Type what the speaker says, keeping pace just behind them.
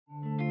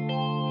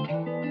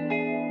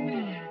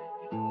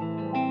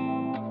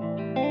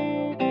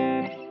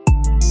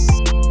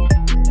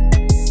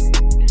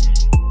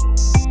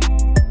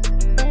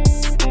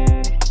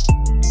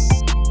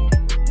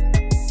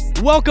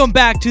Welcome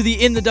back to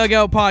the In the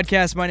Dugout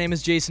podcast. My name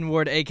is Jason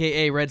Ward,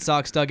 a.k.a. Red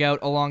Sox Dugout,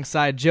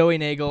 alongside Joey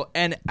Nagel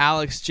and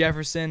Alex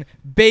Jefferson.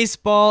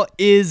 Baseball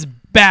is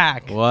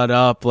back. What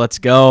up? Let's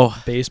go.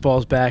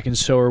 Baseball's back, and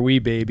so are we,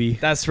 baby.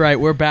 That's right.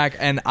 We're back,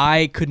 and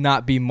I could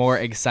not be more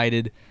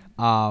excited.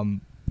 We're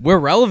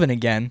relevant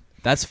again.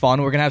 That's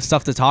fun. We're going to have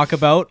stuff to talk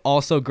about.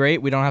 Also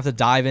great. We don't have to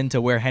dive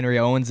into where Henry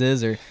Owens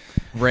is or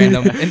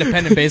random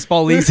independent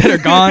baseball leagues that are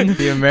gone.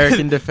 The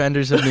American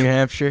Defenders of New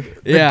Hampshire.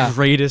 The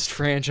greatest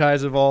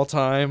franchise of all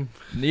time.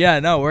 Yeah,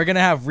 no, we're going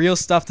to have real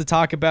stuff to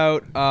talk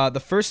about. The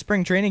first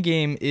spring training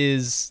game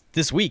is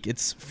this week.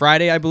 It's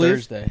Friday, I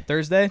believe.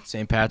 Thursday?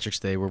 St. Patrick's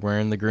Day. We're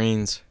wearing the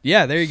greens.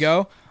 Yeah, there you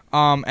go.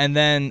 And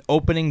then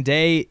opening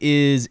day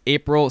is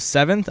April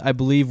 7th. I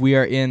believe we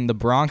are in the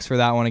Bronx for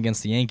that one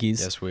against the Yankees.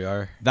 Yes, we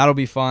are. That'll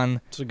be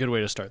fun. It's a good way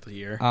to start the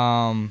year.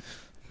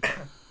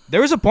 There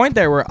was a point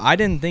there where I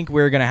didn't think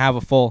we were going to have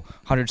a full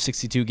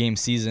 162-game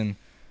season.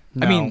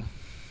 No. I mean,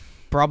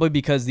 probably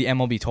because the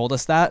MLB told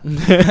us that.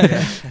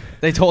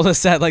 They told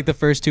us that like the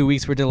first 2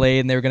 weeks were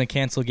delayed and they were going to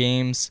cancel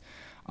games.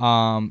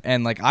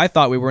 And like I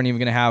thought we weren't even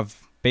going to have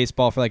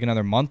baseball for like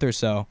another month or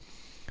so.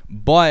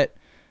 But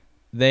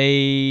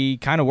they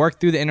kind of worked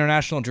through the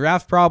international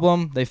draft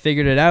problem. They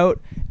figured it out.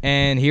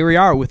 And here we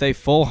are with a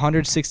full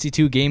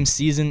 162-game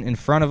season in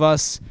front of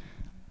us.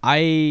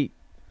 I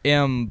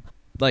am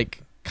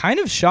like kind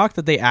of shocked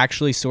that they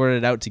actually sorted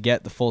it out to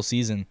get the full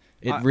season.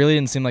 It really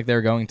didn't seem like they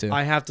were going to.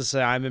 I have to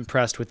say I'm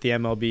impressed with the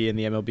MLB and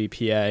the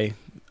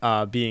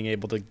MLBPA being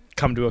able to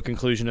come to a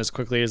conclusion as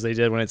quickly as they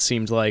did when it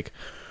seemed like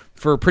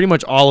for pretty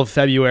much all of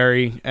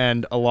February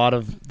and a lot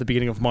of the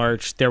beginning of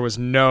March, there was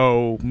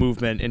no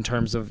movement in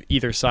terms of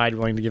either side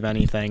willing to give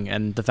anything.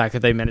 And the fact that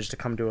they managed to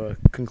come to a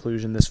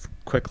conclusion this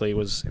quickly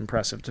was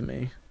impressive to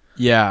me.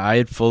 Yeah, I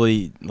had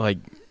fully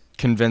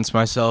convinced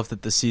myself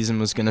that the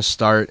season was going to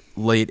start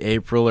late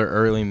April or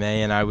early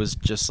May, and I was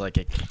just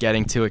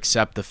getting to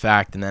accept the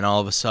fact. And then all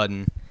of a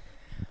sudden,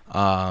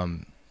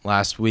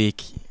 last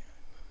week,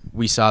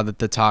 we saw that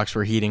the talks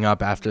were heating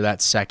up after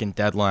that second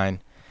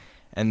deadline.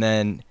 And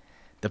then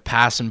the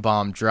passing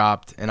bomb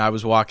dropped, and I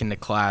was walking to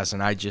class,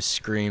 and I just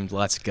screamed,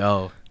 "Let's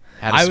go!"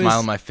 Had a smile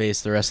on my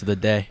face the rest of the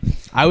day.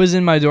 I was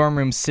in my dorm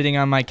room, sitting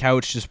on my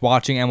couch, just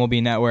watching MLB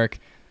Network,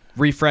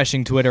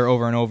 refreshing Twitter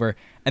over and over,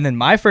 and then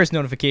my first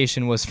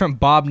notification was from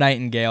Bob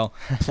Nightingale,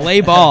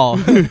 "Play ball."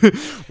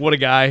 What a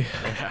guy!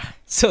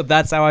 So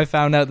that's how I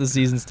found out the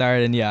season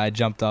started, and yeah, I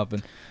jumped up,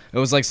 and it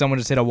was like someone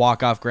just hit a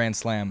walk-off grand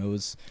slam. It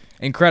was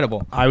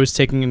incredible. I was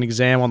taking an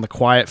exam on the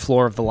quiet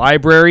floor of the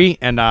library,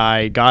 and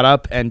I got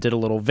up and did a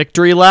little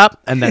victory lap,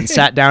 and then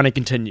sat down and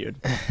continued.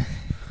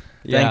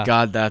 Thank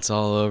God that's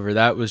all over.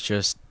 That was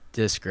just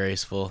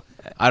disgraceful.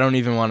 I don't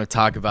even want to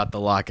talk about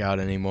the lockout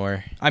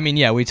anymore. I mean,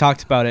 yeah, we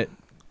talked about it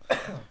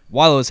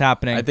while it was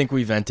happening. I think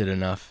we vented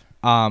enough.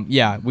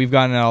 Yeah, we've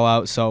gotten it all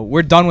out, so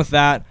we're done with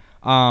that.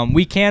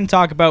 We can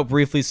talk about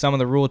briefly some of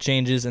the rule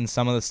changes and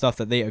some of the stuff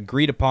that they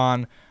agreed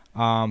upon,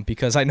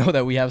 because I know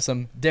that we have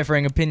some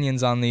differing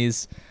opinions on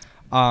these.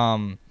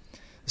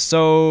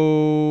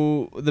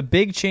 So the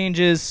big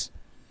changes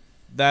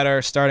that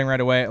are starting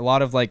right away, a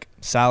lot of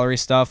salary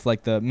stuff,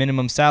 like the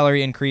minimum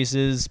salary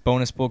increases,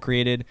 bonus pool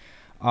created,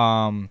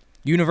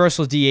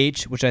 universal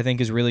DH, which I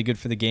think is really good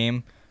for the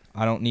game.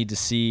 I don't need to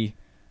see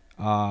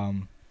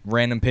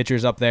random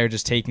pitchers up there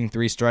just taking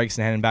 3 strikes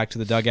and heading back to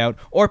the dugout,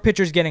 or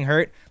pitchers getting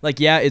hurt.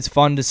 Yeah, it's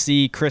fun to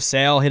see Chris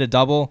Sale hit a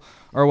double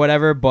or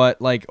whatever, but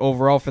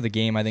overall for the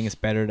game, I think it's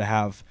better to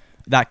have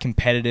that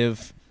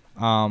competitive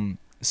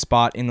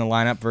spot in the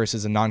lineup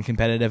versus a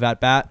non-competitive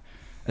at bat,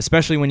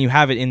 especially when you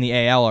have it in the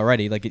AL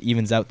already. It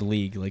evens out the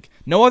league.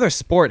 No other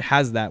sport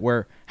has that,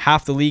 where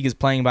half the league is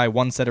playing by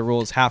one set of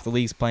rules, half the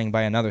league's playing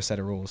by another set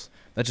of rules.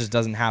 That just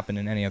doesn't happen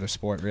in any other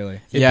sport,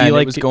 really. Yeah, and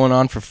it was going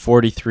on for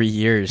 43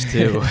 years,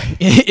 too.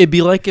 It'd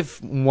be like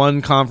if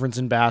one conference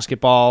in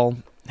basketball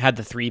had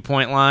the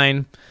three-point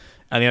line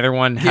and the other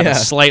one had a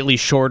slightly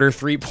shorter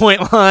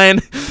three-point line.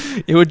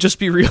 It would just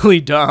be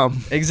really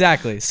dumb.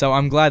 Exactly. So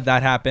I'm glad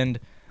that happened.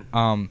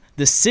 The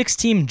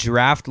 6-team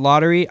draft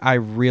lottery I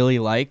really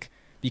like,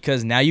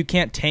 because now you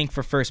can't tank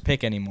for first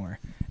pick anymore.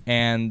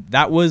 And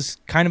that was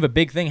kind of a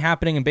big thing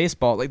happening in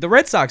baseball. The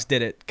Red Sox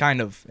did it,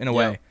 kind of, in a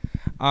way.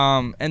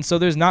 And so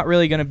there's not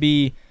really going to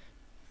be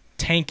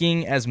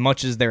tanking as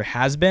much as there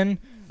has been.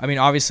 I mean,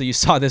 obviously you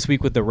saw this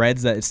week with the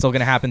Reds that it's still going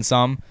to happen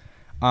some.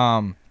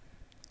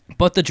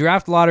 But the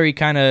draft lottery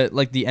kind of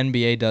like the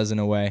NBA does in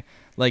a way.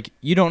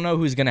 You don't know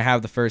who's going to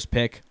have the first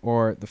pick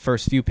or the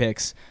first few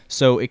picks.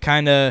 So it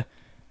kind of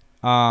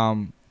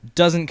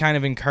doesn't kind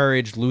of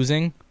encourage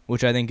losing,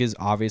 which I think is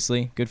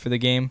obviously good for the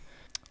game.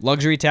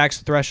 Luxury tax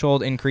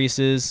threshold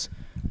increases.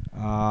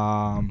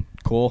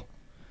 Cool.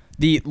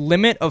 The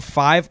limit of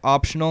 5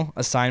 optional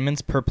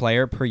assignments per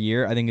player per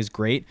year, I think, is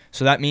great.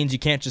 So that means you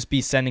can't just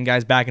be sending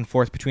guys back and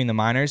forth between the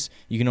minors.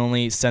 You can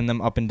only send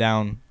them up and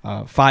down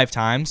 5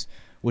 times,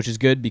 which is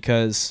good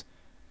because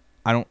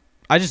I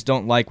just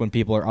don't like when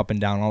people are up and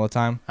down all the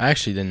time. I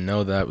actually didn't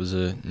know that was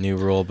a new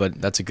rule,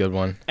 but that's a good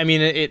one. I mean,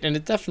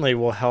 it definitely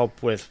will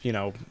help with,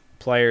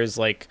 players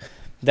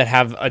that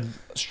have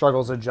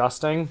struggles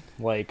adjusting,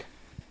 like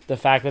the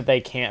fact that they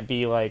can't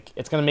be like,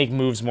 it's going to make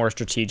moves more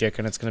strategic,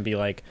 and it's going to be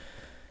like,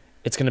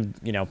 it's going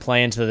to,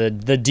 play into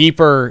the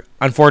deeper,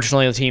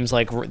 unfortunately, the teams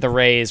like the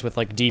Rays with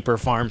like deeper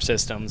farm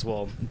systems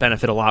will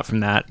benefit a lot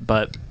from that.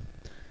 But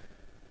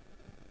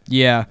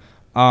yeah.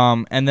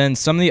 And then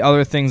some of the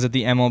other things that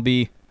the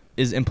MLB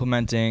is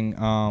implementing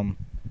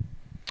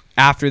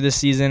after this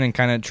season and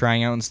kind of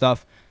trying out and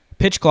stuff,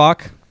 pitch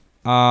clock,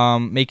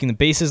 making the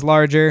bases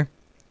larger,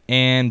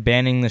 and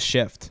banning the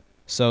shift.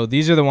 So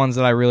these are the ones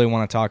that I really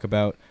want to talk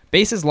about.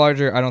 Bases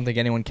larger, I don't think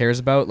anyone cares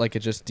about. Like, it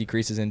just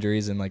decreases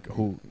injuries, and like,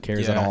 who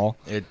cares at all?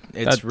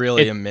 It's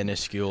really a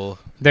minuscule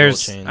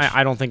change.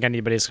 I don't think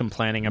anybody's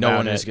complaining about it. No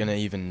one is gonna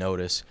even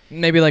notice.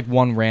 Maybe like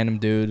one random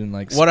dude in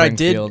like what I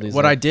Springfield.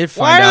 did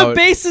find why out. are the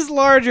bases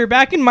larger?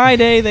 Back in my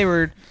day, they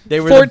were They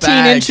were 14 the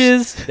bags.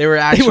 inches. They were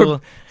actual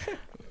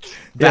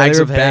bags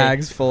of hay.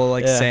 bags full of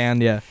like Yeah.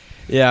 sand. Yeah.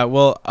 Yeah,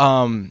 well,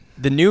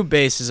 the new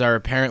bases are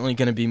apparently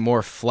going to be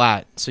more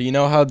flat. So you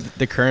know how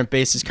the current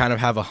bases kind of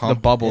have a hump? The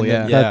bubble, in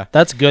yeah. yeah.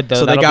 That's good though.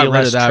 So they That'll got be rid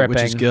less of that, which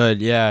is tripping.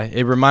 good. Yeah,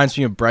 it reminds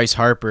me of Bryce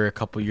Harper a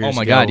couple years ago. Oh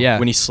my God, yeah.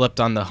 When he slipped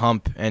on the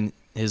hump and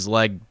his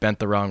leg bent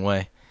the wrong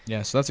way.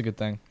 Yeah. So that's a good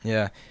thing.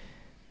 Yeah.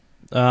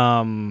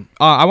 I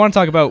want to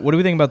talk about, what do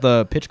we think about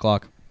the pitch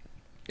clock?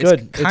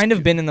 Good. It's kind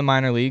of been in the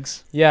minor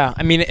leagues. Yeah,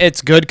 I mean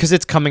it's good because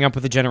it's coming up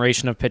with a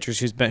generation of pitchers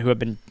who have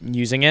been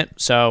using it.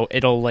 So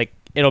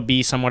it'll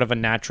be somewhat of a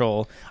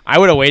natural. I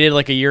would have waited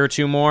like a year or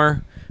two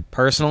more.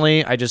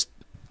 Personally, I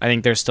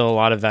think there's still a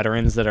lot of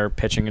veterans that are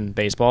pitching in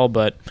baseball,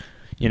 but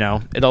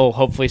it'll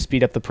hopefully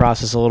speed up the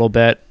process a little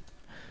bit.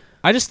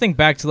 I just think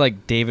back to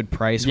like David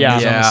Price when Yeah. he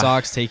was on the Yeah.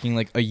 Sox, taking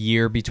like a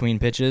year between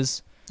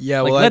pitches.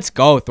 Yeah, Like, well, let's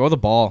go, throw the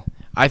ball.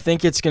 I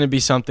think it's going to be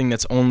something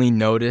that's only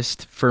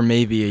noticed for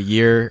maybe a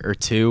year or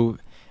two,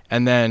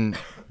 and then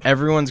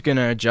everyone's going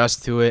to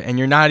adjust to it, and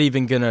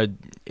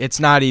it's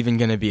not even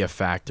going to be a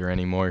factor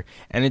anymore.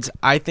 And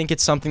I think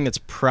it's something that's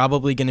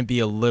probably going to be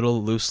a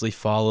little loosely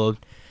followed.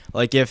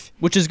 Like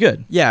Which is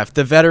good. if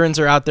the veterans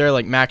are out there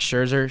like Max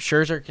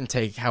Scherzer can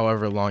take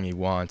however long he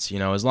wants,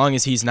 as long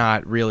as he's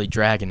not really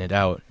dragging it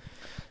out.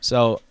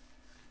 So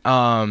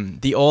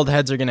the old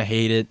heads are going to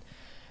hate it.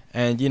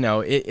 And,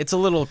 it's a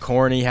little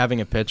corny having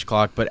a pitch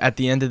clock, but at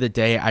the end of the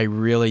day, I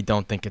really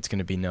don't think it's going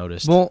to be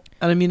noticed. Well,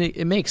 and I mean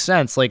it makes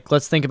sense. Like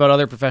let's think about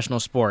other professional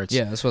sports.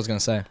 Yeah, that's what I was going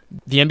to say.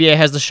 The NBA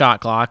has the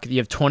shot clock. You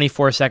have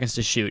 24 seconds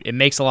to shoot. It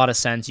makes a lot of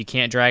sense. You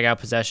can't drag out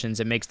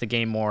possessions. It makes the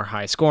game more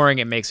high scoring.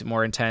 It makes it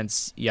more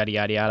intense, yada,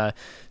 yada, yada.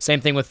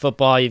 Same thing with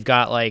football. You've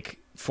got like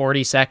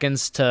 40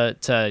 seconds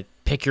to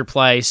pick your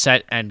play,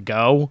 set, and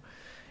go.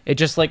 It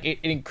just it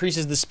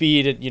increases the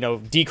speed.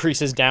 It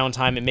decreases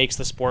downtime. It makes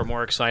the sport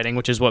more exciting,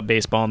 which is what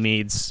baseball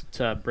needs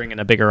to bring in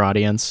a bigger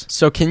audience.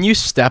 So can you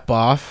step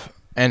off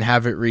and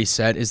have it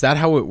reset? Is that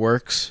how it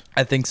works?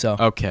 I think so.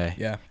 Okay.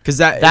 Yeah. Because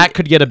That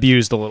could get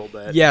abused a little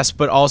bit. yes,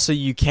 but also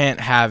you can't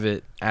have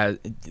it as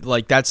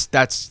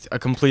that's a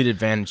complete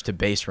advantage to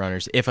base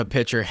runners if a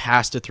pitcher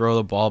has to throw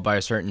the ball by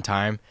a certain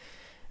time,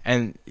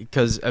 and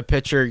because a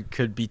pitcher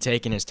could be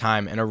taking his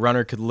time and a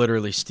runner could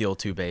literally steal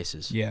two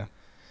bases. Yeah.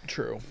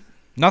 True.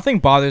 Nothing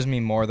bothers me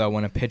more, though,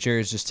 when a pitcher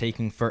is just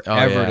taking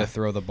forever yeah. to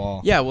throw the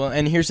ball. Yeah, well,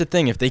 and here's the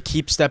thing: if they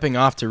keep stepping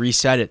off to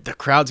reset it, the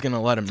crowd's gonna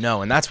let them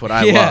know, and that's what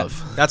I Yeah.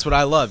 love. That's what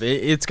I love.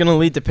 It's gonna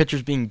lead to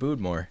pitchers being booed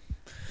more.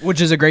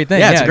 Which is a great thing.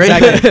 Yeah, it's great.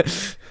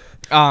 Exactly.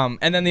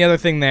 And then the other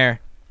thing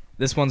there,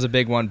 this one's a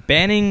big one.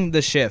 Banning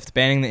the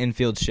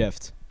infield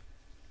shift.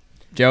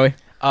 Joey?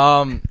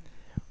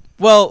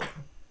 Well,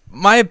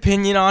 my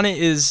opinion on it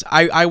is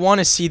I want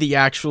to see the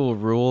actual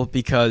rule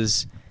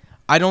because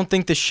I don't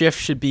think the shift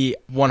should be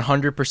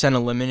 100%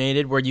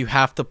 eliminated where you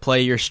have to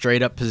play your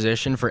straight-up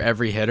position for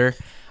every hitter.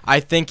 I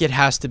think it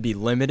has to be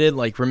limited.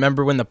 Like,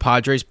 remember when the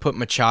Padres put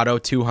Machado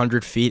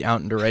 200 feet out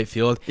into right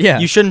field? Yeah.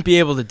 You shouldn't be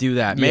able to do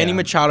that. Yeah. Manny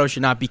Machado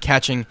should not be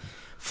catching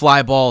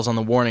fly balls on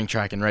the warning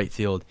track in right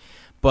field.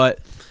 But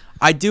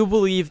I do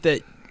believe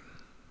that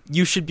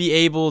you should be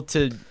able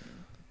to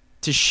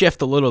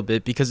shift a little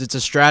bit because it's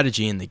a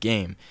strategy in the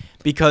game.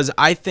 Because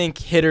I think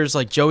hitters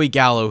like Joey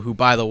Gallo, who,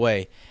 by the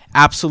way,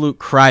 absolute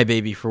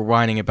crybaby for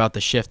whining about the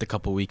shift a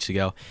couple weeks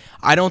ago,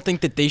 I don't think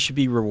that they should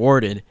be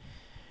rewarded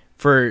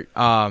for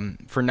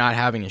not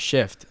having a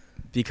shift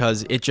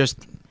because it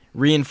just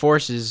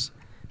reinforces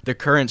the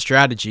current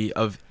strategy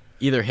of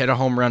either hit a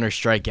home run or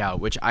strike out,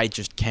 which I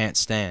just can't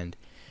stand.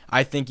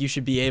 I think you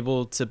should be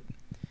able to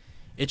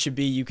 – it should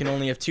be you can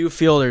only have two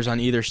fielders on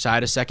either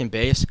side of second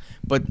base,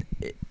 but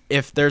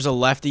if there's a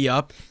lefty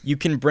up, you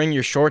can bring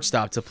your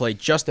shortstop to play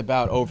just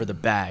about over the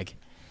bag.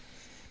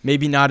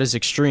 Maybe not as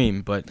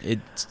extreme, but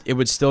it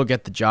would still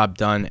get the job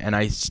done, and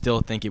I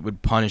still think it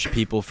would punish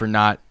people for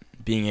not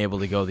being able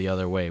to go the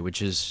other way,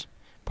 which is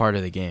part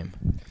of the game.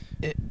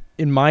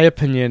 In my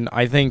opinion,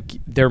 I think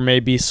there may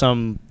be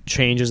some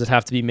changes that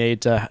have to be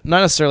made to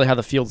not necessarily how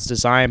the field's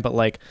designed, but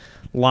like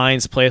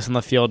lines placed on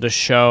the field to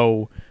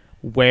show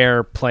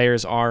where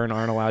players are and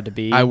aren't allowed to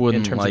be I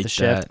wouldn't in terms like of the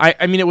shift. that.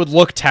 I mean, it would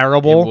look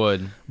terrible. It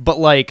would. But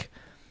like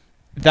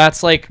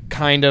that's like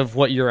kind of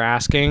what you're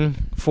asking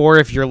for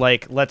if you're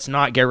like, let's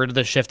not get rid of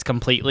the shift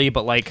completely,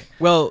 but like,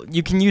 Well,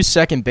 you can use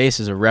second base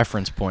as a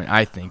reference point,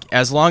 I think.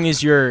 As long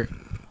as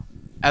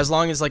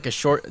like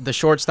the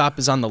shortstop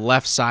is on the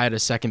left side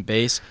of second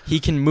base, he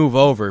can move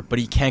over, but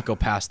he can't go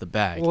past the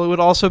bag. well, it would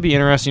also be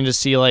interesting to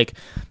see, like,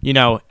 you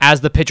know,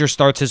 as the pitcher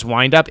starts his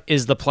windup,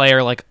 is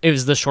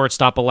the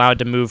shortstop allowed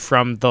to move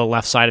from the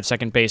left side of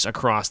second base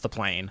across the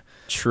plane?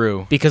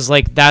 True. Because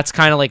like that's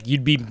kind of like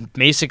you'd be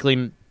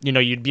basically, you know,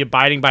 you'd be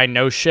abiding by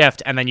no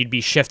shift, and then you'd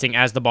be shifting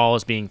as the ball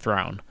is being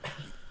thrown.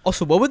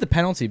 Also, what would the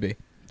penalty be?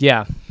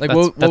 Yeah, Like, that's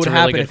what would a really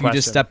happen good if you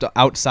just question. stepped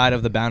outside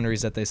of the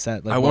boundaries that they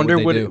set? Like, I what wonder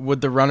would they do?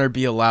 would the runner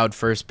be allowed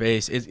first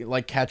base? Is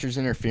like catcher's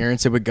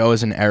interference? It would go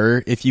as an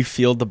error if you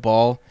field the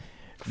ball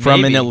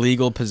from Maybe. an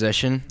illegal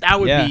position. That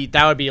would Yeah.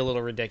 be a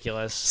little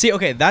ridiculous. See,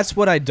 okay, that's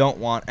what I don't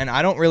want, and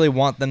I don't really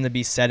want them to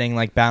be setting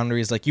like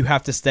boundaries. Like, you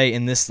have to stay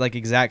in this like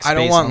exact space. I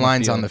don't want on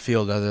lines the on field. the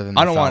field other than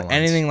I the don't foul want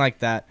lines. anything like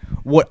that.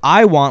 What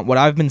I want, what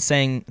I've been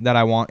saying that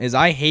I want, is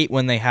I hate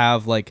when they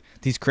have like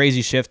these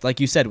crazy shifts, like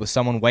you said, with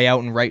someone way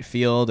out in right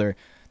field, or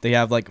they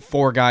have like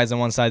 4 guys on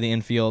one side of the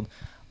infield.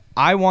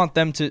 I want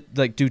them to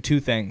like do 2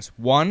 things.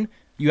 One,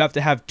 you have to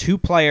have 2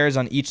 players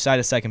on each side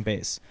of second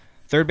base.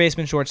 Third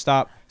baseman,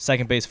 shortstop,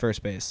 second base,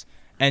 first base.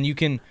 And you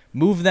can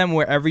move them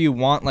wherever you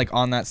want, like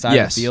on that side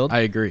Yes, of the field. I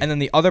agree. And then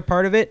the other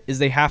part of it is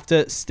they have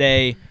to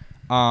stay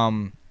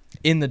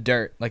in the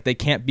dirt. Like, they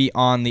can't be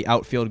on the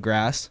outfield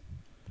grass.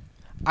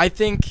 I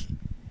think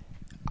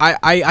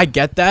I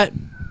get that,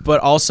 but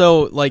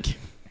also like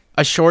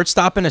a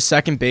shortstop and a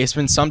second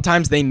baseman,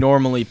 sometimes they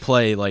normally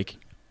play like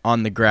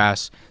on the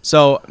grass.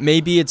 So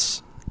maybe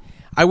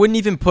I wouldn't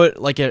even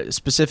put like a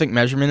specific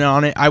measurement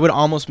on it. I would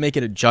almost make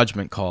it a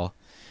judgment call.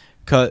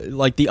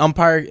 Like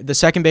the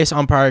second base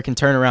umpire can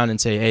turn around and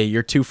say, "Hey,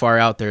 you're too far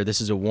out there.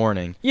 This is a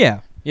warning."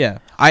 Yeah, yeah.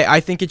 I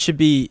think it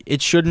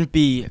shouldn't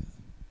be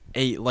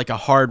a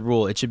hard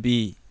rule. It should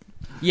be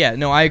Yeah,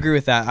 no, I agree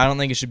with that. I don't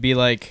think it should be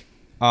like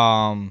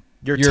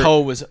your You're- toe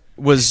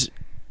was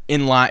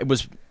in line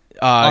was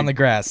on the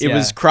grass. it yeah.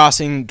 was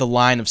crossing the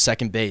line of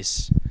second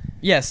base.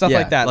 Yeah, stuff yeah,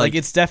 like that. Like, like-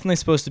 it's definitely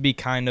supposed to be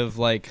kind of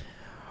like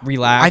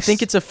relaxed. I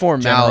think it's a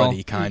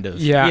formality, kind of.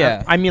 Yeah,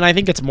 Yeah. I mean, I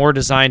think it's more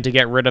designed to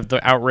get rid of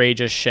the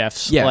outrageous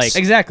shifts. Yes. Like,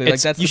 exactly like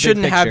It's- that's you the big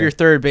shouldn't have picture. your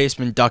third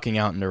baseman ducking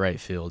out into right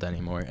field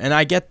anymore, and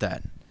I get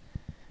that.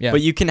 Yeah.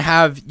 But you can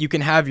have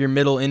your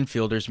middle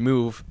infielders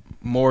move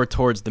more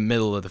towards the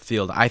middle of the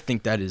field. I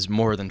think that is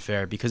more than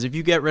fair, because if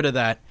you get rid of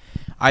that,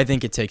 I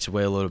think it takes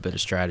away a little bit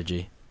of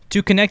strategy.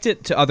 To connect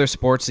it to other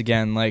sports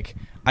again, like,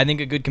 I think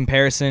a good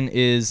comparison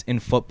is in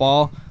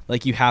football.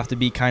 Like, you have to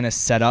be kind of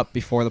set up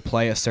before the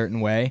play a certain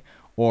way,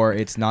 or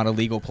it's not a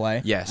legal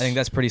play. Yes. I think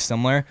that's pretty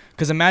similar.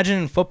 Because imagine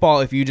in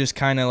football if you just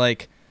kind of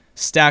like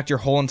stacked your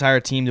whole entire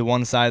team to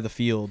one side of the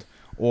field,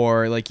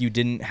 or like you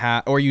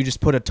just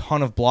put a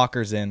ton of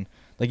blockers in.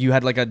 Like, you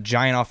had like a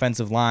giant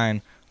offensive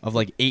line of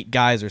like 8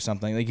 guys or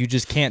something. Like, you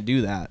just can't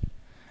do that.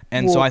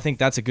 And so Well, I think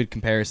that's a good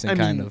comparison, I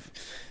kind mean, of.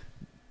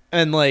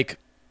 and like,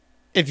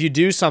 if you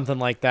do something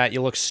like that,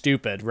 you look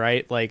stupid,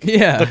 right? Like,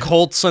 Yeah. the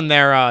Colts and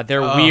their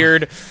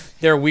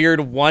weird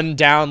one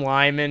down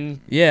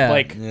lineman. Yeah.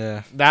 like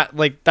Yeah. that.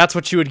 Like, that's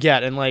what you would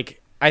get. And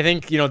like, I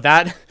think, you know,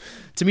 that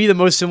to me the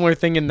most similar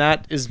thing in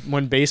that is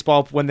when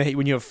baseball, when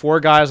you have 4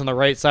 guys on the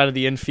right side of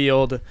the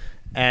infield,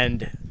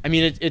 and I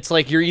mean it's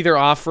like you're either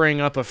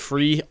offering up a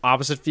free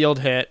opposite field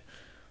hit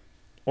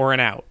or an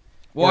out.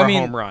 Well, or I mean,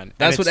 a home run. And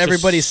that's it's what just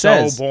everybody so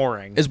says.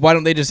 boring. Is why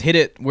don't they just hit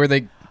it where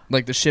they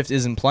like the shift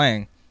isn't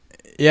playing?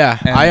 Yeah,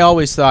 And- I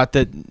always thought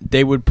that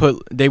they would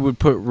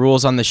put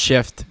rules on the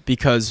shift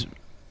because,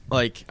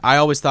 like, I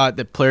always thought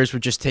that players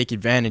would just take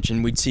advantage,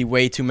 and we'd see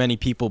way too many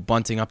people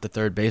bunting up the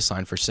third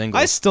baseline for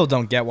singles. I still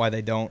don't get why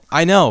they don't.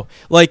 I know,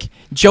 like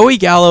Joey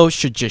Gallo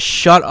should just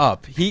shut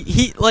up.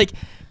 He like,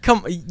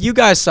 come, you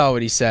guys saw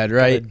what he said, Got a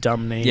right?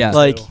 dumb name. Yeah.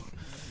 Like, too.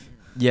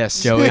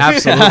 yes, Joey.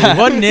 absolutely.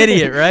 What an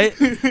idiot, right?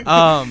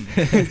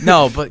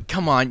 No, but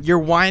come on, you're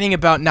whining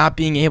about not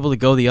being able to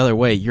go the other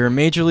way. You're a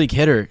major league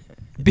hitter.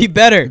 Be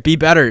better. Be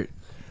better.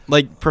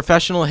 Like,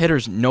 professional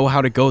hitters know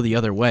how to go the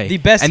other way. The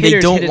best and hitters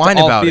they don't hit it to whine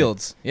all about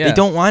fields. it. Yeah. They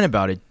don't whine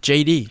about it.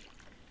 JD.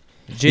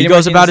 JD He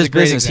goes Martinez about is his a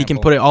great business. He can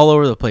example. put it all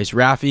over the place.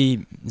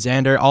 Rafi,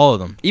 Xander, all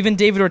of them. Even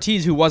David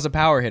Ortiz, who was a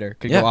power hitter,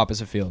 could Yeah. go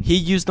opposite field. He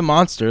used the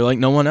monster like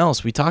no one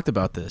else. We talked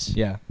about this.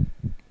 Yeah.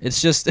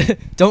 It's just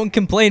don't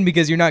complain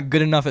because you're not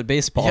good enough at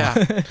baseball.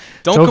 Yeah.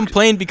 Don't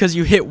complain because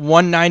you hit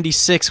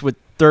 196 with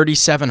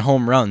 37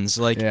 home runs.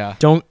 Like, yeah.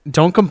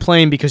 Don't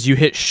complain because you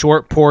hit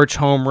short porch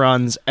home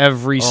runs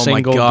every oh my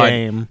single God.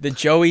 game. The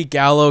Joey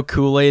Gallo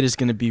Kool-Aid is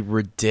going to be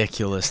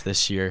ridiculous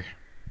this year.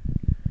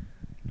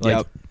 Like,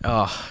 Yep.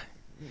 oh,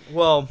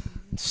 Well,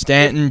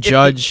 Stanton, If the-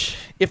 Judge.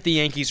 if the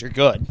Yankees are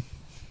good,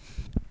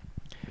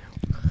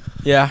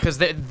 Yeah. because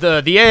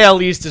the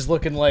AL East is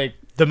looking like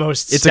the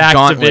most It's a stacked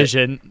gauntlet.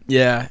 division.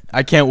 Yeah.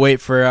 I can't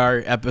wait for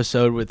our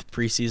episode with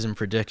preseason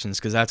predictions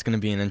because that's going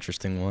to be an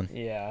interesting one.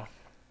 Yeah.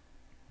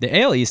 The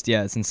AL East,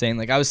 yeah, it's insane.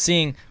 Like, I was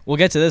seeing, we'll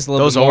get to this a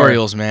little Those bit more.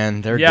 Orioles,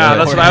 man, they're Yeah,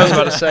 good. that's what I was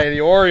about to say.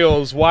 The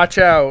Orioles, watch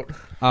out.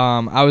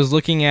 I was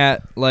looking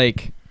at,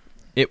 like,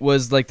 it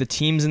was like the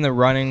teams in the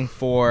running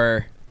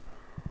for.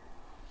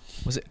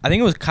 I think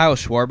it was Kyle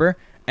Schwarber,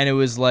 and it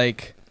was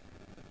like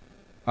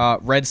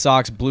Red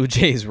Sox, Blue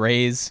Jays,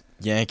 Rays,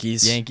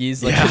 Yankees.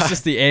 Like Yeah. it's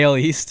just the AL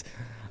East.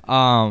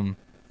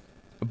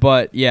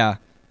 But yeah,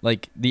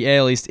 like the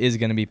AL East is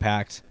going to be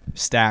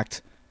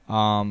stacked,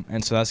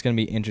 and so that's going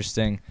to be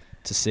interesting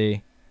to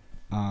see.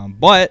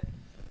 But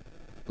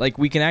like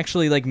we can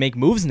actually like make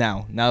moves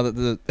now that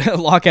the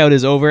lockout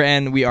is over,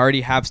 and we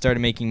already have started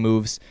making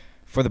moves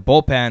for the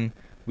bullpen.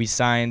 We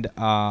signed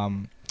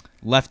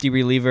lefty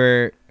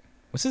reliever.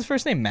 What's his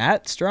first name?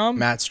 Matt Strom.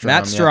 Matt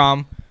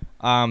Strom.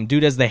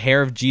 Dude has the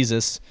hair of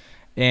Jesus,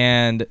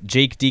 and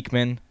Jake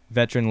Diekman,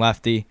 veteran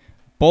lefty.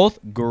 Both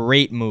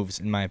great moves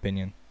in my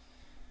opinion.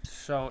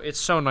 So it's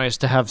so nice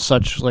to have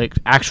such like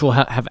actual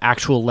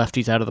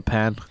lefties out of the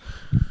pen.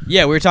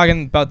 Yeah, we were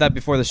talking about that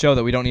before the show,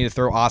 that we don't need to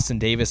throw Austin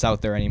Davis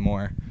out there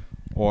anymore.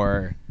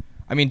 Or,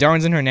 I mean,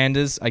 Darwinzon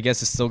Hernandez, I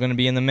guess, is still going to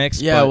be in the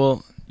mix. Yeah, but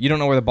well, you don't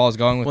know where the ball's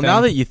going with him.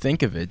 now that you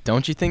think of it,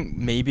 don't you think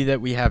maybe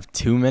that we have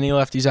too many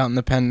lefties out in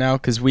the pen now?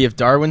 Because we have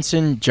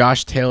Darwinson,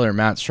 Josh Taylor,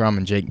 Matt Strom,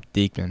 and Jake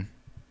Diekman.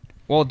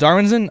 Well,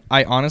 Darwinzon,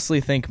 I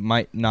honestly think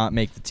might not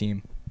make the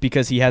team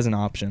because he has an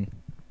option.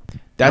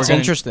 That's We're gonna-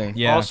 interesting.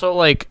 Yeah, Also,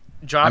 like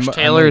Josh I'm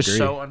Taylor is agree.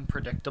 so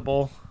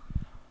unpredictable.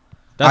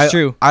 that's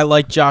true. I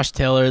like Josh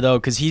Taylor though,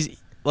 because he's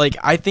like,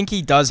 I think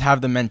he does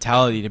have the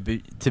mentality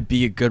to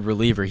be a good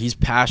reliever. He's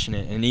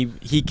passionate and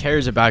he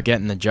cares about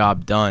getting the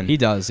job done. He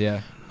does,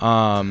 yeah.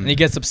 And he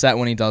gets upset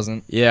when he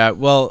doesn't. Yeah,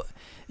 well,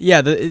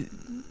 yeah,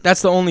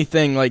 that's the only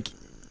thing. Like,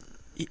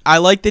 I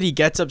like that he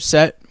gets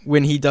upset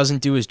when he doesn't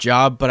do his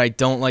job, but I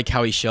don't like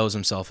how he shows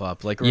himself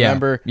up. Like, Yeah.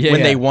 remember Yeah,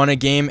 when yeah. they won a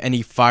game and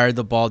he fired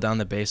the ball down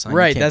the baseline? You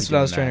Right, can't that's be what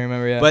I was doing trying to that.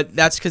 remember, yeah. But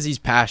that's because he's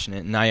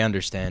passionate, and I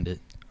understand it.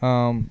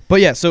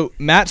 But yeah, so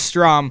Matt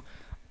Strom,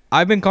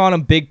 I've been calling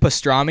him Big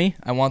Pastrami.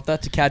 I want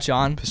that to catch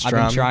on. I've been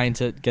Pastrami? trying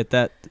to get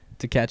that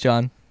to catch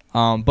on.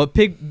 But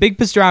Big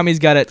Pastrami's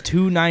got a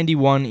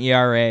 2.91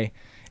 ERA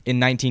in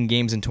 19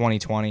 games in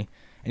 2020,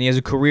 and he has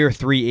a career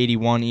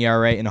 3.81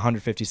 ERA in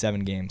 157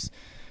 games.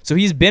 So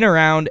he's been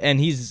around, and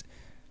he's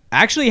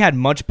actually had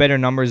much better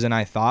numbers than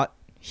I thought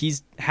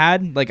he's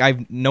had. Like,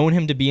 I've known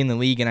him to be in the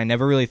league, and I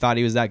never really thought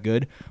he was that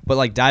good. But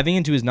like diving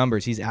into his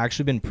numbers, he's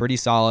actually been pretty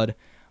solid.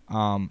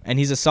 And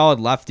he's a solid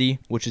lefty,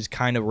 which is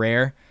kind of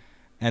rare.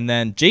 And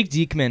then Jake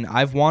Diekman,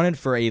 I've wanted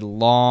for a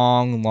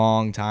long,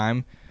 long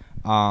time.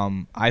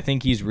 I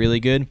think he's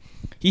really good.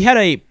 He had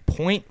a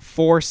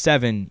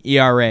 .47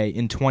 ERA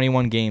in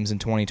 21 games in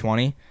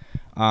 2020.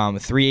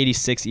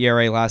 3.86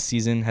 ERA last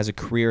season, has a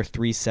career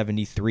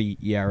 3.73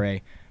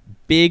 ERA.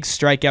 Big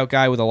strikeout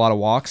guy with a lot of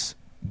walks,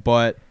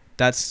 but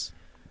that's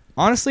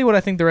honestly what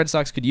I think the Red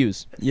Sox could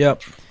use.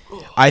 Yep.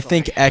 I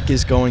think Eck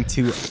is going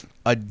to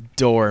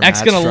adore Eck's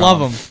Matt gonna Strom.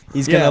 love him.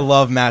 He's Yeah. gonna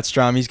love Matt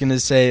Strom. He's gonna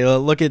say,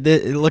 "Look at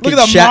this! Look at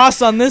the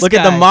moss on this Look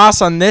guy. at the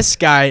moss on this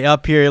guy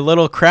up here.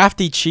 Little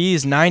crafty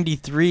cheese,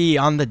 93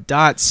 on the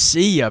dot.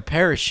 See ya,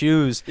 pair of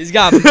shoes. He's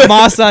got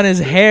moss on his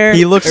hair.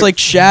 He looks like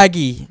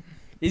Shaggy.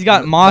 He's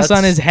got moss That's-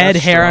 on his head,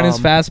 that's hair on his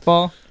Strom.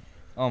 fastball.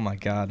 Oh my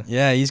god.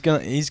 Yeah, he's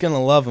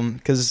gonna love him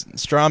because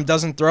Strom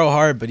doesn't throw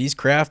hard, but he's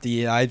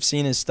crafty. I've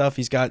seen his stuff.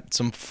 He's got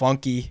some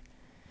funky.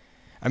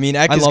 I mean,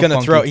 Eck I is love gonna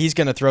funky. throw. He's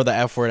gonna throw the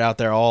F word out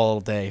there all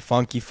day.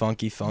 Funky,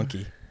 funky,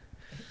 funky.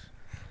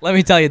 Let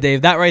me tell you,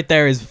 Dave, that right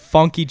there is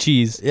funky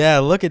cheese. Yeah,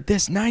 look at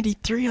this,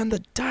 93 on the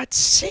dot.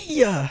 See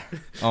ya.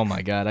 Oh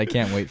my god, I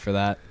can't wait for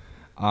that.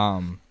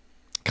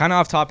 Kind of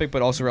off topic,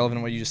 but also relevant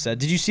to what you just said.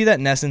 Did you see that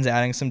Nesson's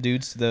adding some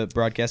dudes to the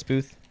broadcast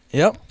booth?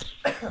 Yep.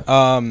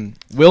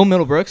 Will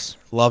Middlebrooks,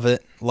 Love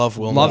it. Love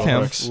Will. Love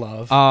him. Middlebrooks.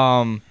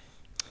 Love.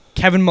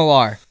 Kevin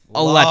Millar,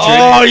 electric.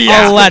 Oh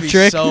yeah,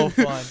 electric. So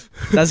fun.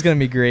 That's gonna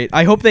be great.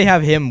 I hope they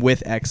have him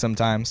with X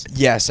sometimes.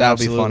 Yes, That'll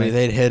be absolutely. funny.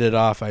 They'd hit it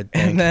off, I think.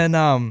 And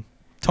then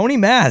Tony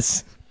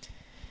Mass.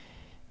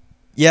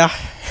 Yeah.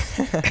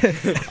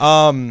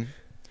 I'm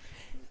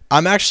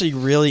actually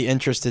really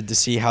interested to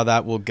see how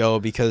that will go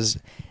because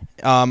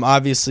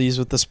obviously he's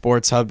with the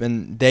Sports Hub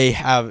and they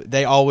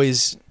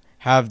always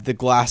have the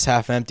glass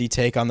half empty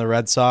take on the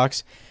Red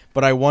Sox,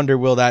 but I wonder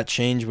will that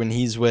change when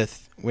he's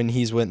with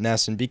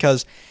Nesson,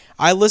 because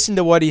I listen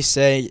to what he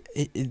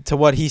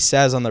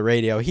says on the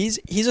radio. He's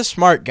a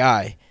smart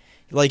guy.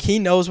 Like, he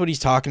knows what he's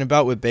talking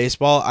about with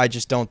baseball. I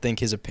just don't think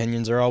his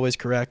opinions are always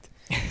correct.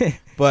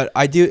 But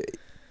I do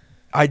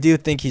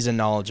think he's a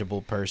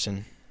knowledgeable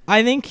person.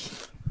 I think,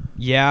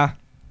 yeah.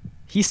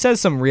 He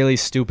says some really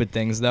stupid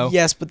things, though.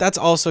 Yes, but that's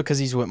also because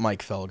he's with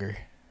Mike Felger.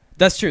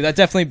 That's true. That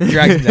definitely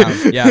drags him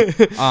down.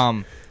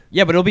 Yeah.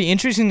 Yeah, but it'll be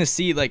interesting to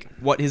see like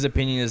what his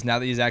opinion is now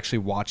that he's actually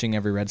watching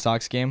every Red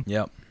Sox game.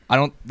 Yep. I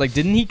don't like.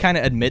 Didn't he kind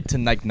of admit to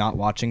like not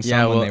watching some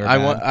Yeah, when well, they were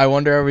bad? I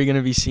wonder, are we going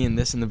to be seeing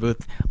this in the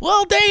booth?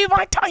 Well, Dave,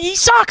 he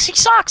sucks.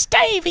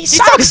 Dave, he He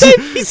sucks,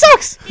 Dave. He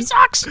sucks. He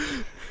sucks.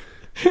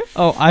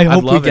 Oh, I I'd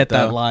hope we love get it,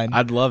 that though. line.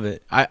 I'd love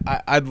it.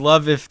 I'd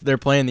love if they're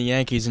playing the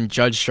Yankees and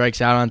Judge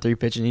strikes out on 3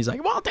 pitches and he's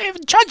like, "Well,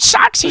 David Judge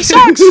sucks. He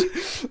sucks."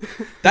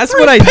 That's 3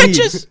 what I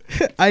pitches.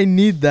 need. I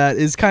need that.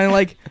 It's kind of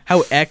like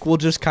how Eck will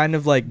just kind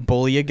of like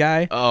bully a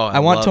guy. Oh, I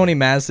want love Tony it.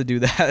 Maz to do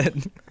that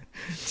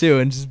too,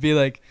 and just be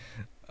like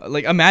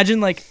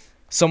imagine like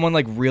someone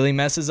like really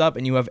messes up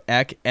and you have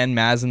Eck and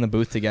Maz in the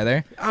booth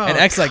together, Oh, and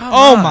Eck's like, come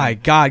 "Oh on." my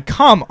god,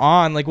 come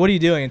on! Like, what are you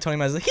doing?" And Tony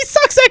Maz is like, "He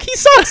sucks, Eck. He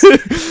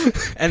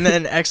sucks." And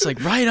then X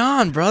like, "Right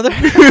on, brother."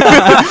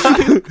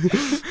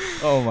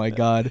 Oh my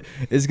god,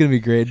 it's gonna be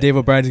great. Dave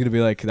O'Brien's gonna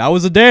be like, "That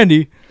was a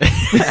dandy."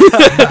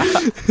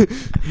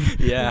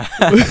 Yeah.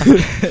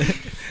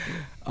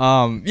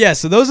 Yeah.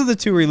 So those are the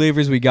 2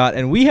 relievers we got,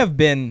 and we have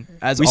been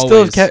as We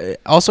always. still have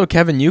also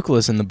Kevin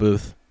Youkilis in the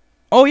booth.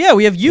 Oh yeah,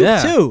 we have you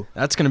Yeah. too.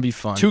 That's gonna be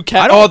fun.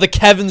 the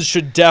Kevins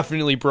should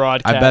definitely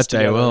broadcast. I bet they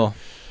together. will.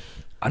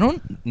 I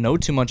don't know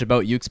too much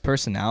about Yuke's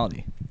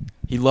personality.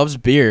 He loves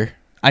beer.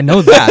 I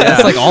know that.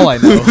 That's like all I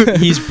know.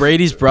 He's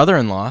Brady's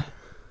brother-in-law.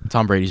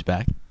 Tom Brady's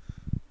back.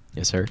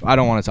 Yes, sir. I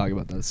don't want to talk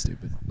about that. It's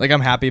stupid. Like, I'm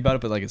happy about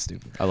it, but like it's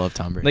stupid. I love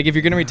Tom Brady. Like, if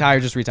you're gonna retire,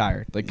 just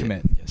retire. Like,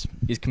 commit. Yes.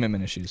 He's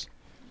commitment issues.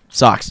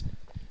 Socks.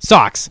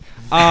 Socks.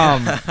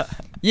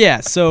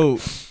 Yeah. So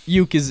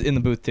Uke is in the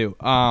booth too.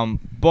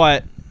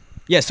 But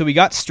yeah. So we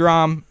got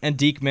Strom and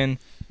Diekman,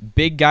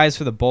 big guys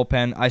for the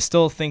bullpen. I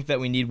still think that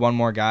we need one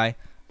more guy.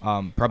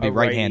 Probably A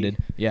righty. right-handed.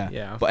 Yeah.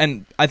 Yeah. But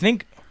and I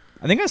think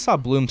I saw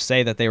Bloom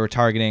say that they were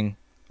targeting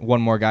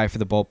one more guy for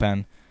the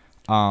bullpen,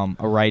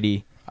 a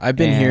righty. I've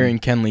been And hearing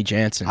Kenley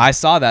Jansen. I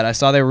saw that. I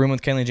saw they were room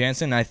with Kenley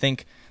Jansen. And I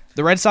think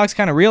the Red Sox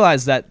kind of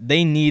realized that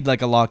they need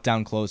like a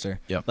lockdown closer.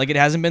 Yep. Like, it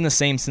hasn't been the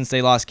same since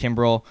they lost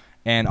Kimbrel,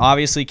 and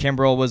obviously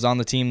Kimbrel was on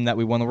the team that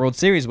we won the World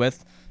Series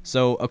with.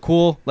 So a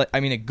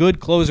good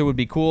closer would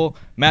be cool.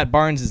 Matt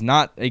Barnes is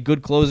not a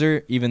good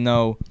closer, even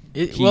though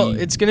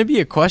it's going to be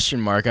a question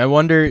mark. I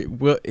wonder,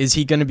 is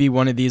he going to be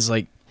one of these,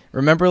 like,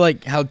 remember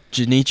like how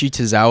Junichi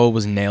Tozawa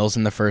was nails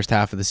in the first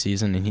half of the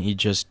season and he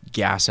just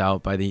gas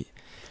out by the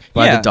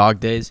dog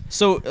days?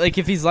 So like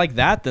if he's like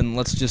that, then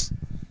let's just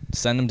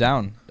send him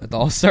down at the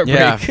All-Star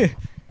Yeah. break.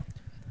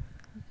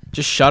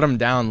 Just shut him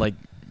down. Like,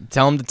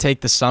 tell him to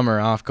take the summer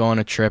off, go on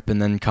a trip,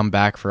 and then come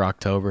back for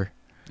October.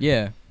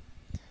 Yeah.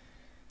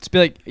 Just be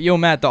like, "Yo,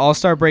 Matt, the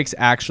All-Star break's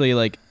actually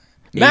like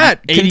 80 Matt,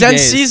 80 condensed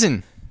days.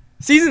 season.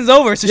 Season's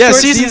over. It's a Yeah, short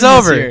season's season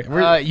this over.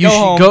 year. You Go should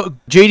home. go.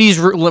 JD's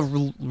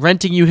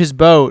renting you his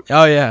boat.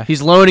 Oh, yeah.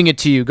 He's loaning it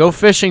to you. Go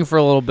fishing for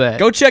a little bit.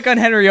 Go check on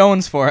Henry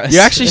Owens for us. You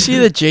actually see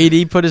that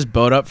JD put his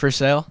boat up for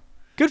sale?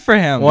 Good for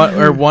him.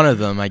 One of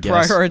them, I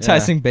guess.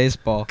 Prioritizing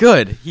baseball. Yeah.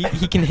 Good.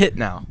 He can hit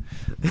now.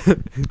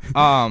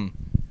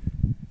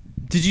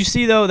 Did you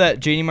see though that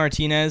JD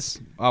Martinez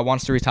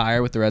wants to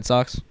retire with the Red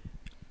Sox?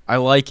 I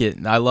like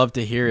it. I love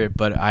to hear it,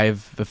 but I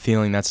have a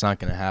feeling that's not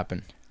going to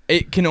happen.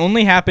 It can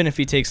only happen if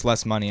he takes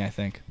less money, I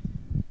think.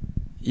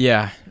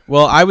 Yeah.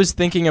 Well, I was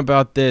thinking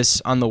about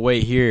this on the way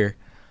here.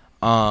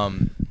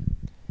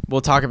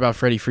 We'll talk about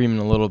Freddie Freeman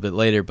a little bit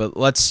later, but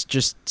let's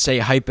just say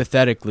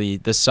hypothetically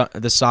the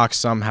Sox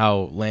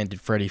somehow landed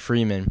Freddie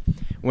Freeman.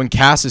 When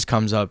Cassis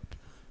comes up,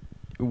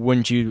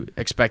 wouldn't you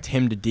expect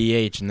him to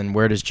DH, and then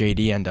where does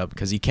JD end up?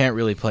 Because he can't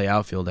really play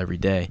outfield every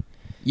day.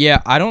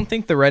 Yeah, I don't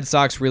think the Red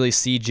Sox really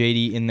see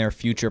JD in their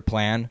future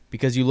plan,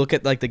 because you look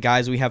at like the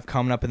guys we have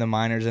coming up in the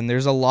minors, and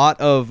there's a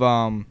lot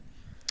of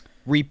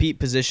repeat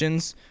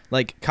positions.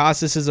 Like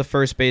Casas is a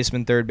first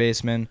baseman, third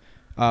baseman.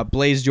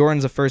 Blaze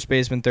Jordan's a first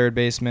baseman, third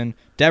baseman.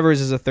 Devers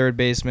is a third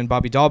baseman.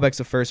 Bobby Dahlbeck's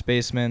a first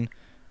baseman,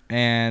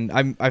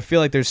 and I feel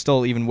like there's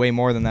still even way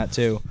more than that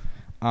too.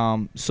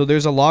 So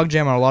there's a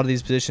logjam on a lot of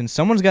these positions.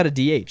 Someone's got a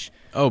DH.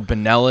 Oh,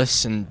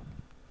 Benellis and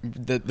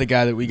the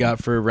guy that we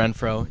got for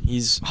Renfroe.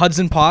 He's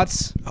Hudson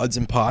Potts.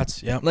 Hudson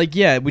Potts. Yeah. Like,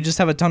 yeah, we just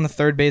have a ton of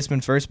third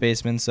baseman, first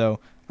baseman. So,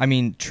 I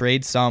mean,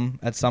 trade some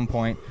at some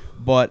point.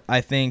 But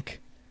I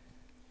think,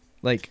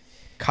 like,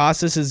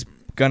 Casas is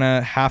going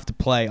to have to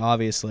play,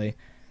 obviously.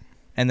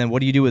 And then what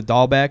do you do with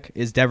Dahlbeck?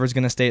 Is Devers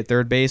going to stay at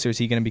third base, or is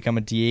he going to become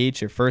a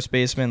DH or first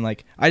baseman?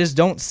 Like, I just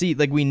don't see,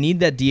 like, we need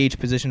that DH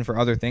position for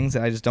other things.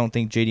 I just don't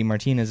think JD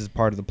Martinez is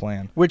part of the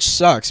plan. Which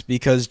sucks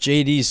because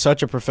JD is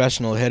such a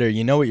professional hitter.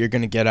 You know what you're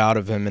going to get out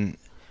of him. And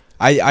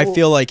I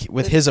feel like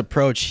with his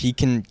approach, he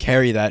can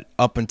carry that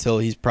up until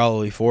he's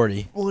probably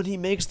 40. Well, and he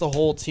makes the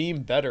whole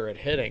team better at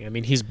hitting. I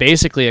mean, he's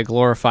basically a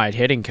glorified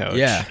hitting coach.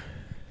 Yeah.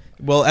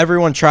 Well,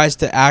 everyone tries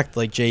to act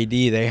like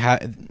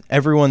JD.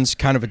 Everyone's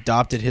kind of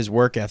adopted his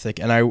work ethic,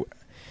 and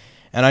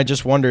I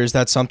just wonder, is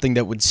that something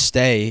that would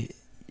stay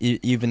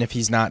even if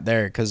he's not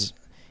there? Because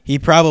he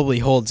probably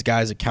holds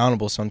guys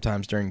accountable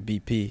sometimes during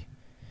BP.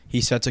 He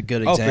sets a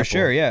good example. Oh, for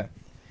sure, yeah.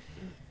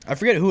 I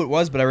forget who it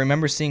was, but I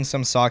remember seeing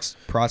some Sox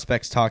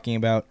prospects talking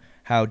about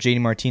how JD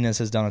Martinez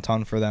has done a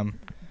ton for them,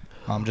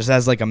 just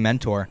as like a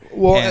mentor.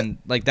 Well, and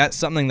like that's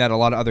something that a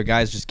lot of other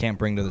guys just can't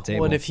bring to the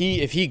table. Well, and if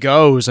he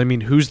goes, I mean,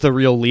 who's the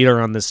real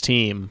leader on this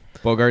team?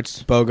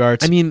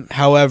 Bogarts. I mean,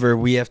 however,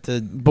 we have to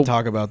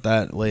talk about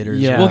that later.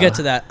 Yeah. We'll get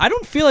to that. I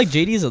don't feel like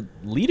JD is a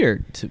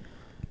leader.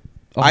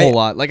 a whole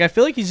lot. Like I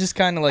feel like he's just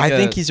kind of like. I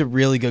think he's a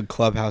really good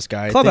clubhouse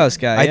guy.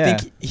 I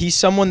think he's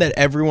someone that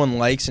everyone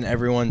likes and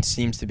everyone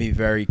seems to be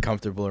very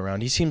comfortable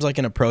around. He seems like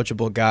an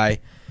approachable guy.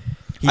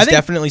 He's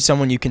definitely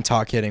someone you can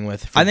talk hitting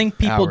with. I think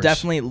people hours.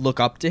 definitely look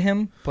up to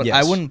him, but Yes.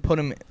 I wouldn't put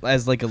him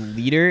as like a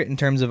leader in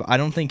terms of. I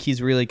don't think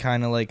he's really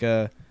kind of like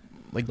a.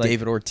 Like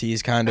David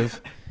Ortiz, kind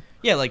of.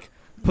 Yeah, like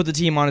put the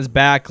team on his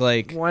back,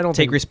 like Well, I don't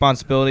take think-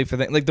 responsibility for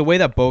things. Like the way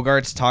that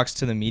Bogarts talks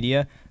to the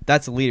media,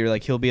 that's a leader.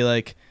 Like he'll be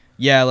like,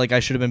 yeah, like I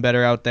should have been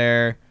better out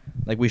there.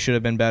 Like we should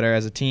have been better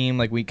as a team.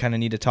 Like we kind of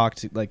need to talk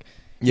to like.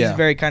 He's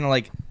very kind of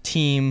like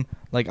team.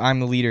 Like I'm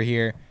the leader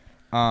here.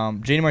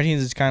 JD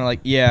Martinez is kind of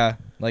like, yeah,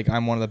 like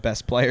I'm one of the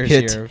best players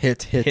here.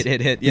 Hit.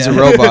 Hit. He's Yeah. a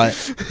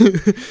robot.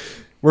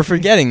 We're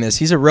forgetting this.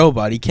 He's a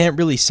robot. He can't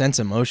really sense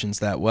emotions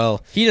that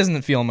well. He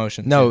doesn't feel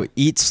emotion. No,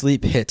 eat,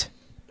 sleep, hit.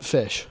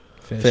 Fish.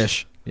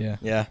 Fish. Yeah.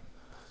 Yeah.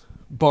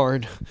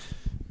 Barn.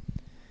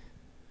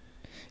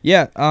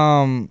 Yeah.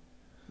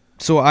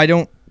 So I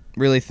don't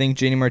really think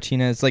JD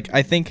Martinez. Like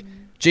I think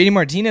JD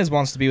Martinez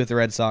wants to be with the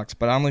Red Sox,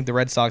 but I don't think the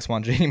Red Sox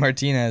want JD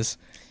Martinez,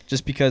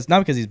 just because not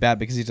because he's bad,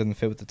 because he doesn't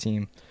fit with the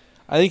team.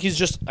 I think he's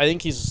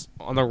he's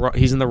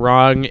in the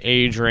wrong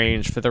age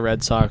range for the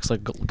Red Sox,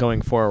 like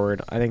going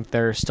forward. I think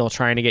they're still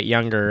trying to get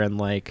younger and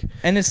like.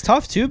 And it's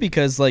tough too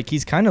because like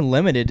he's kind of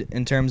limited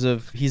in terms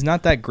of he's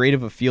not that great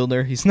of a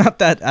fielder. He's not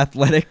that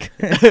athletic.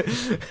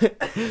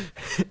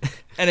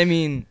 And I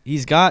mean,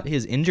 he's got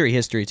his injury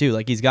history too.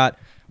 Like he's got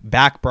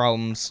back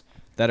problems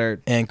that are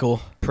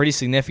Ankle. pretty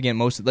significant.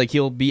 Like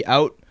he'll be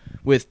out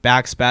with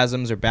back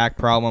spasms or back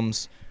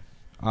problems.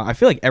 I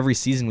feel like every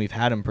season we've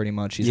had him pretty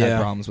much. He's had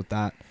problems with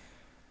that.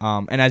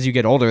 And as you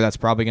get older, that's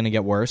probably going to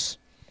get worse.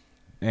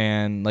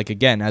 And like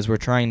again, as we're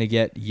trying to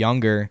get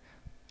younger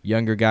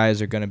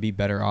guys are going to be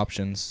better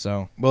options.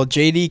 So Well,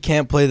 JD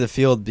can't play the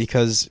field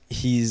because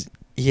he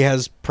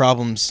has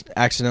problems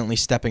accidentally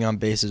stepping on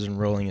bases and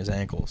rolling his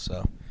ankle.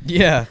 So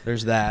yeah,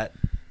 there's that.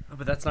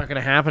 But that's not going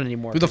to happen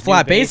anymore. with the New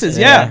flat bases,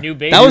 yeah. New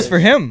bases. that was for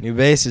him. New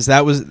bases.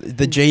 That was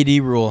the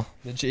JD rule.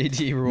 The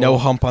JD rule. No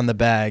hump on the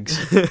bags.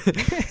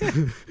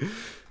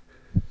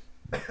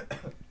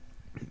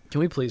 Can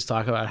we please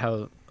talk about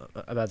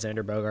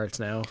Xander Bogaerts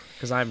now?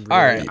 Because I'm All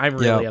right.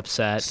 really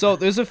upset. So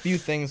there's a few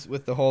things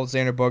with the whole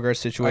Xander Bogaerts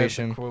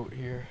situation. Quote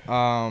here.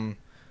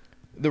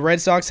 The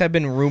Red Sox have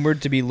been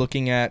rumored to be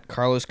looking at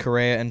Carlos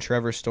Correa and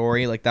Trevor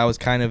Story. Like that was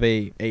kind of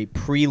a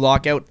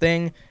pre-lockout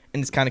thing,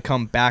 and it's kind of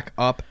come back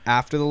up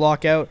after the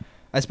lockout.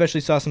 I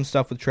especially saw some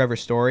stuff with Trevor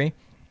Story.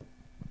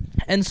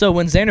 And so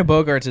when Xander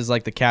Bogaerts is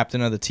like the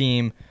captain of the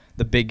team,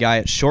 the big guy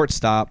at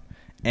shortstop,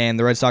 and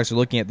the Red Sox are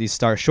looking at these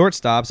star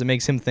shortstops, it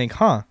makes him think,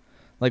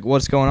 like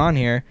what's going on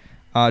here?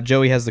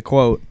 Joey has the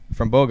quote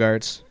from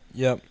Bogaerts.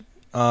 Yep.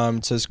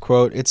 It says,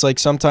 quote, "It's like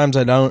sometimes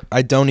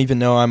I don't even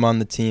know I'm on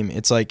the team.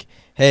 It's like,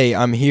 hey,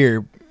 I'm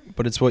here,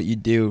 but it's what you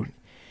do.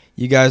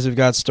 You guys have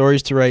got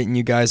stories to write and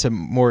you guys have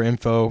more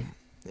info.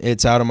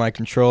 It's out of my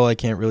control. I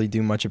can't really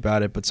do much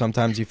about it, but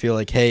sometimes you feel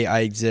like, hey, I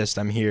exist.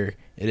 I'm here.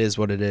 It is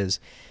what it is."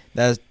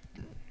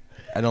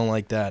 I don't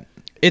like that.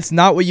 It's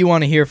not what you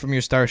want to hear from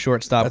your star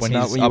shortstop That's when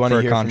not he's what you up want for to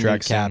a hear from your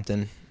contract soon.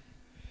 captain.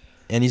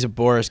 And he's a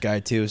Boris guy,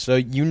 too. So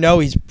you know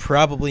he's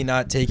probably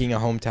not taking a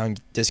hometown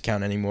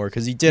discount anymore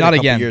because he did Not a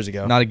couple again. years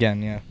ago. Not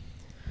again, yeah.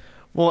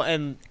 Well,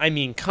 and I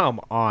mean, come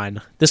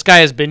on. This guy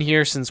has been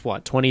here since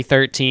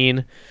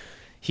 2013.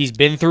 He's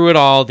been through it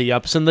all, the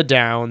ups and the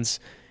downs.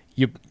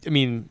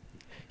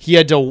 He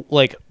had to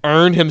like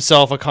earn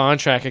himself a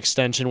contract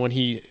extension when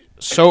he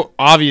so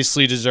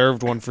obviously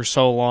deserved one for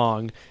so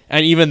long,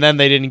 and even then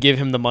they didn't give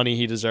him the money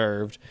he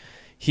deserved.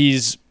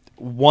 He's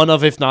one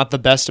of, if not the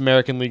best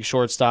American League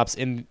shortstops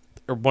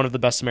one of the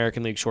best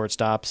American League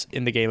shortstops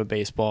in the game of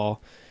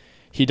baseball.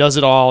 He does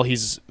it all.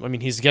 He's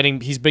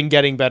been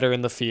getting better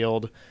in the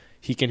field.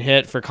 He can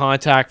hit for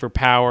contact, for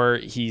power.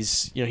 He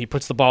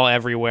puts the ball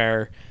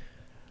everywhere.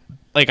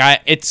 Like I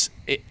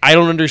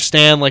don't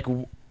understand like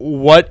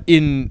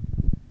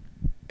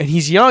and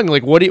he's young.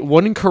 Like what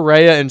in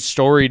Correa and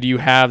Story do you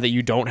have that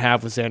you don't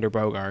have with Xander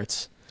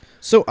Bogaerts?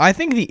 So I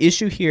think the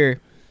issue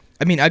here,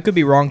 I mean, I could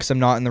be wrong because I'm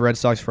not in the Red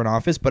Sox front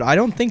office, but I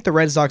don't think the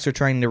Red Sox are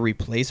trying to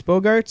replace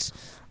Bogaerts.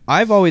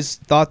 I've always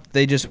thought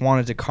they just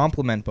wanted to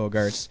complement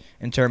Bogaerts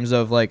in terms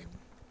of like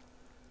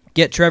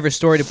get Trevor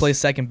Story to play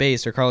second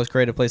base or Carlos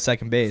Correa to play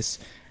second base,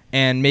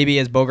 and maybe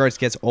as Bogaerts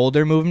gets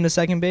older, move him to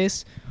second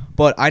base.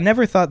 But I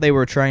never thought they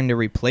were trying to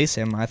replace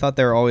him. I thought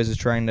they were always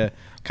just trying to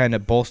kind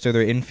of bolster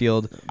their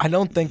infield. I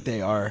don't think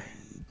they are.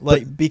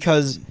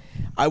 Because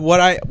what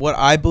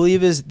I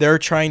believe is they're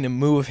trying to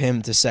move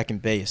him to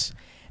second base.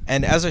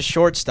 And as a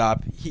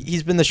shortstop,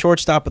 he's been the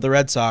shortstop of the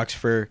Red Sox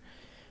for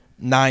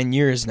 9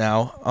 years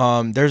now.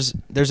 There's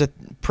a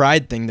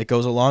pride thing that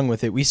goes along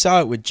with it. We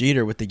saw it with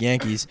Jeter with the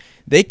Yankees.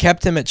 They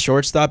kept him at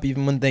shortstop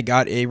even when they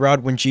got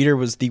A-Rod, when Jeter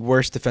was the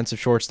worst defensive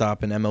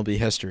shortstop in MLB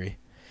history.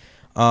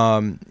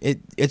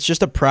 It's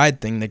just a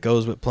pride thing that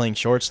goes with playing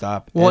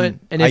shortstop. Well,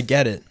 and I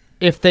get it.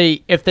 if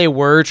they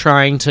were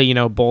trying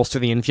to bolster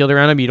the infield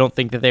around him, you don't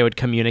think that they would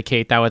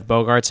communicate that with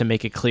Bogarts and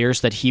make it clear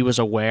so that he was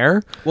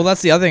aware? Well,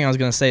 that's the other thing I was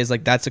going to say is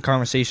like that's a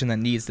conversation that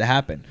needs to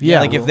happen. Yeah.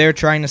 Like if they're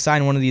trying to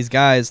sign one of these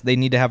guys, they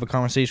need to have a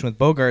conversation with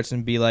Bogarts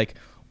and be like,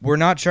 we're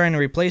not trying to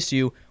replace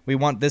you. We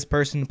want this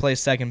person to play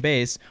second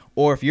base.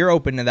 Or if you're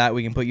open to that,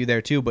 we can put you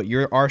there too. But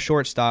you're our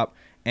shortstop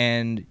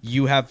and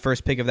you have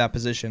first pick of that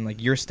position.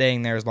 Like you're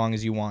staying there as long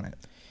as you want it.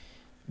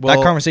 Well,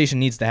 that conversation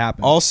needs to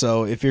happen.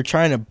 Also, if you're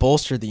trying to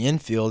bolster the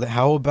infield,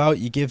 how about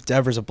you give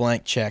Devers a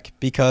blank check?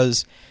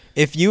 Because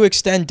if you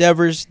extend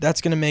Devers, that's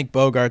going to make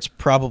Bogarts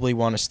probably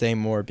want to stay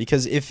more.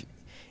 Because if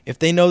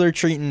they know they're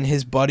treating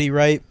his buddy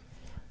right,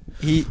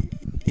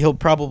 he'll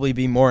probably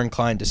be more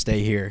inclined to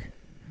stay here.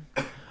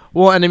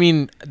 Well, and I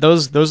mean,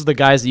 those are the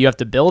guys that you have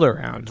to build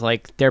around.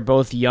 Like, they're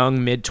both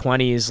young,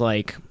 mid-20s,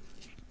 like,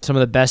 some of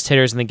the best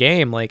hitters in the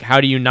game. Like, how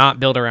do you not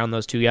build around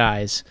those two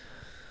guys?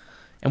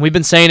 And we've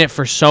been saying it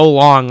for so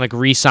long, like,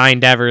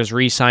 re-sign Devers,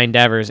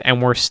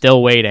 and we're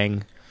still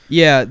waiting.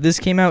 Yeah, this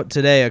came out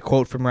today, a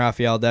quote from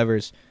Rafael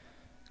Devers.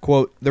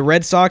 Quote, "The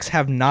Red Sox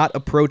have not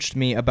approached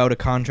me about a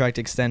contract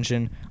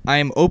extension. I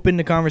am open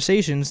to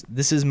conversations.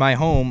 This is my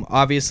home.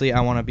 Obviously,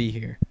 I want to be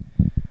here."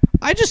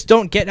 I just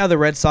don't get how the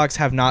Red Sox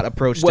have not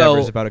approached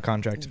Devers about a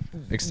contract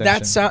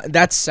extension.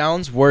 That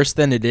sounds worse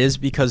than it is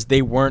because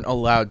they weren't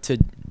allowed to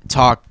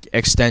talk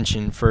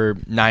extension for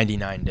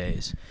 99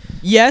 days.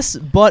 Yes,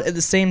 but at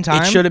the same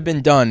time, it should have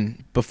been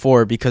done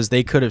before because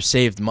they could have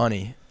saved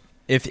money.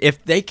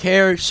 If they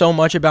care so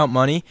much about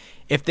money,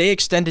 if they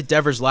extended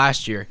Devers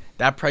last year,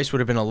 that price would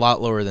have been a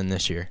lot lower than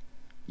this year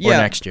or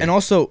next year. And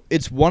also,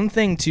 it's one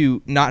thing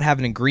to not have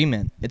an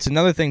agreement. It's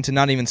another thing to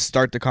not even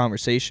start the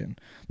conversation.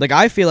 Like,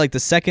 I feel like the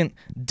second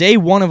day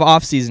one of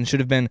offseason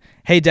should have been,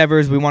 hey,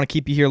 Devers, we want to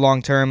keep you here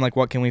long term. Like,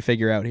 what can we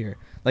figure out here?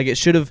 Like, it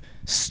should have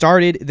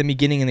started at the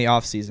beginning of the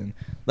offseason.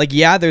 Like,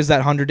 yeah, there's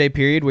that 100-day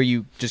period where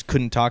you just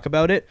couldn't talk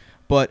about it,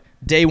 but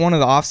day one of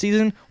the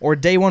offseason or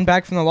day one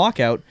back from the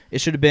lockout, it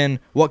should have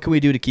been, what can we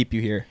do to keep you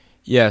here?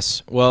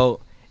 Yes.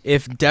 Well,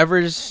 if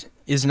Devers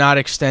is not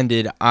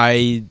extended,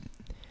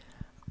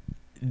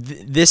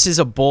 this is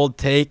a bold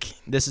take.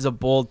 This is a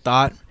bold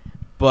thought,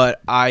 but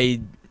I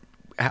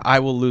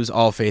will lose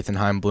all faith in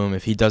Chaim Bloom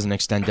if he doesn't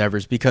extend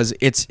Devers because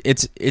it's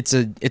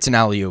an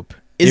alley-oop.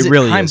 Is it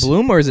really Chaim is.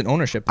 Bloom or is it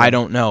ownership? I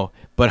don't know,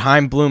 but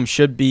Chaim Bloom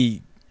should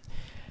be.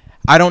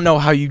 I don't know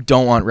how you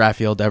don't want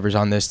Rafael Devers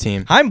on this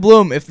team. Chaim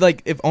Bloom, if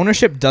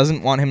ownership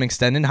doesn't want him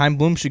extended, Chaim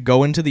Bloom should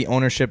go into the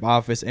ownership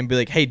office and be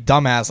like, "Hey,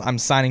 dumbass, I'm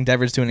signing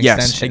Devers to an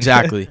extension." Yes,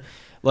 exactly.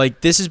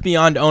 Like, this is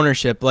beyond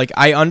ownership. Like,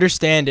 I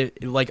understand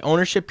it. Like,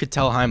 ownership could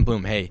tell Chaim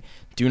Bloom, "Hey,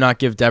 do not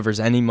give Devers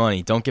any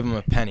money. Don't give him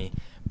a penny."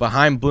 But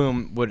Chaim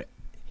Bloom would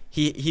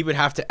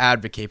have to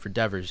advocate for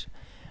Devers.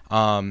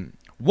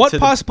 What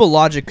possible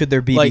logic could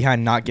there be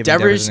behind not giving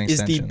Devers an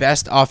extension? Devers is the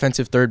best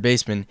offensive third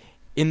baseman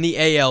in the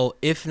AL,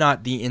 if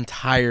not the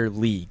entire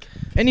league.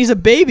 And he's a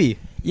baby.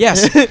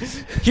 Yes.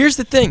 Here's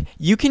the thing.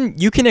 You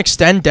can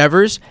extend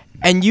Devers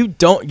and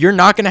you're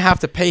not going to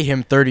have to pay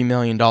him $30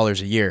 million a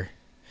year.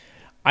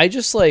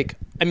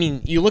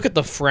 You look at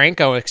the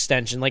Franco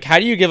extension. Like, how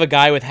do you give a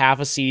guy with half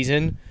a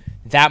season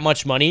that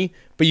much money,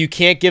 but you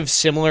can't give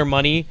similar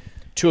money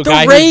to a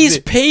guy The Rays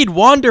paid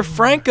Wander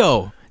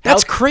Franco.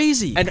 That's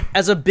crazy. And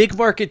as a big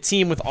market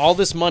team with all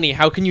this money,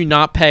 how can you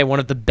not pay one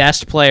of the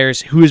best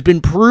players who has been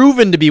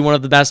proven to be one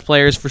of the best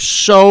players for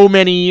so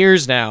many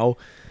years now?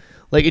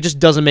 Like, it just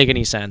doesn't make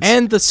any sense.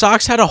 And the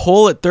Sox had a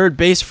hole at third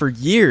base for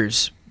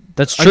years.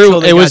 That's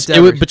true. It was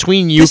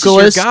between Youkilis.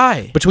 This is your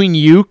guy. Between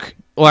Uke.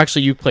 Well,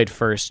 actually, Uke played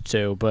first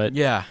too, but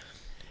yeah.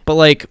 But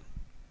like,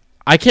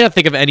 I can't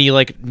think of any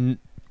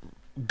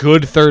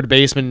good third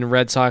baseman in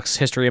Red Sox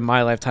history in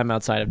my lifetime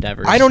outside of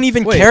Devers. I don't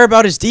even care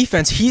about his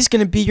defense. He's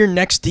going to be your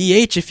next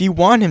DH if you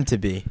want him to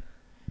be.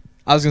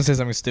 I was going to say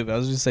something stupid. I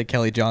was going to say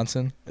Kelly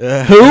Johnson.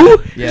 Who?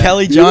 Yeah.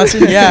 Kelly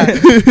Johnson? Yeah.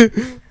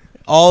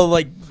 All,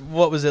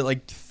 what was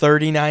it,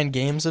 39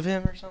 games of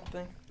him or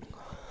something?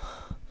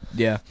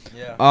 Yeah.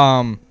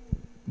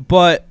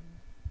 But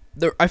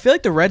I feel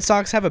like the Red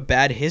Sox have a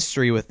bad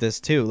history with this,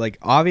 too. Like,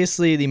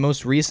 obviously, the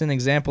most recent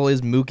example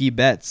is Mookie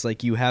Betts.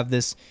 Like, you have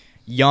this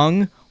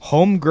young,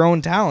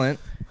 homegrown talent,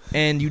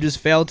 and you just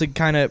fail to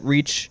kind of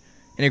reach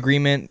an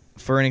agreement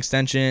for an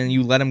extension, and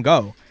you let him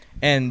go.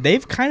 And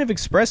they've kind of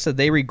expressed that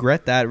they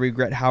regret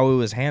how it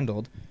was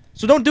handled.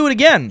 So don't do it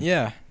again.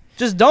 Yeah.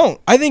 Just don't.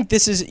 I think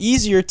this is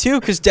easier, too,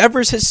 because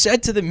Devers has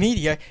said to the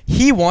media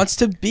he wants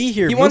to be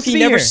here. Mookie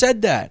never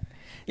said that.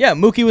 Yeah,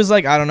 Mookie was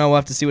like, I don't know, we'll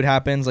have to see what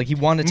happens. Like, he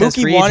wanted to test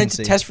free agency. Mookie wanted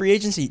to test free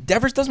agency.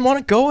 Devers doesn't want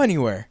to go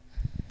anywhere.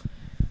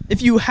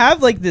 If you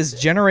have, this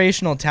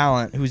generational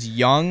talent who's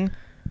young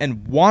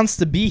and wants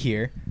to be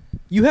here,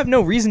 you have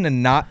no reason to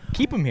not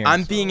keep him here.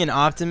 I'm being an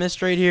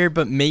optimist right here,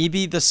 but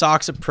maybe the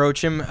Sox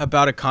approach him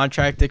about a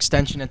contract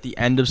extension at the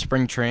end of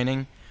spring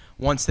training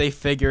once they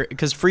figure,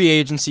 because free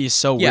agency is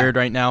so weird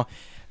right now.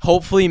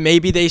 Hopefully,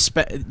 maybe they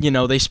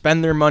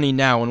spend their money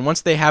now, and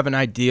once they have an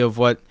idea of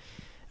what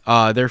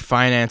their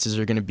finances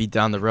are going to be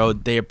down the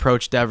road. They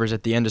approach Devers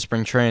at the end of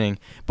spring training.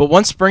 But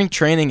once spring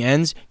training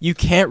ends, you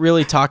can't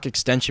really talk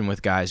extension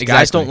with guys. Exactly.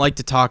 Guys don't like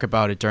to talk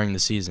about it during the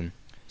season.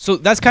 So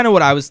that's kind of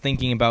what I was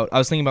thinking about. I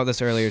was thinking about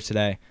this earlier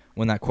today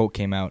when that quote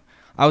came out.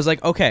 I was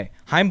like, okay,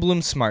 Chaim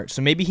Bloom's smart.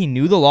 So maybe he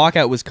knew the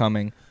lockout was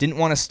coming, didn't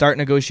want to start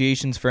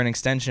negotiations for an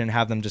extension and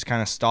have them just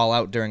kind of stall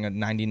out during a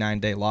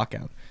 99-day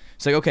lockout.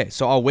 It's like, okay,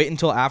 so I'll wait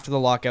until after the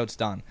lockout's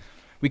done.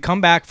 We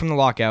come back from the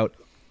lockout,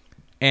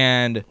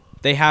 and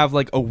they have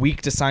like a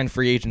week to sign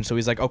free agents. So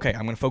he's like, okay,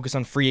 I'm going to focus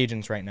on free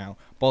agents right now.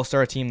 Bolster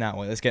our team that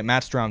way. Let's get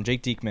Matt Strom,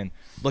 Jake Diekman,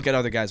 look at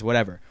other guys,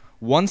 whatever.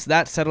 Once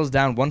that settles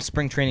down, once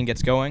spring training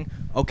gets going,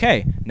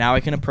 okay, now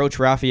I can approach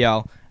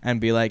Raphael and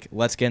be like,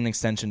 let's get an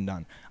extension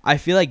done. I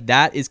feel like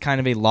that is kind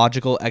of a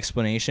logical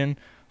explanation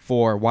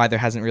for why there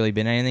hasn't really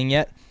been anything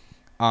yet.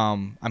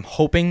 I'm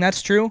hoping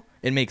that's true.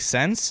 It makes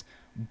sense.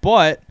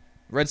 But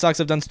Red Sox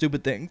have done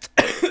stupid things.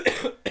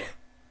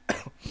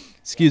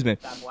 Excuse me.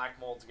 That black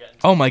mold's getting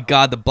Oh my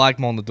God, the black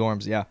mold in the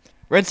dorms, yeah.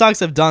 Red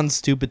Sox have done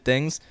stupid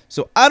things,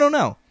 so I don't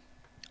know.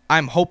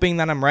 I'm hoping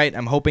that I'm right.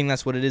 I'm hoping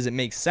that's what it is. It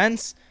makes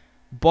sense,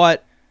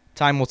 but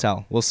time will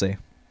tell. We'll see.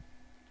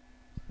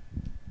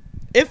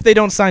 If they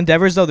don't sign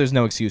Devers, though, there's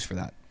no excuse for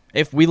that.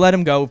 If we let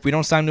him go, if we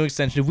don't sign a new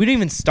extension, if we don't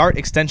even start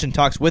extension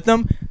talks with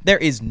them, there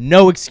is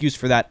no excuse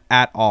for that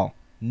at all.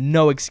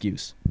 No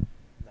excuse.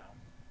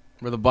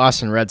 We're the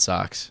Boston Red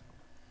Sox.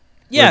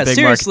 We're Yeah, a big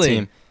market seriously.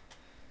 team.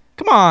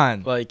 Come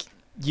on. Like,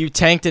 you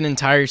tanked an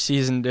entire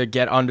season to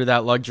get under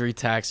that luxury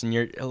tax, and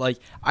you're like,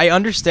 I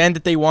understand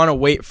that they want to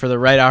wait for the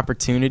right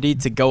opportunity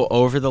to go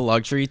over the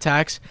luxury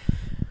tax.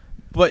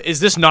 But is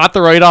this not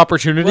the right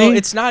opportunity? Well,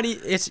 it's not.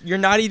 You're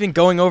not even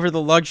going over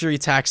the luxury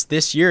tax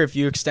this year if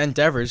you extend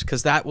Devers,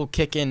 because that will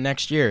kick in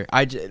next year.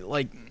 That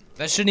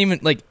shouldn't even,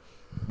 like, It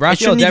Rafael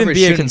shouldn't even Devers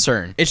be a shouldn't-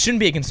 concern. It shouldn't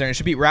be a concern. It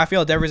should be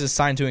Rafael Devers is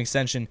signed to an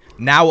extension.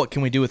 Now what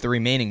can we do with the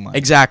remaining money?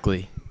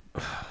 Exactly.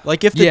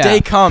 Like, if the Yeah.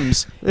 day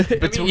comes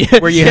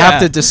where you yeah.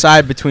 have to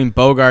decide between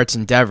Bogarts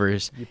and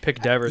Devers, you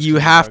pick Devers. you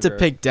 'cause he's have to younger.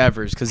 pick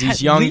Devers because he's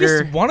At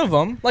younger. least one of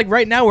them. Like,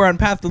 right now, we're on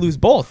path to lose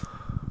both.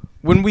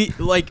 When we're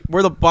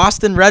the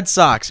Boston Red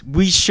Sox,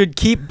 we should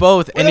keep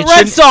both. And it the Red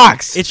shouldn't-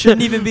 Sox! It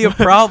shouldn't even be a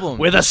problem.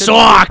 We're the It shouldn't be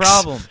a Sox!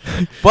 problem.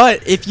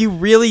 But if you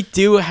really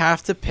do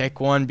have to pick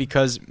one,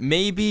 because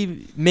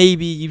maybe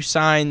you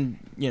sign,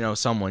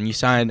 someone, you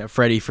sign a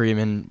Freddie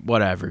Freeman,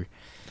 whatever.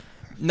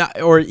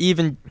 Not, or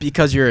even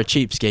because you're a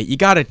cheapskate, you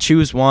got to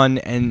choose one,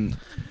 and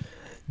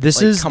This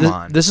Like, is come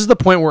on. This is the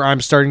point where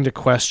I'm starting to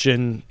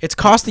question. it's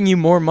costing you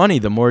more money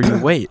the more you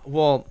wait.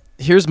 Well,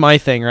 here's my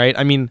thing, right?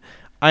 I mean,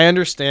 I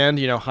understand,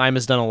 Chaim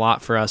has done a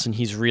lot for us, and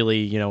he's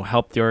really,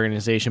 helped the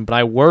organization. But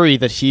I worry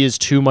that he is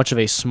too much of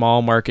a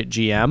small market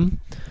GM.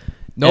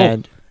 No,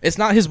 And- it's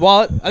not his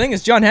wallet. I think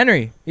it's John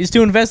Henry. He's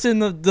too invested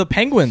in the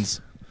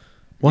Penguins.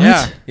 What?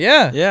 Yeah.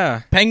 Yeah.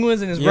 Yeah.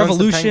 Penguins and his He owns the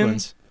Revolution.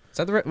 Penguins. Is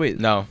that the right? Wait.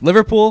 No.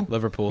 Liverpool?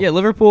 Liverpool. Yeah,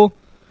 Liverpool.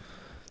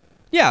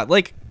 Yeah,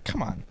 like,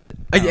 come on.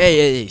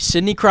 Hey,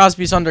 Sidney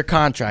Crosby's under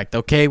contract,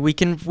 okay? We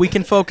can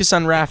focus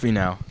on Raffy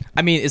now.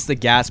 I mean, it's the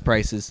gas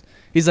prices.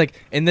 He's like,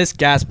 in this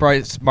gas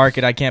price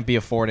market, I can't be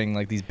affording,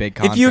 like, these big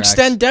contracts. If you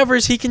extend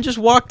Devers, he can just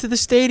walk to the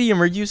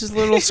stadium or use his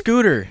little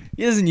scooter.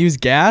 He doesn't use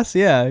gas.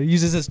 Yeah, he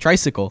uses his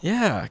tricycle.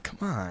 Yeah, come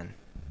on.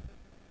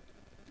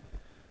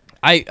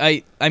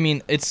 I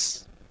mean,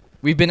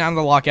 we've been out of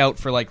the lockout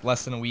for like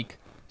less than a week,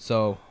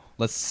 so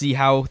let's see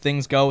how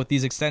things go with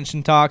these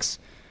extension talks.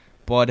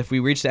 But if we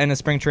reach the end of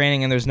spring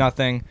training and there's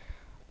nothing,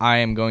 I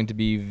am going to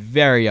be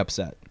very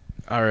upset,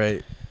 All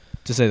right.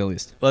 to say the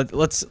least.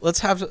 Let's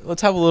have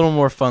a little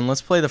more fun.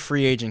 Let's play the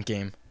free agent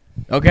game.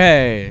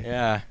 Okay.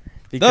 Yeah.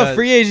 The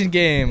free agent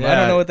game. I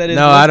don't know what that is.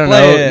 No, but let's I don't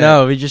play know. it.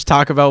 No, we just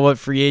talk about what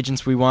free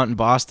agents we want in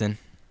Boston.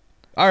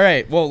 All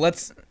right. Well,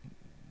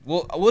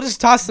 we'll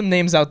just toss some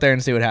names out there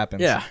and see what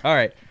happens. Yeah. All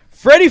right.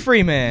 Freddie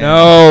Freeman.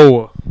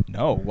 No,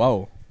 No.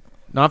 Whoa.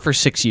 not for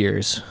 6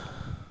 years.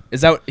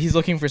 Is that he's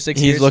looking for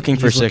 6 years? He's looking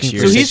for He's 6 looking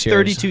years. for So 6 he's years.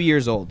 32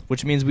 years old,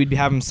 which means we'd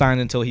have him signed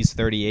until he's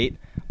 38.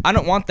 I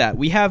don't want that.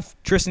 We have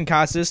Tristan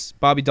Casas,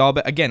 Bobby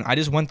Dahlbeck. Again, I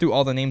just went through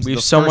all the names. we of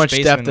have the so first much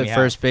basemen depth we at have.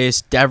 first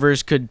base.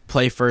 Devers could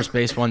play first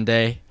base one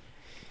day.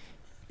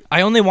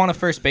 I only want a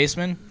first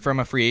baseman from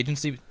a free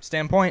agency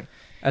standpoint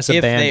As a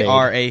if they Band-Aid.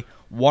 are a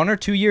 1 or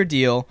 2 year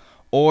deal,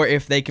 or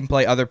if they can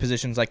play other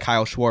positions like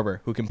Kyle Schwarber,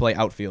 who can play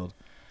outfield.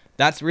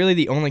 That's really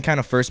the only kind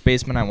of first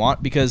baseman I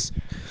want, because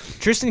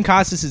Tristan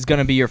Casas is going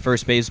to be your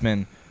first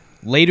baseman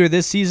later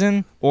this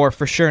season or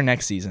for sure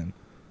next season.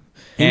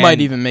 He And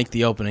might even make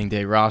the opening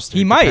day roster.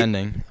 He might.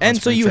 depending on And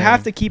so spring you have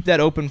to training. keep that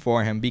open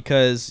for him,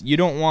 because you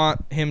don't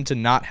want him to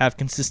not have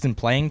consistent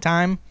playing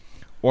time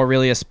or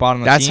really a spot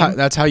on the team.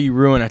 That's how you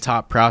ruin a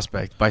top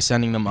prospect, by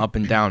sending them up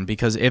and down.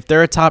 Because if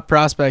they're a top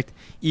prospect,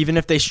 even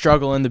if they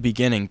struggle in the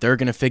beginning, they're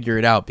gonna figure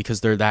it out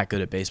because they're that good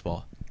at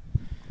baseball.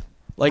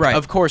 Like, Right.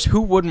 of course,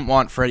 who wouldn't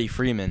want Freddie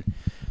Freeman?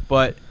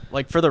 But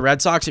like for the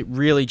Red Sox, it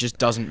really just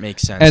doesn't make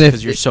sense And if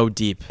because you're it- so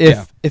deep.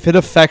 If it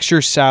affects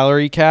your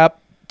salary cap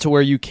to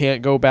where you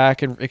can't go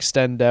back and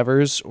extend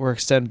Devers or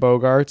extend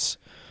Bogarts,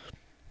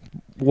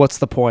 what's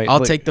the point? I'll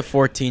Like, take the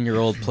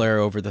 14-year-old player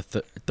over the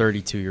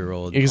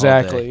 32-year-old.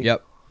 exactly.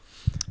 Yep.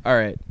 All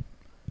right.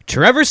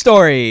 Trevor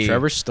Story.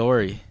 Trevor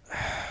Story.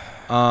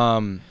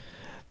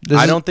 This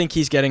I is- don't think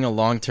he's getting a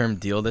long-term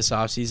deal this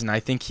offseason. I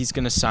think he's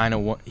going to sign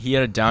he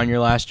had a down year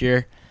last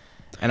year,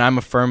 and I'm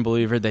a firm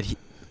believer that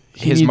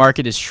his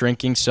market is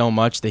shrinking so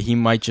much that he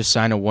might just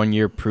sign a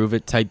 1-year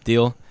prove-it type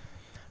deal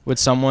with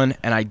someone,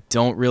 and I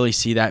don't really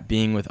see that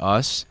being with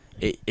us.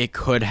 It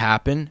could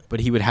happen, but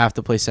he would have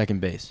to play second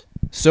base.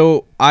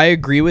 So I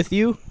agree with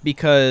you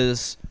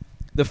because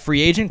the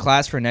free agent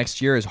class for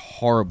next year is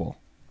horrible.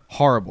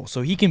 Horrible.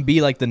 So he can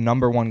be like the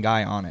number one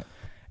guy on it.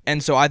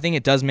 And so I think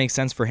it does make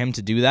sense for him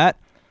to do that.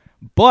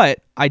 But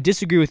I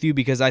disagree with you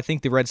because I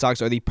think the Red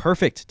Sox are the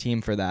perfect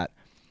team for that.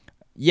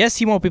 Yes,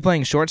 he won't be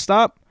playing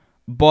shortstop,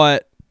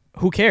 but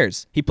who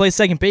cares? He plays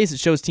second base. It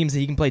shows teams that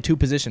he can play two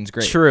positions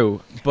great.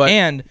 True, but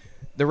And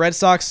the Red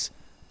Sox,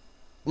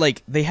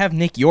 like, they have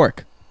Nick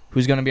York,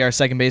 who's going to be our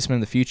second baseman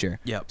in the future.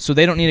 Yep. So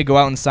they don't need to go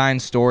out and sign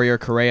Story or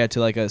Correa to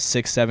like a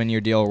 6-7 year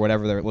deal or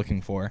whatever they're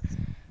looking for.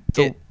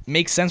 It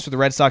makes sense for the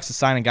Red Sox to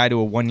sign a guy to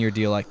a 1-year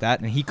deal like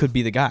that, and he could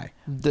be the guy.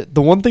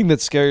 The one thing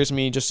that scares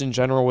me just in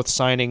general with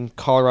signing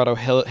Colorado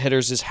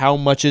hitters is how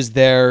much is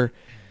their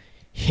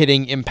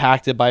hitting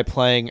impacted by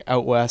playing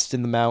out west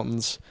in the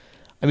mountains.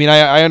 I mean,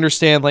 I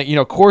understand, like,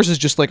 Coors is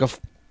just like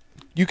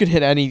you could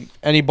hit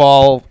any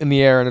ball in the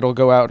air and it'll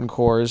go out in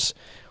Coors,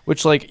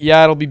 which, like,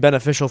 yeah, it'll be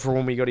beneficial for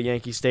when we go to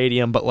Yankee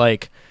Stadium, but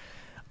like,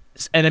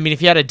 and I mean,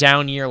 if he had a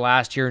down year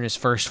last year in his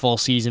first full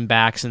season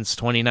back since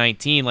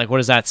 2019, like, what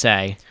does that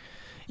say?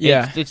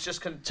 Yeah. It's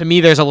just, to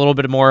me, there's a little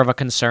bit more of a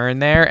concern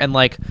there. And,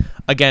 like,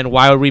 again,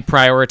 why would we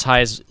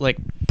prioritize, like,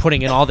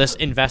 putting in all this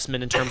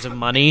investment in terms of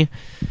money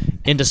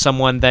into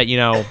someone that,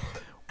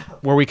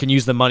 where we can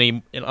use the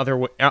money in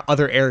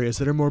other areas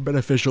that are more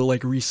beneficial,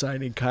 like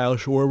re-signing Kyle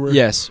Schwarber?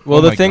 yes. Well,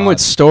 Oh the my thing God. with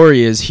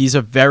Story is he's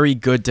a very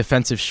good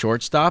defensive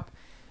shortstop.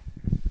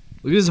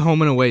 Look at his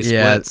home and away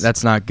Yeah, splits.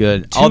 that's not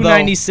good.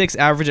 296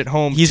 average at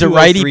home. He's a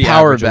righty 203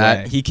 power average bat.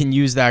 away. He can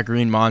use that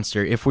green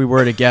monster if we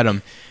were to get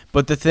him.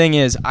 But the thing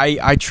is,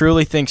 I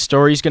truly think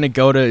Story's going to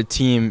go to a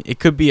team. It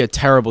could be a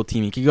terrible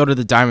team. He could go to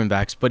the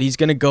Diamondbacks, but he's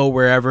going to go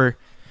wherever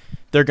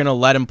they're going to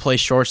let him play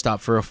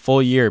shortstop for a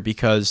full year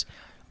because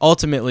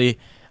ultimately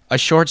a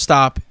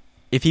shortstop,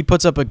 if he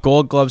puts up a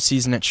Gold Glove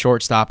season at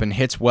shortstop and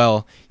hits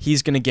well,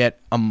 he's going to get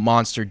a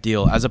monster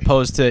deal as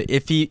opposed to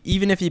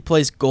even if he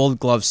plays Gold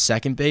Glove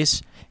second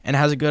base and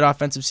has a good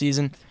offensive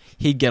season,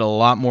 he'd get a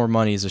lot more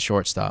money as a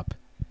shortstop.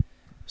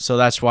 So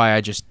that's why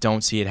I just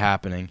don't see it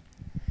happening.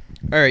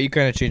 All right, you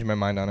kind of changed my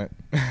mind on it.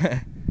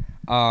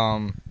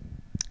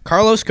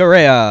 Carlos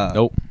Correa.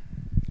 Nope.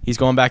 He's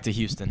going back to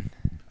Houston.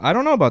 I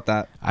don't know about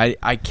that.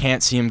 I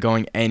can't see him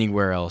going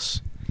anywhere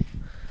else.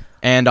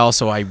 And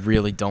also, I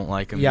really don't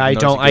like him. Yeah, I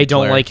even though he's a good don't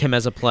player. like him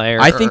as a player.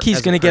 I think or he's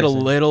as going to get a person.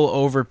 little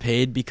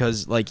overpaid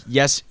because, like,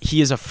 yes,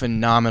 he is a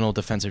phenomenal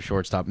defensive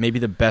shortstop, maybe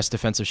the best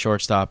defensive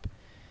shortstop.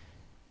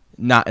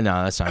 No,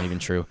 that's not even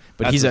true.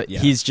 But he's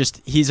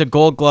a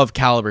Gold Glove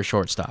caliber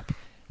shortstop.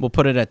 We'll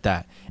put it at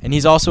that. And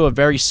he's also a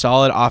very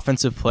solid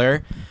offensive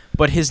player,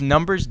 but his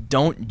numbers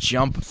don't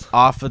jump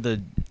off of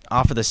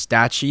the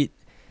stat sheet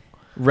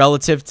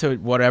relative to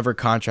whatever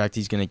contract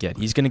he's going to get.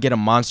 He's going to get a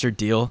monster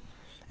deal,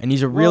 and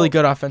he's a really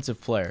good offensive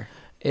player.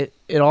 It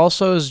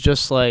also is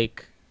just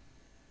like,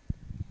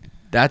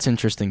 That's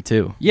interesting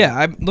too. Yeah,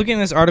 I'm looking at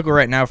this article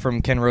right now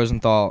from Ken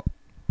Rosenthal,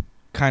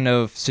 kind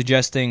of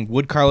suggesting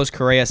would Carlos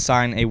Correa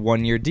sign a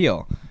 1-year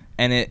deal,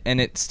 and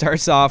it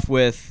starts off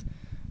with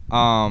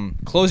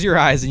close your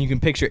eyes and you can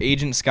picture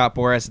agent Scott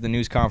Boras at the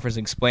news conference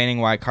explaining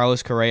why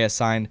Carlos Correa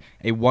signed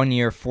a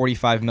 1-year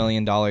 $45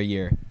 million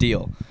year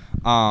deal.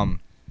 And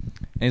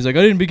he's like,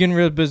 I didn't begin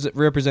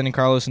representing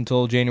Carlos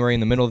until January in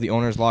the middle of the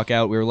owner's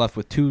lockout. We were left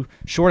with too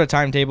short a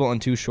timetable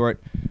and too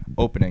short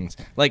openings.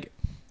 Like,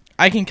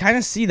 I can kind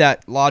of see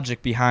that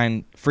logic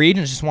behind free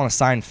agents just want to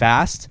sign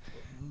fast,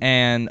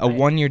 and a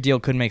 1-year deal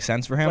could make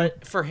sense for him.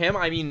 but for him,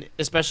 I mean,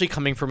 especially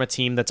coming from a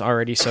team that's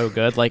already so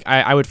good, like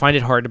I would find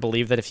it hard to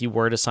believe that if he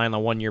were to sign a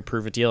 1-year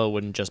prove-it deal, it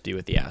wouldn't just be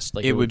with the Astros.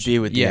 Like, It would be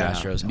with the yeah.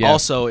 Astros. Yeah.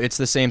 Also, it's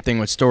the same thing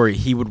with Story.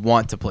 He would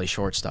want to play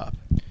shortstop.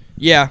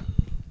 Yeah.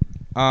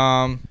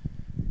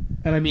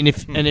 And I mean,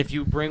 if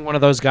you bring one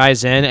of those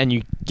guys in and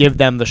you give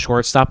them the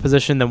shortstop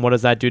position, then what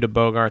does that do to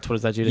Bogarts? What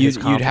does that do to his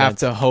confidence? You'd have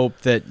to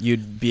hope that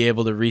you'd be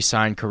able to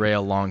re-sign Correa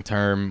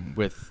long-term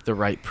with the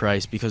right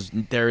price because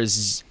there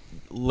is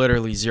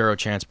literally zero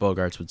chance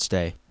Bogarts would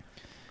stay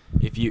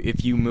if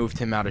you moved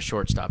him out of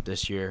shortstop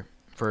this year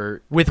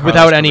for without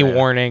Carlos any Correa.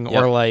 warning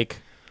Yep. or like.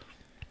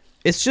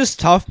 It's just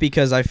tough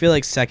because I feel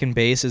like second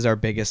base is our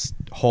biggest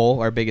hole,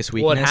 our biggest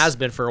weakness. Well, it has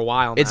been for a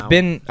while now. It's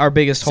been our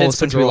biggest hole Since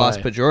since we Pedroia. lost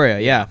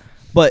Pedroia, yeah.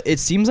 But it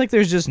seems like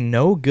there's just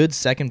no good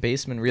second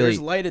baseman really. There's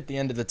light at the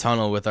end of the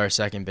tunnel with our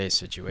second base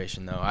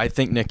situation, though. I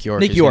think Nick York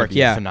Nick is gonna York, be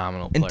yeah. a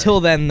phenomenal player.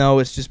 Until then, though,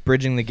 it's just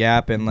bridging the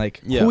gap and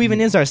like Yeah. who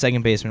even is our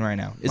second baseman right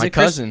now? Is My it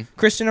cousin.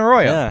 Christian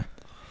Arroyo? Yeah.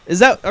 Is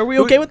that? Are we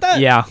okay with that?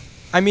 Yeah.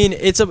 I mean,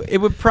 it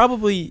would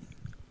probably,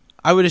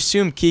 I would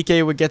assume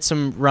Kike would get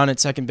some run at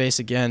second base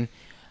again.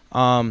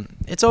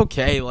 It's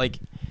okay. Like,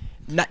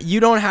 You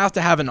don't have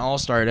to have an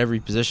all-star at every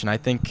position. I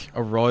think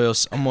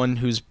Arroyo's someone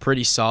who's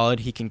pretty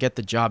solid. He can get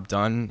the job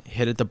done,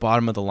 hit at the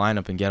bottom of the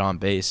lineup, and get on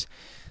base.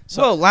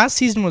 So, well, last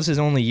season was his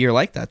only year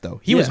like that, though.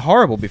 He was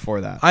horrible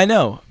before that. I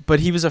know, but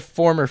he was a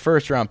former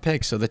first-round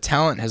pick, so the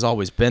talent has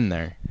always been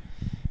there.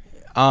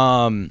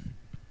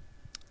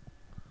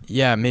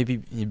 Yeah, maybe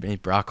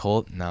Brock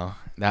Holt. No,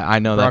 I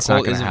know Brock that's not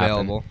Holt going is to happen.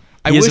 available. He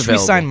I is wish we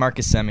available. signed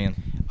Marcus Semien.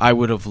 I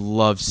would have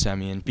loved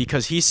Semien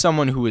because he's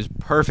someone who is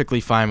perfectly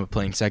fine with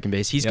playing second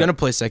base. He's Yep. going to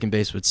play second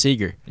base with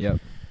Seager. Yep.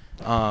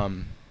 Yeah,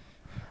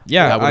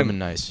 Yeah, that would have been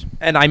nice.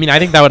 And I mean, I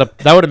think that would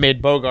have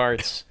made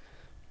Bogarts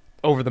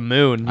over the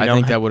moon. I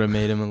think that would have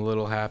made him a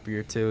little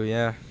happier too.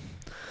 Yeah.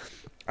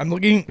 I'm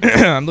looking.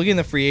 I'm looking at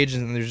the free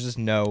agents, and there's just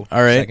no.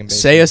 All right. second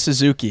base. Seiya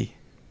Suzuki.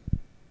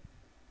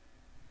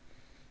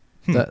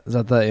 Is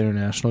that the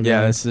international guy?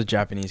 Yeah, that's the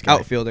Japanese guy.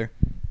 outfielder.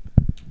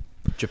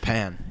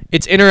 Japan.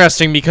 It's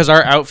interesting because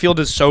our outfield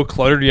is so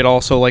cluttered, yet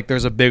also like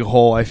there's a big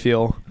hole. I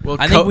feel. Well,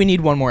 I think we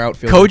need one more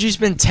outfielder. Koji's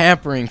been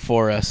tampering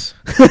for us.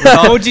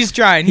 Koji's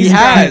trying. He He's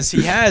has.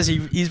 trying. He has.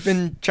 He's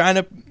been trying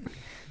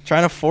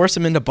to force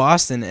him into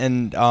Boston,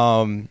 and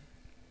I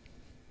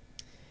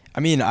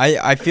mean,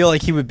 I feel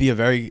like he would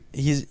be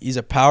he's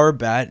a power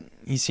bat.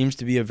 He seems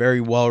to be a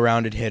very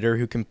well-rounded hitter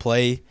who can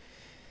play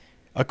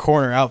a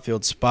corner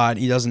outfield spot.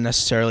 He doesn't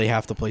necessarily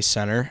have to play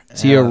center.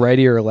 Is he a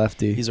righty or a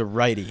lefty? He's a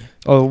righty.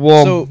 Oh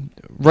well, So,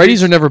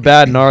 righties are never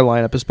bad in our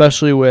lineup,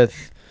 especially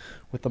with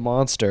the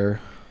monster.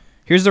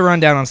 Here's the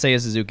rundown on Seiya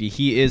Suzuki.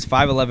 He is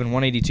 5'11",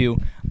 182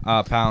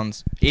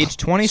 pounds, age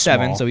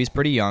 27, Small. so he's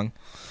pretty young.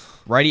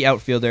 Righty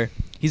outfielder.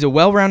 He's a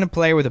well-rounded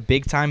player with a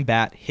big-time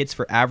bat, hits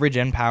for average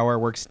and power,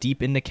 works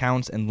deep into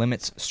counts, and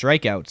limits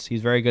strikeouts.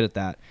 He's very good at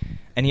that.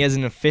 And he has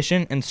an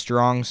efficient and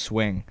strong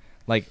swing.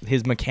 Like,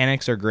 his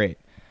mechanics are great.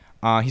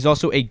 He's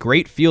also a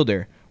great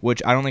fielder,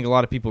 which I don't think a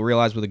lot of people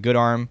realize, with a good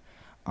arm.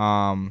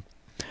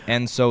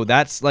 And so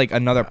that's like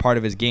another part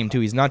of his game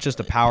too. He's not just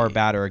a power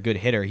bat or a good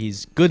hitter.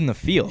 He's good in the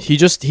field.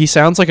 He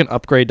sounds like an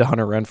upgrade to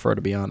Hunter Renfroe,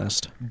 to be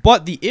honest.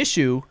 But the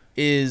issue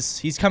is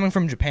he's coming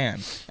from Japan,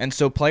 and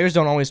so players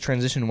don't always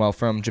transition well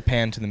from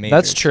Japan to the majors.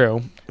 That's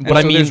true. And But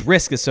I so mean, there's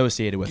risk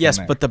associated with Yes,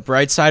 him there. but the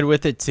bright side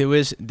with it too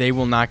is they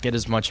will not get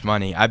as much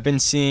money. I've been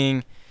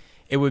seeing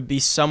it would be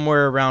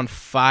somewhere around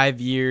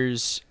 5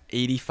 years,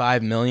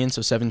 85 million,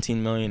 so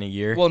 17 million a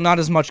year. well, not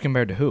as much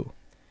compared to who?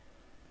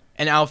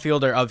 An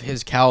outfielder of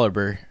his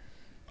caliber.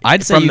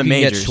 I'd say from you the can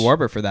majors. get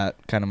Schwarber for that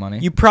kind of money.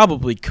 You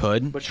probably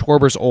could. but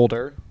Schwarber's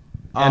older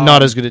and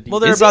not as good at. Well,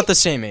 they're Is about he? the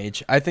same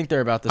age. I think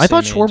they're about the I same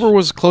thought age. Schwarber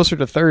was closer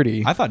to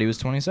 30. I thought he was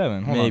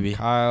 27. Hold Maybe. on.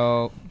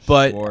 Kyle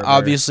But Schwarber.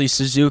 obviously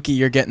Suzuki,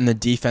 you're getting the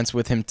defense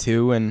with him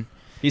too, and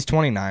he's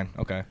 29.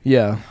 Okay.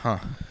 Yeah.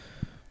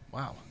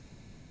 wow.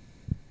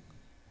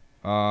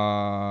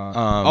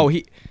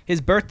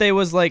 His birthday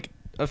was like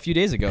a few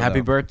days ago. Happy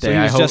though. birthday. So he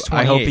was just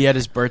I hope 28. he had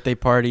his birthday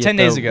party 10 at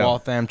days the ago.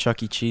 Waltham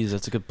Chuck E. Cheese.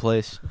 That's a good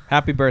place.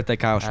 Happy birthday,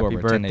 Kyle Happy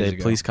Schwarber. 10 days birthday.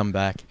 ago. Please come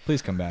back.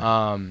 Please come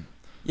back.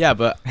 Yeah,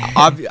 but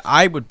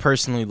I would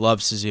personally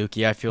love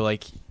Suzuki. I feel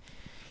like,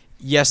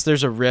 yes,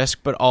 there's a risk,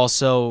 but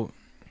also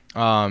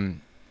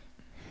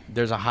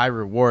there's a high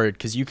reward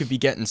because you could be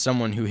getting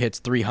someone who hits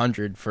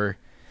 300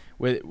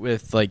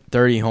 with like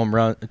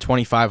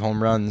 25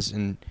 home runs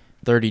and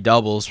 30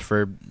 doubles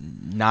for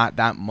not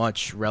that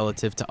much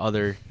relative to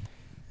other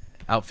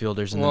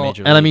outfilders in the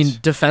major leagues. And I mean,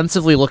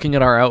 defensively, looking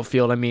at our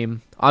outfield, I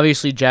mean,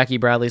 obviously Jackie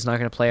Bradley's not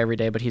going to play every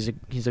day, but he's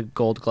a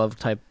Gold Glove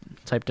type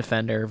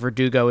defender.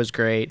 Verdugo is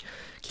great.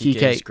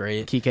 Kike's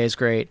great. Kike's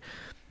great.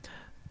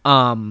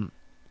 I mean,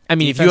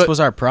 Defense was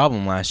our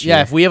problem last year.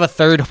 yeah, if we have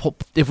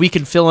if we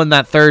can fill in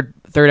that third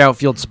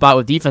outfield spot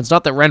with defense,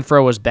 not that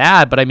Renfroe was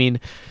bad, but I mean,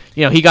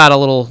 he got a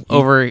little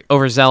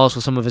overzealous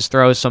with some of his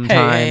throws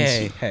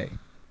sometimes. Hey.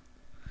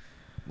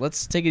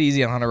 Let's take it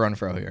easy on Hunter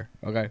Renfroe here,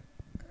 okay?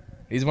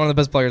 He's one of the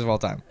best players of all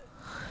time.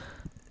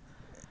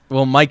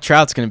 Well, Mike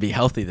Trout's going to be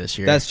healthy this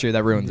year. That's true.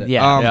 That ruins it.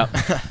 Yeah.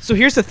 So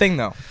here's the thing,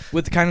 though,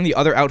 with kind of the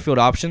other outfield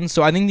options.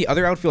 So I think the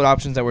other outfield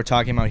options that we're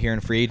talking about here in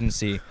free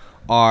agency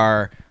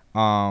are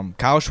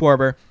Kyle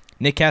Schwarber,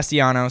 Nick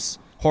Castellanos,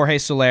 Jorge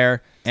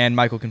Soler, and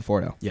Michael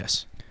Conforto.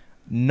 Yes.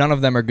 None of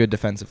them are good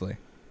defensively.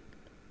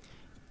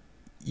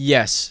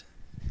 Yes.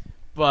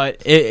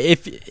 But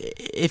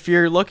if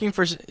you're looking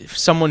for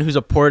someone who's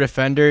a poor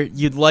defender,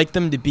 you'd like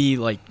them to be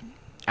like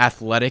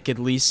athletic at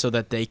least so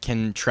that they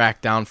can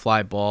track down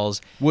fly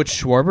balls. Which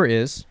Schwarber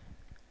is.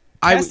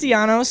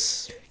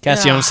 Castellanos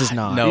is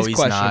not. No, He's he's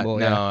not. questionable,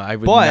 No, yeah. I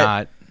would But-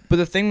 not. But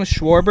the thing with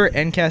Schwarber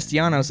and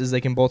Castellanos is they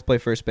can both play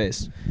first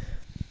base.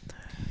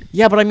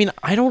 Yeah, but I mean,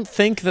 I don't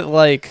think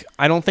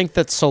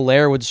that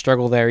Soler would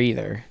struggle there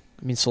either.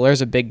 I mean,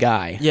 Soler's a big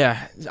guy.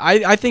 Yeah,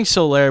 I think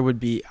Soler would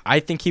be.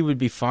 I think he would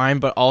be fine,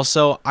 but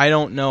also I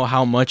don't know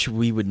how much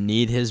we would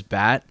need his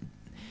bat.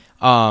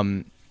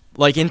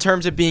 Like in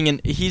terms of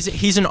being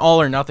he's an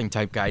all or nothing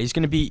type guy. He's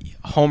going to be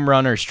home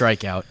run or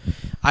strikeout.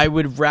 I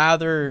would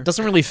rather. It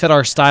doesn't really fit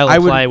our style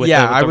of play with the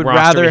I would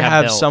roster we rather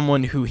have built.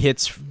 someone who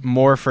hits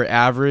more for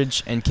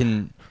average and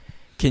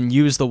can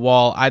use the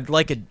wall. I'd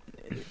like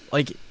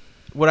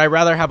would I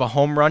rather have a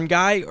home run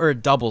guy or a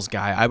doubles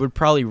guy? I would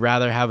probably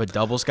rather have a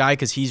doubles guy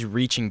because he's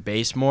reaching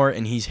base more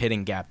and he's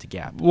hitting gap to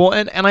gap. Well,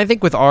 and I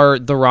think with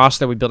the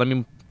roster that we built, I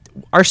mean,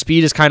 our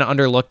speed is kind of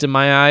underlooked in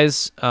my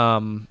eyes.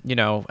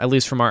 At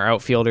least from our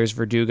outfielders,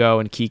 Verdugo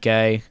and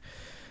Kike.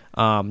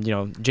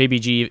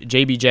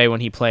 JBJ when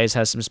he plays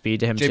has some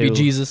speed to him too. JB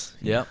Jesus.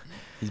 Yep,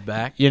 he's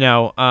back. You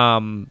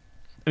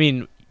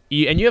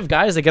have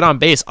guys that get on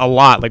base a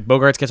lot. Like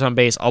Bogarts gets on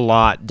base a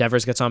lot.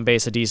 Devers gets on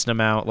base a decent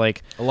amount.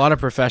 Like a lot of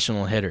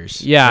professional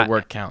hitters. Yeah, their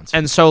work counts.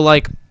 And so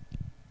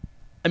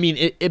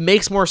it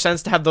makes more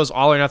sense to have those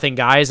all or nothing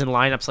guys in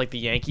lineups like the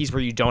Yankees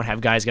where you don't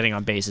have guys getting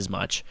on base as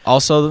much.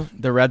 Also,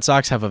 the Red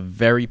Sox have a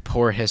very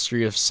poor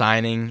history of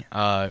signing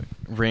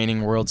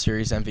reigning World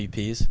Series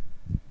MVPs.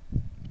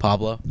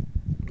 Pablo.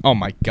 Oh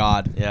my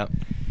God. Yep.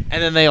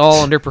 And then they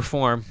all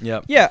underperform.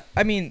 Yep. Yeah,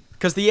 I mean,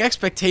 because the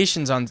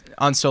expectations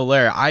on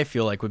Soler, I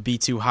feel like, would be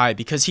too high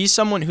because he's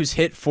someone who's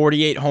hit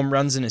 48 home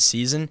runs in a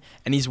season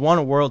and he's won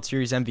a World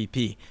Series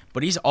MVP.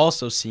 But he's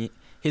also seen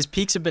his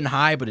peaks have been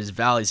high, but his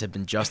valleys have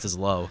been just as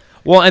low.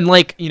 Well, and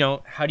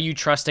how do you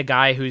trust a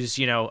guy who's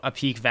a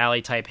peak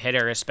valley type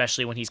hitter,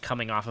 especially when he's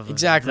coming off of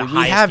exactly? The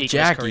we have peak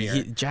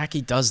Jackie.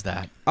 Jackie does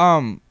that.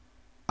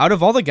 Out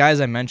of all the guys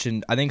I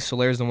mentioned, I think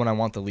Soler is the one I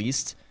want the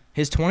least.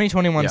 His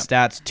 2021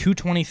 stats: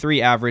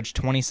 223 average,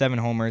 27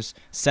 homers,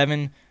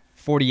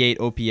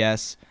 748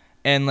 OPS,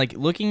 and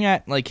looking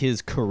at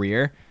his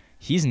career,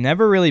 he's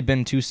never really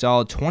been too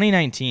solid.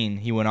 2019,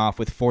 he went off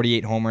with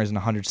 48 homers and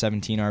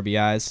 117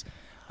 RBIs.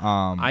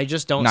 I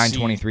just don't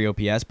 923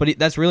 OPS, but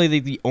that's really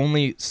the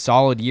only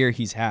solid year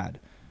he's had.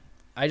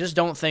 I just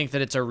don't think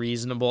that it's a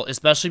reasonable,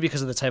 especially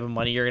because of the type of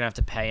money you're going to have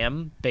to pay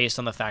him based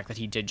on the fact that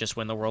he did just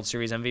win the World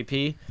Series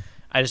MVP.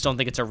 I just don't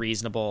think it's a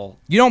reasonable.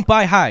 You don't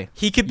buy high.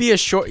 He could be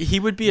he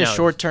would be a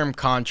short-term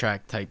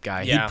contract type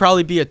guy. Yeah. He'd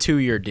probably be a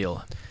 2-year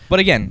deal. But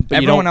again,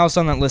 everyone else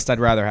on that list I'd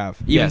rather have,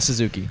 even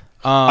Suzuki.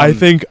 I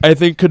think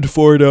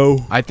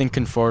Conforto. I think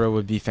Conforto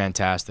would be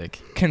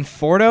fantastic.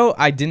 Conforto,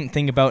 I didn't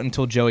think about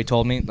until Joey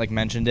told me,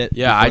 mentioned it.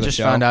 Yeah, I just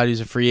found out he's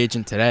a free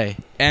agent today.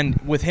 And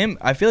with him,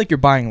 I feel like you're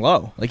buying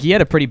low. He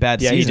had a pretty bad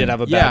season. Yeah, he did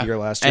have a bad year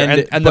last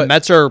year. And the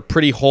Mets are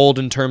pretty hold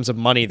in terms of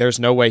money. There's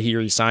no way he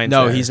resigns.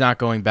 No, there. He's not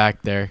going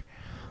back there.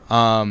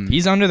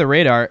 He's under the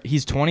radar.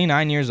 He's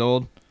 29 years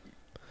old.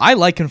 I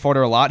like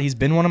Conforto a lot. He's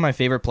been one of my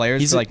favorite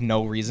players for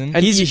no reason.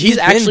 And he's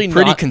actually been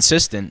pretty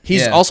consistent.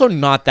 He's also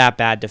not that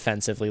bad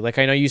defensively.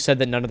 I know you said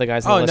that none of the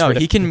guys on the list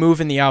he can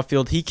move in the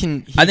outfield. I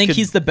think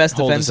he's the best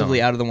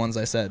defensively out of the ones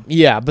I said.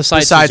 Yeah,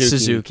 besides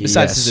Suzuki.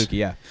 Suzuki,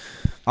 yeah.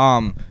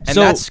 And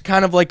that's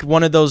kind of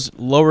one of those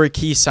lower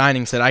key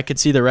signings that I could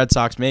see the Red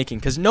Sox making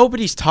because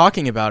nobody's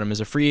talking about him as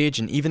a free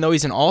agent, even though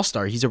he's an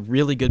all-star. He's a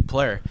really good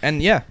player.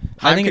 And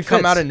I think it could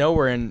come out of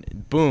nowhere and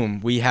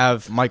boom, we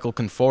have Michael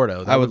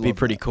Conforto. That would be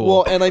pretty cool.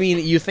 Well, and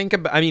you think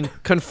about,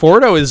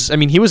 Conforto is,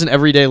 he was an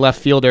everyday left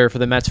fielder for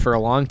the Mets for a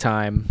long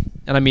time.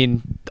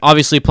 And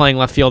obviously playing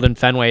left field in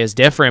Fenway is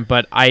different,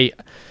 but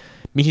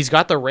he's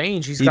got the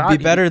range. He'd be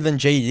better than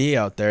JD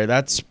out there.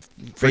 That's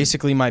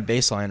basically my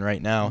baseline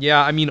right now.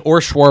 Yeah, or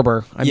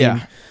Schwarber.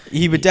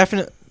 He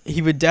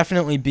would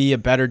definitely be a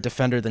better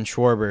defender than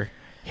Schwarber.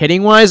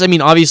 Hitting wise,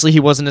 obviously he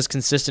wasn't as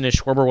consistent as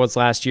Schwarber was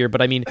last year,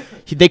 but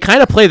they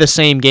kind of play the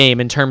same game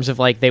in terms of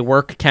they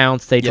work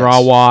counts, they draw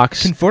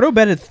walks. Conforto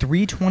batted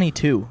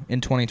 .322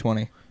 in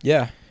 2020.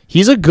 Yeah.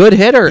 He's a good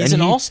hitter. He's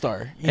an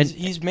all-star.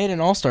 He's made an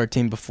all-star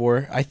team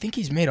before. I think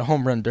he's made a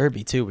home run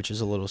derby too, which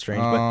is a little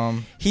strange. But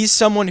he's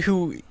someone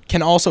who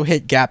can also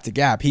hit gap to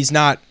gap. He's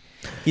not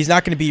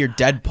going to be your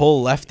dead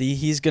pull lefty.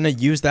 He's going to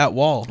use that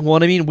wall. Well,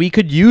 we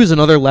could use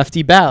another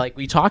lefty bat like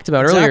we talked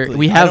about earlier.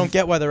 I don't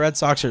get why the Red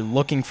Sox are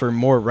looking for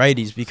more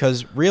righties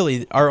because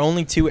really our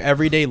only two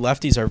everyday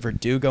lefties are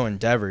Verdugo and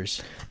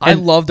Devers. I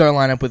loved our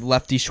lineup with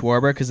lefty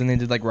Schwarber because then they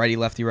did righty,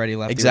 lefty, righty,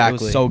 lefty. Exactly.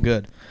 It was so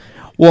good.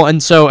 Well,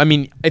 and so,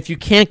 if you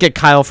can't get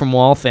Kyle from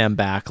Waltham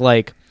back,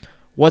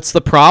 what's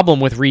the problem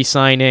with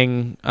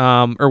re-signing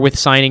or with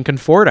signing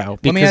Conforto?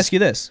 Let me ask you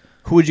this.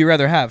 Who would you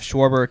rather have,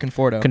 Schwarber or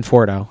Conforto?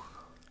 Conforto.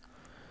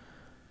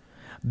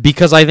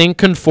 Because I think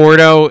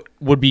Conforto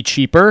would be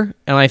cheaper,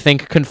 and I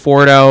think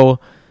Conforto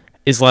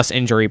is less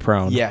injury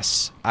prone.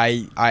 Yes.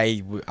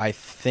 I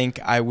think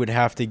I would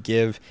have to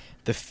give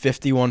the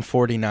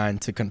 51-49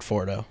 to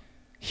Conforto.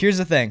 Here's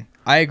the thing.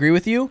 I agree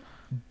with you,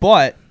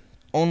 but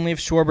only if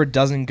Schwarber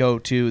doesn't go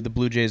to the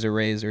Blue Jays or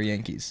Rays or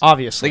Yankees.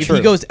 Obviously. If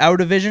he goes out of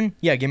division,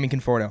 give me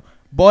Conforto.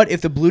 But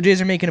if the Blue Jays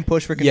are making a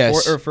push for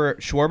or for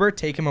Schwarber,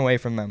 take him away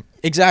from them.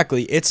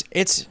 Exactly. It's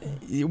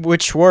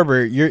with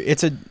Schwarber,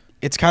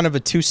 it's kind of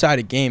a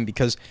two-sided game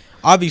because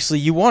obviously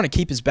you want to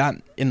keep his bat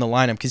in the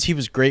lineup because he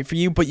was great for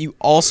you, but you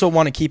also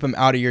want to keep him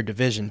out of your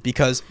division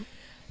because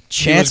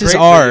chances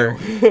are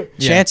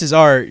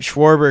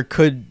Schwarber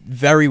could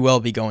very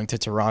well be going to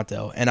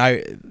Toronto, and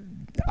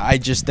I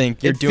just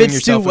think you're doing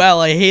yourself too well.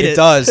 I hate it. It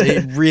does.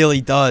 It really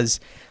does.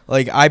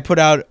 I put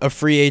out a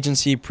free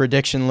agency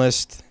prediction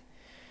list.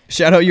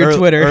 Shout out your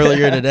Twitter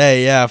earlier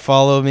today. Yeah,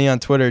 follow me on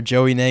Twitter,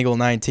 Joey Nagel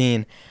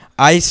 19.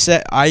 I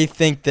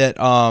think that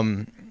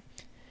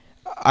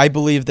I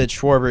believe that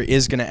Schwarber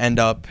is going to end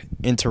up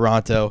in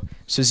Toronto.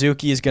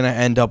 Suzuki is going to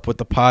end up with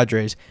the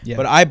Padres. Yeah.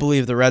 But I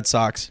believe the Red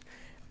Sox,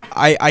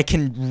 I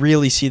can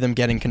really see them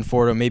getting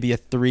Conforto, maybe a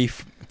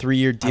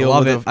three-year deal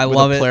love with it. a, I with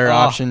love a it. player Oh.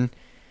 option.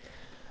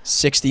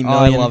 $60 Oh,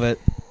 I million. love it.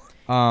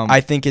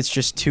 I think it's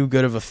just too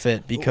good of a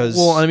fit because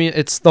Well, I mean,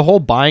 it's the whole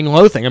buying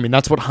low thing. I mean,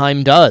 that's what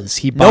Heim does.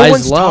 He no buys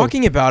one's low.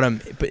 talking about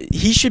him. But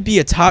he should be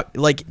a top,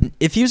 like,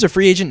 if he was a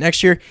free agent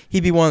next year,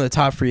 he'd be one of the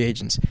top free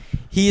agents.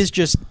 He is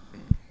just,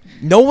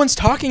 no one's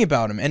talking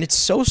about him, and it's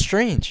so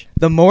strange.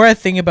 The more I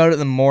think about it,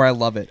 the more I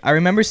love it. I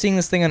remember seeing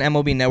this thing on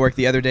MLB Network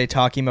the other day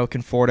talking about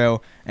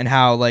Conforto and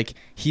how like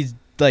he's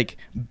like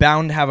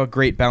bound to have a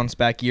great bounce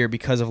back year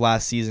because of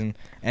last season,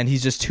 and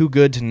he's just too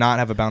good to not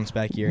have a bounce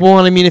back year. Well,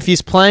 and I mean, if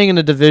he's playing in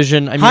a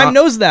division, I mean, Heim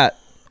knows that.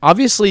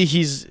 obviously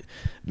he's.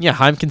 Yeah,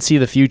 Heim can see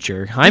the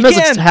future. Heim He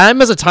has can.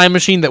 Heim has a time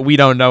machine that we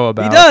don't know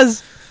about. He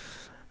does.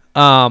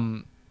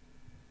 And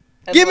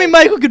Give me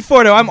like- Michael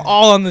Conforto. I'm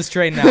all on this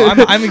train now.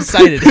 I'm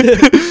excited.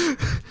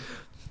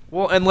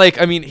 Well, and like,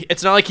 I mean,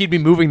 it's not like he'd be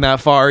moving that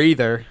far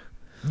either.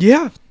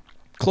 Yeah,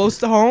 close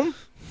to home.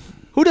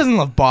 Who doesn't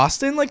love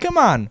Boston? Like, come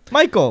on,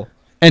 Michael.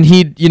 And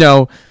he'd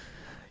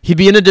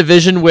be in a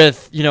division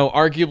with,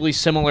 arguably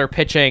similar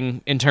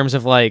pitching in terms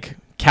of like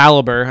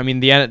caliber. I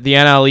mean, the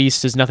NL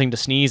East is nothing to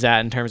sneeze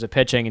at in terms of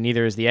pitching, and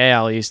neither is the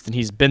AL East. And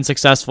he's been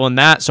successful in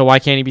that, so why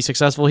can't he be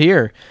successful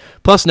here?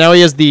 Plus, now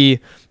he has the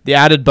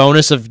added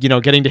bonus of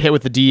getting to hit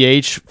with the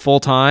DH full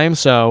time.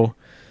 So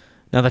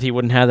not that he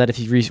wouldn't have that if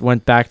he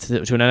went back to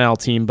an NL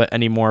team, but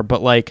anymore.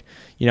 But like,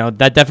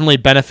 that definitely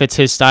benefits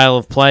his style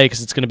of play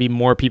because it's going to be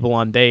more people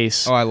on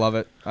base. Oh, I love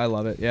it. I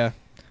love it. Yeah.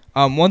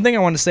 One thing I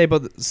want to say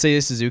about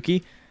Seiya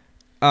Suzuki,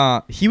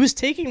 he was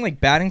taking like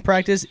batting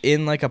practice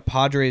in like a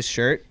Padres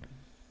shirt.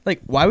 Like,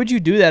 why would you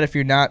do that if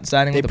you're not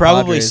signing They with the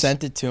probably Padres?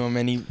 sent it to him,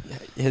 and he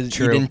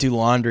True. didn't do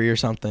laundry or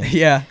something.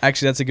 Yeah,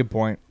 actually, that's a good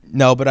point.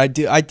 No, but I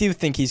do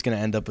think he's going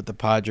to end up with the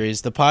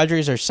Padres. The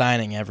Padres are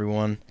signing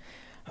everyone.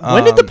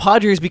 When did the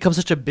Padres become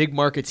such a big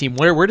market team?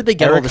 Where did they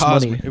get all Eric this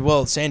Hosmer- money?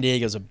 Well, San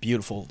Diego's a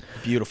beautiful,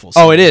 beautiful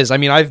Oh, city. it is. I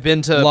mean, I've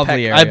been to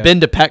Lovely area. I've been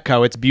to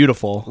Petco. It's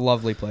beautiful.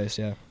 Lovely place,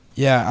 yeah.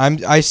 Yeah,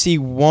 I see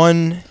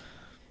one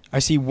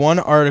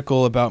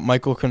article about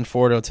Michael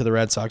Conforto to the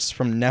Red Sox. It's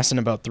from Nesson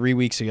about 3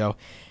 weeks ago,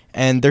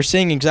 and they're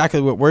saying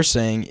exactly what we're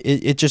saying.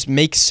 It just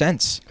makes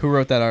sense. Who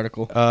wrote that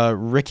article?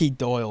 Ricky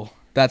Doyle.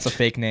 That's a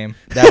fake name.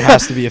 That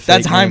has to be a fake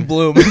That's Heim name.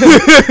 Bloom.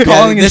 Yeah,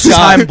 Calling his this is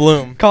shot. Heim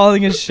Bloom.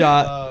 Calling his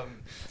shot.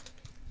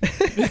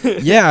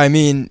 Yeah, I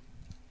mean,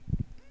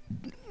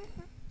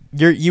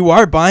 you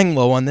are buying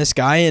low on this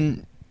guy,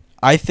 and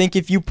I think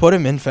if you put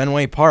him in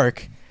Fenway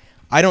Park,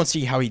 I don't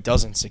see how he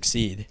doesn't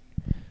succeed.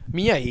 I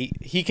mean, yeah,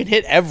 he can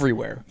hit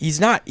everywhere. He's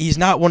not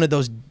one of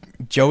those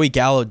Joey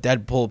Gallo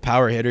Deadpool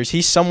power hitters.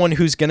 He's someone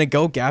who's gonna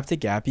go gap to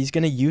gap. He's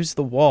gonna use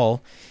the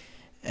wall,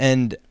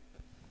 and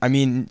I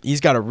mean,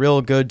 he's got a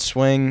real good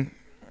swing.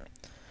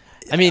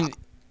 I mean,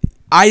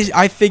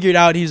 I figured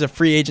out he's a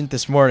free agent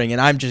this morning,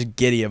 and I'm just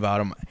giddy about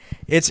him.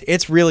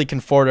 It's really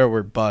Conforto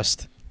or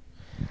bust.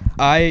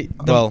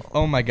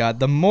 Oh my God!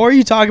 The more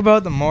you talk about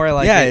it, the more I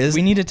like Yeah, it. it is.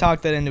 We need to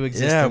talk that into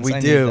existence. Yeah, we I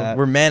need do. that.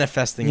 We're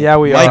manifesting it. Yeah,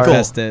 we are. Michael.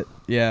 Manifest it.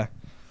 Yeah.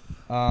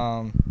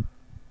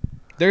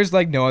 There's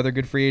like no other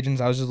good free agents.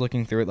 I was just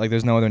looking through it. Like,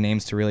 there's no other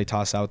names to really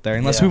toss out there,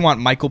 unless Yeah. we want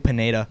Michael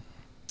Pineda,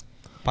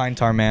 Pine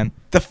Tar Man.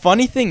 The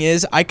funny thing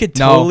is, I could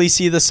No. totally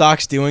see the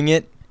Sox doing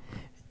it.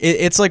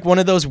 It's like one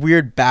of those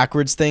weird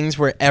backwards things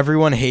where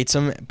everyone hates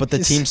him, but the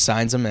He's- team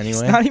signs him anyway.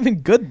 It's not even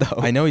good though.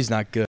 I know he's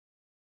not good.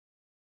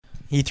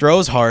 He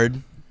throws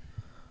hard.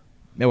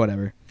 Yeah,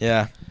 whatever.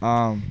 Yeah.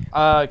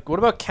 what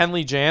about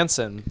Kenley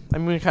Jansen? I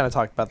mean, we kind of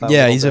talked about that.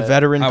 Yeah, a he's a little bit.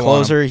 veteran I want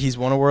closer. He's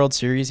won a World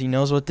Series. He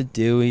knows what to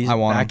do. He's I a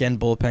want him. back-end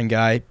bullpen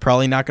guy.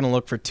 Probably not going to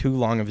look for too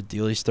long of a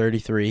deal. He's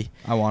 33.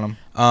 I want him.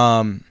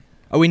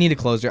 Oh, We need a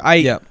closer.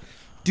 I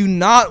do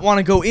not want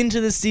to go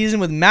into this season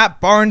with Matt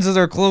Barnes as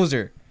our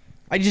closer.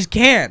 I just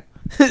can't.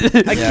 I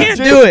can't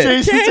do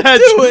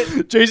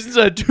it. Jason's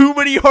had too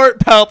many heart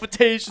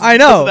palpitations. I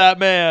know. because of that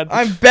man.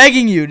 I'm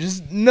begging you.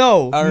 Just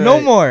no. All No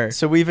right. more.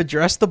 So we've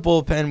addressed the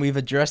bullpen. We've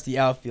addressed the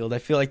outfield. I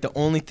feel like the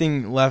only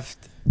thing left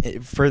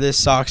for this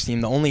Sox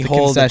team, the only The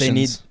hole that they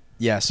need. concessions.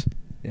 Yes.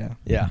 Yeah.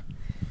 Yeah.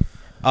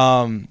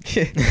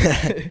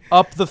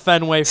 Up the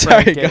Fenway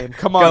Sorry, Frank go- game.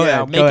 Come go on ahead,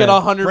 now, go make it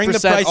ahead. 100% Bring the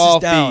prices all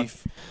down.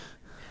 beef.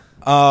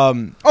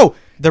 Oh,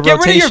 the get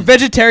rid of your rotation.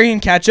 vegetarian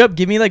ketchup.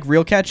 Give me like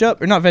real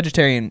ketchup, or not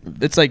vegetarian.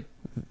 It's like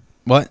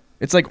What?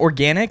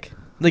 organic.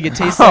 Like it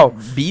tastes Oh.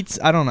 like beets.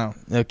 I don't know.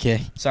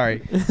 Okay. Sorry.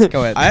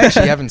 Go ahead. I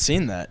actually haven't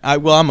seen that.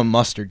 I'm a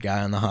mustard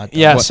guy on the hot dog.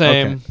 Yeah, What?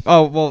 same. Okay.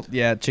 Oh well,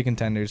 yeah. Chicken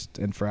tenders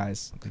and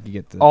fries. Like you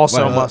get the Also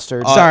whatever.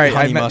 mustard. Sorry, I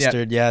honey meant- yeah.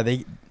 mustard. Yeah,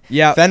 they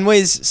Yeah.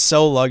 Fenway's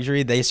so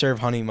luxury. They serve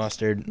honey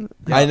mustard.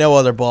 Yeah. I know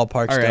other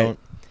ballparks All right. don't.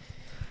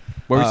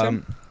 What were you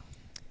saying?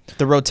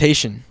 The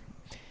rotation.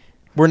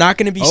 We're not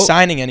going to be Oh.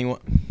 signing anyone.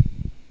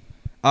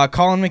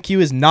 Colin McHugh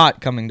is not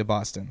coming to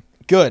Boston.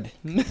 Good.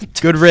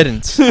 Good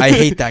riddance. I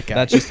hate that guy.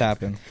 That just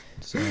happened.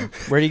 So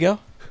Where'd he go?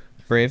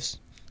 Braves.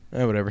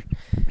 Whatever.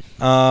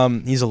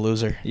 He's a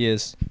loser. He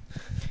is.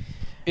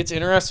 It's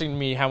interesting to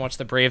me how much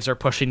the Braves are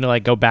pushing to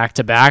like go back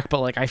to back, but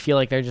like I feel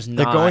like they're just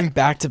not. They're going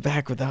back to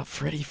back without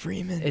Freddie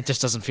Freeman. It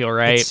just doesn't feel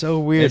right. It's so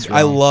weird. It's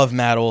I wrong. love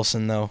Matt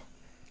Olson though.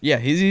 Yeah,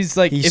 he's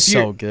like He's if so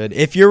you're, good.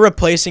 If you're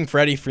replacing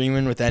Freddie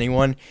Freeman with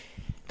anyone,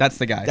 that's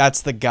the guy.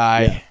 that's the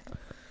guy.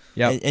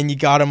 Yep. And you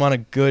got him on a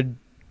good,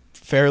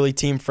 fairly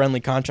team-friendly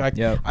contract.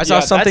 Yep. I saw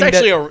something that's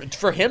that actually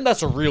for him.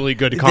 That's a really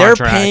good they're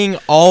contract. paying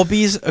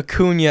Albies,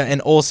 Acuna,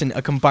 and Olson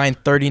a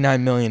combined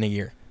 $39 million a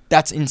year.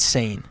 That's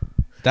insane.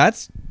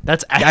 That's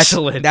That's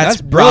excellent.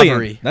 That's brilliant.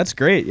 robbery. That's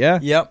great. Yeah.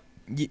 Yep.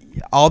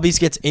 Albies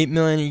gets $8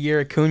 million a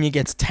year. Acuna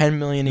gets $10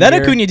 million a That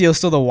year. Acuna deal is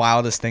still the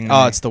wildest thing. to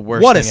Oh, me. it's the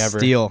worst What thing a ever.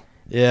 steal!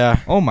 Yeah.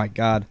 Oh my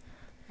god.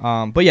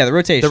 But yeah, the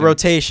rotation. The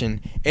rotation,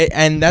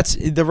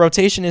 the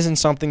rotation isn't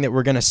something that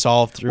we're gonna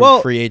solve through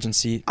Well, free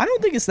agency. I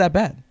don't think it's that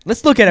bad.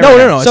 Let's look at it. No, right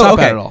no, now. no, it's So, not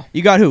okay, bad at all.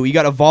 You got who? You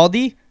got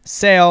Evaldi,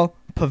 Sale,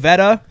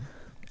 Pavetta,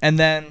 and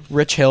then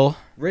Rich Hill,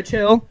 Rich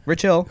Hill.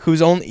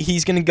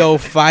 he's gonna go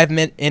 5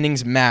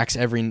 innings max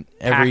every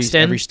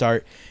Paxton?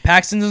 start.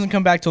 Paxton doesn't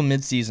come back till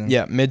midseason.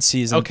 Yeah,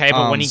 midseason. Okay,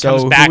 but when he So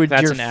comes who back, would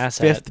that's your an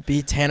asset. fifth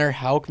be? Tanner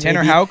Houck. Tanner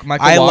maybe? Houck,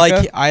 Michael I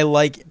Wacha.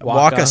 like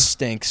Wacha. Wacha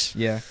stinks,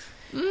 Yeah.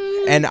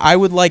 and I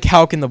would like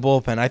Houck in the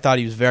bullpen. I thought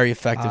he was very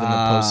effective in the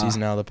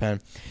postseason out of the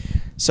pen.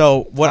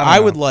 So what I I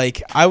don't would know.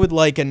 I would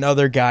like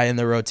another guy in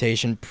the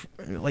rotation,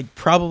 like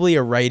probably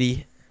a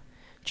righty,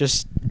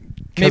 just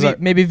 'cause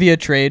Maybe via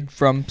trade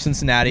from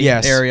Cincinnati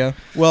Yes. area.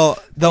 Well,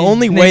 the Name-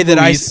 only name way that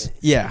Luis.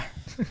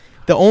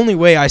 the only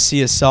way I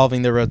see us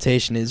solving the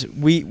rotation is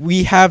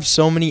we have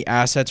so many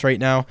assets right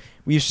now.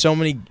 We have so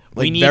many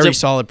We like need very to-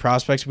 solid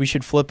prospects. We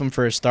should flip them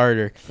for a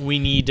starter. We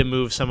need to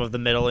move some of the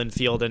middle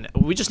infield, and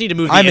we just need to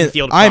move the I'm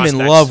infield. I'm in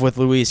prospects. love with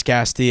Luis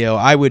Castillo.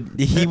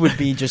 He would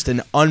be just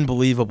an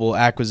unbelievable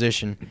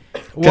acquisition.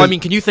 Well, I mean,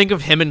 can you think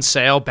of him and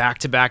Sale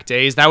back-to-back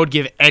days? That would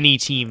give any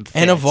team fits.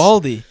 And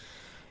Evaldi.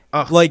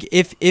 Ugh. Like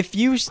if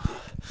you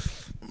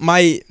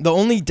the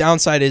only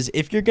downside is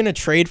if you're gonna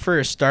trade for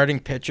a starting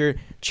pitcher,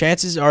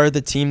 chances are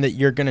the team that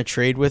you're gonna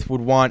trade with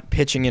would want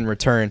pitching in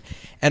return.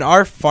 And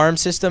our farm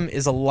system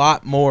is a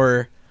lot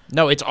more.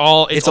 No, it's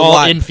all a all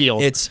lot-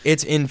 infield. It's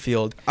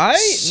infield. I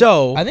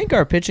think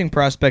our pitching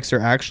prospects are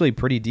actually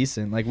pretty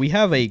decent. Like we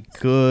have a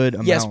good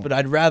amount. Yes, but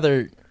I'd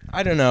rather.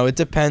 I don't know. It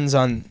depends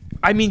on.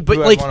 I mean, but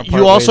who I'd like wanna you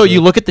part also ways you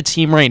with. look at the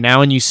team right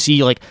now and you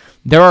see like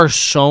there are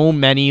so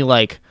many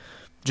like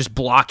just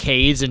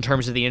blockades in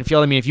terms of the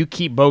infield. I mean, if you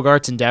keep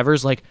Bogarts and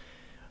Devers, like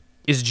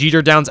is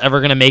Jeter Downs ever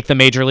going to make the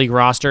major league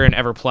roster and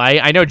ever play?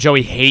 I know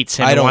Joey hates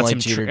him I and don't wants like him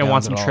Jeter and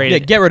wants him Downs at all. yeah,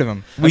 traded. get rid of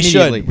him. We should.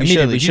 Immediately. We should.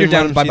 Immediately. We Jeter shouldn't let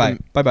down. him Bye see bye.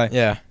 them- Bye bye.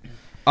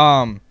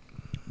 Yeah.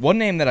 One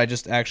name that I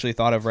just actually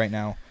thought of right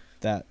now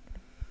that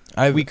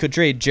I we could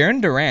trade,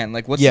 Jaron Duran.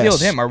 Like, what's the deal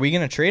with Yes. him? Are we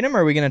gonna trade him,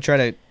 or are we gonna try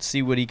to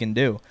see what he can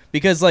do?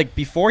 Because like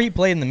before he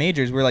played in the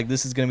majors, we are like,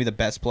 this is gonna be the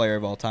best player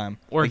of all time.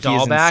 Or like, he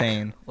is Dahlback.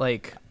 insane.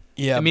 Like,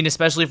 Yeah. I mean,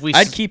 especially if we.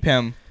 I'd keep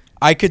him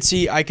I could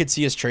see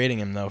us trading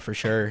him though for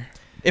sure.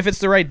 if it's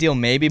the right deal,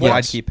 maybe. But Yes.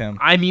 I'd keep him.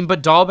 I mean,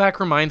 but Dahlback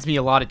reminds me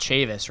a lot of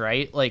Chavis,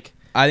 right? Like,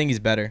 I think he's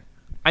better.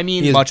 I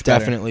mean, He is much better.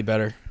 definitely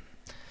better.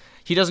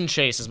 he doesn't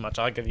chase as much.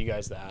 I'll give you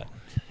guys that.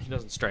 He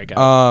doesn't strike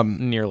out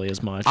nearly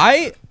as much.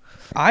 I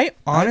I have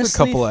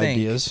honestly a couple think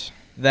ideas.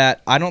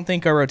 that I don't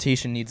think our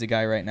rotation needs a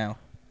guy right now.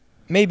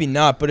 Maybe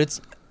not, but it's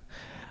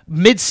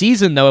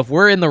Mid-season, though, if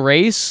we're in the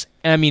race,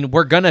 I mean,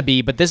 we're gonna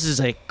be, but this is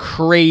a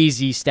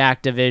crazy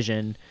stacked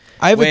division.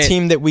 I have Wait. a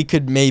team that we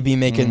could maybe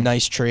make a Mm.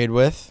 nice trade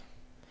with.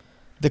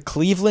 The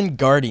Cleveland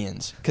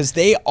Guardians, because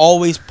they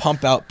always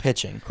pump out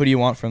pitching. Who do you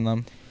want from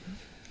them?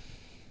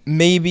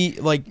 Maybe,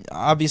 like,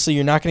 obviously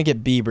you're not going to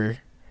get Bieber.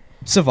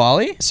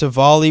 Savali?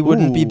 Savali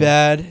wouldn't be Ooh.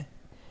 bad.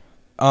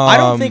 I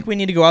don't think we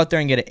need to go out there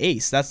and get an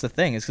ace. That's the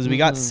thing. Is because we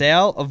got Mm.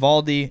 Sale,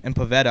 Evaldi, and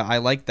Pavetta. I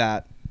like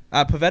that.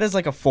 Pavetta's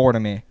like a 4 to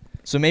me.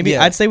 So maybe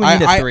Yeah, I'd say we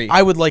need a 3.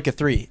 I would like a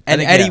 3. And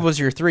think, Eddie yeah. was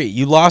your 3.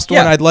 You lost Yeah,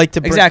 one. I'd like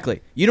to bring.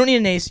 exactly. You don't need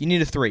an ace. You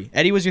need a 3.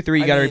 Eddie was your 3.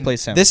 You I got to mean,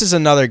 replace him. This is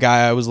another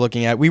guy I was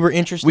looking at. We were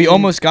interested. we in-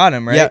 almost got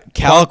him, right? Yeah,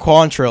 Cal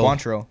Quantrill.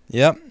 Quantrill.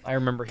 Yep. I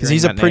remember Because hearing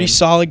he's a that pretty name.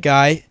 solid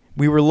guy.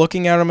 We were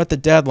looking at him at the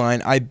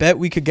deadline. I bet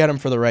we could get him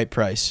for the right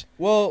price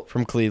Well,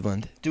 from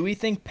Cleveland. do we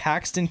think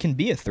Paxton can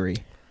be a 3?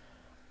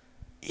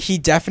 He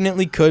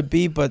definitely could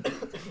be, but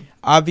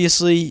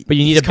obviously. But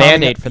you need he's a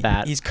Band-Aid for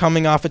that. He's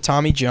coming off of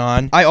Tommy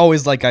John. I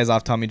always like guys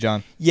off Tommy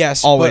John.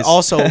 Yes, Always. but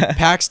also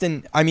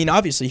Paxton. I mean,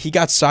 obviously he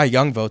got Cy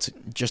Young votes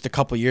just a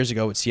couple years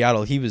ago with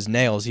Seattle. He was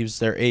nails. He was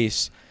their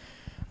ace.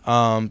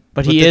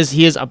 But he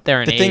is up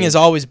there in The thing age. has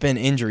always been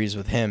injuries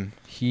with him.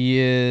 He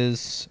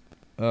is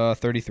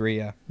 33,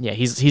 yeah. Yeah,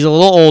 he's a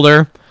little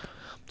older.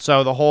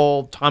 So the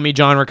whole Tommy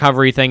John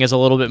recovery thing is a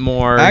little bit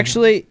more.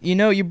 Actually,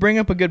 you bring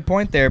up a good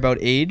point there about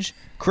age.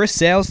 Chris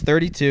Sale's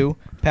 32.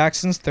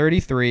 Paxton's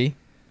 33.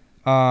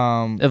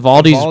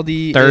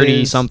 Evaldi's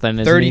 30 is something,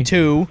 isn't he?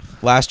 32.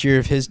 Last year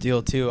of his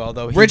deal too.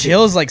 Although Rich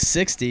Hill's like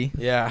 60.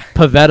 Yeah.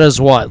 Pavetta's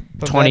what?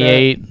 Pavetta,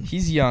 28.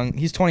 He's young.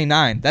 He's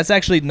 29. That's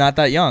actually not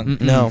that young.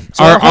 Mm-mm. No.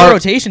 So our whole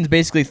rotation's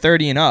basically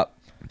 30 and up.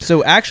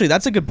 So actually,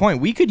 that's a good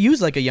point. We could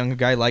use like a younger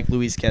guy like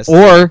Luis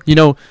Castillo. Or,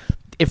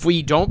 if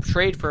we don't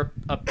trade for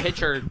a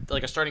pitcher,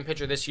 like a starting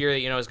pitcher this year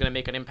that is going to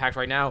make an impact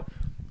right now,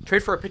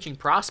 trade for a pitching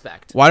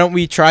prospect. Why don't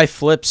we try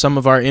flip some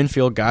of our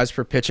infield guys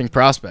for pitching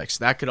prospects?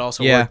 That could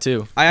also work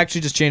too. I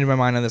actually just changed my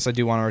mind on this. I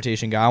do want a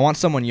rotation guy. I want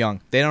someone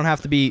young. They don't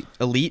have to be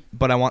elite,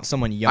 but I want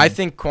someone young. I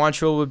think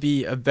Quantrill would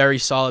be a very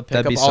solid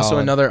pickup. That'd be Also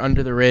solid. another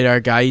under the radar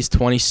guy. He's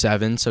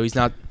 27, so he's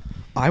not.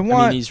 I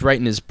mean, he's right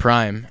in his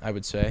prime, I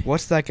would say.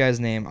 What's that guy's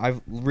name? I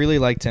really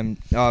liked him.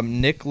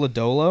 Nick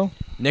Lodolo.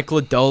 Nick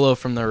Lodolo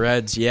from the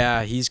Reds.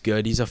 Yeah, he's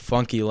good. He's a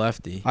funky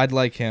lefty. I'd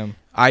like him.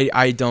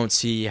 I don't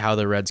see how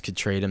the Reds could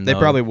trade him. They though.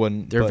 probably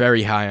wouldn't. They're but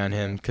very high on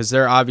him because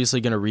they're obviously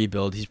going to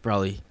rebuild. He's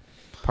probably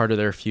part of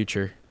their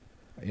future.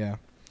 Yeah.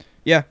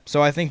 Yeah,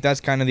 so I think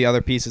that's kind of the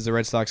other pieces the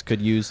Red Sox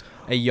could use.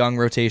 A young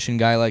rotation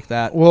guy like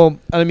that. Well,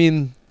 I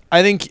mean,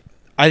 I think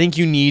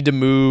you need to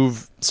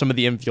move some of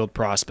the infield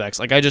prospects.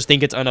 Like, I just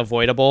think it's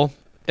unavoidable,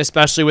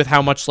 especially with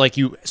how much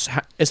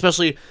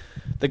especially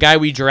the guy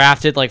we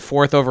drafted like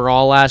 4th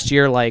overall last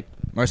year. Like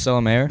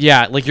Marcelo Mayer?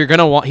 Yeah, like you're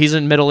gonna want. He's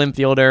a middle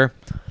infielder.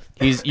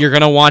 You're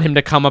gonna want him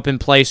to come up and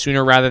play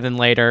sooner rather than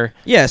later.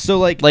 Yeah, so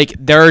like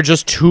There are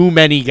just too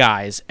many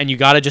guys, and you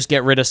got to just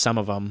get rid of some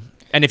of them.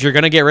 And if you're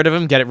gonna get rid of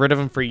them, get rid of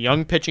them for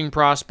young pitching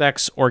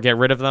prospects, or get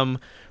rid of them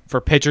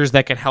for pitchers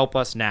that can help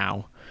us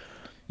now.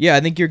 Yeah, I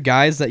think your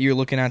guys that you're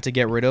looking at to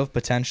get rid of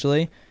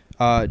potentially,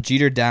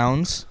 Jeter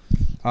Downs,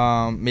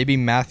 maybe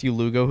Matthew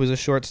Lugo, who's a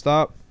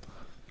shortstop,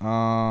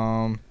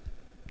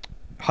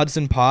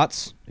 Hudson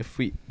Potts. Do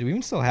we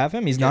even still have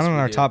him? He's not Yes, on we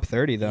our do. top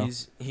 30 though.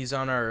 He's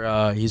on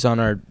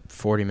our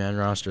 40-man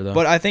roster though.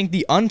 But I think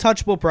the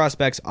untouchable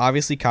prospects,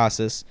 obviously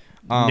Casas,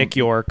 Nick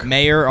York.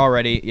 Mayer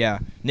already, yeah.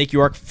 Nick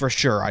York for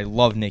sure. I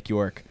love Nick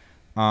York.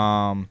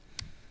 Brian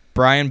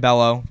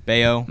Bayo.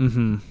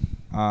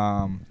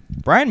 Mm-hmm.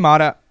 Brian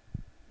Mata.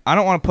 I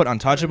don't want to put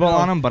untouchable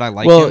on him, but I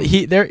like well,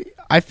 him.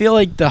 I feel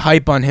like the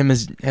hype on him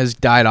has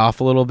died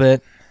off a little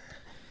bit.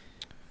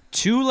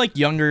 Two like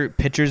younger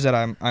pitchers that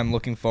I'm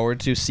looking forward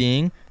to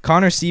seeing: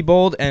 Connor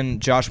Siebold and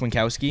Josh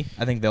Winkowski.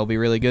 I think they'll be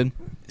really good.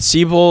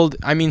 Siebold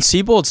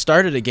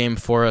started a game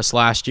for us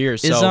last year.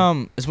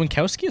 So Is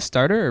Winkowski a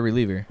starter or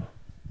reliever?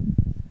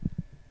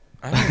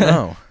 I don't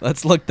know.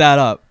 Let's look that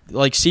up.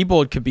 Like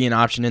Siebold could be an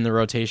option in the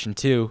rotation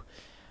too.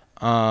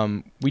 We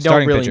Starting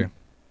don't really. pitcher.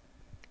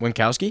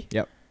 Winkowski?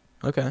 Yep.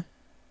 Okay.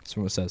 That's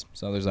what it says.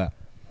 So there's that.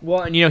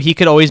 Well, and he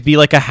could always be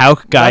like a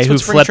Hauk guy That's who what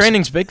spring flips.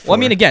 training's big for. Well, I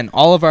mean, again,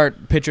 all of our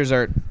pitchers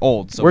are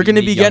old, so we're going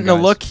to need be young getting a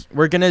guys. look.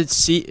 We're going to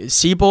see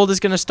Siebold is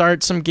going to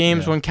start some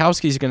games. Yeah.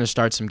 Winkowski's going to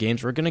start some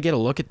games. We're going to get a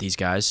look at these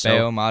guys. So.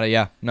 Bayo, Mata,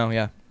 yeah. No,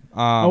 yeah.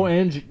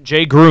 And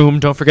Jay Groom.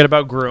 Don't forget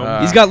about Groom.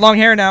 He's got long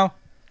hair now.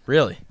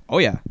 Really? Oh,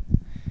 yeah.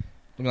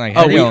 Looking like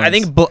Oh, Henry Owens. I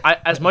think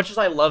as much as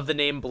I love the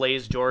name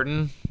Blaze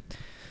Jordan,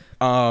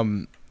 What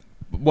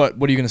are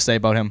you going to say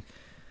about him?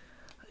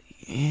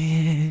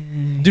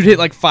 Dude hit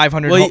like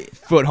 500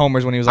 foot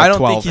homers when he was like I don't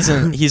 12.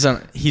 think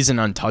he's an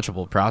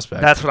untouchable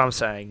prospect. that's what I'm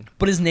saying.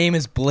 But his name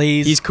is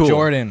Blaze He's cool.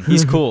 Jordan.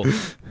 He's cool.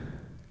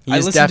 I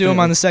listened to him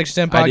on the Section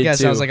 10 I did podcast,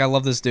 and I was too. like, I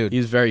love this dude.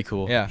 He's very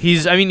cool. Yeah.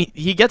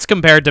 He gets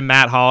compared to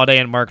Matt Holliday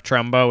and Mark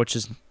Trumbo, which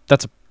is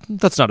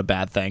that's not a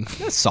bad thing.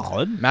 That's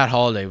solid. Matt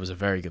Holliday was a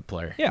very good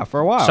player. Yeah, for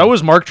a while. So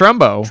was Mark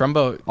Trumbo.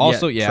 Trumbo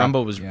Also, yeah.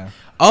 Trumbo was. Yeah.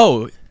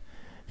 Oh,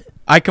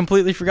 I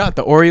completely forgot.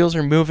 The Orioles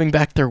are moving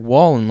back their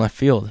wall in left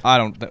field. I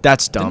don't.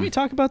 That's Didn't dumb. we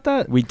talk about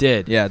that? We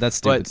did. Yeah, that's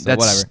stupid. But so that's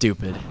whatever.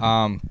 stupid.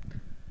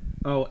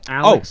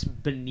 Alex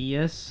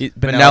Benias.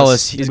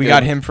 Manellis, he's we good.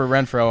 got him for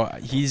Renfro.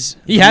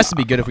 He has to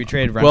be good if we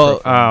trade Renfro.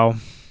 Well, for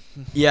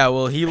him. Yeah,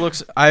 well, he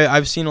looks.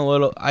 I've seen a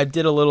little. I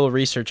did a little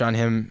research on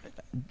him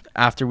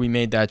after we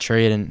made that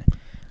trade, and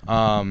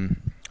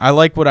I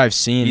like what I've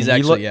seen. He's He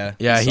actually yeah.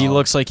 he's He solid.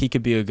 looks like he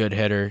could be a good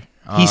hitter.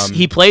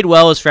 He played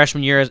well his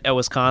freshman year at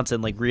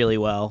Wisconsin, like really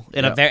well.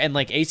 Yeah. And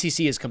like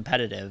ACC is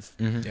competitive.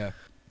 Mhm. Yeah.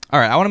 All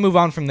right, I want to move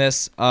on from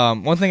this.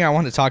 One thing I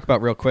want to talk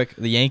about real quick: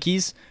 the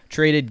Yankees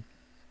traded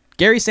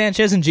Gary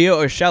Sanchez and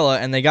Gio Urshela,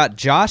 and they got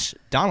Josh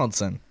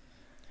Donaldson.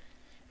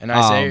 And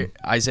Isaiah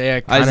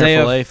Isaiah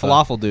Falefa.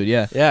 Falafel dude,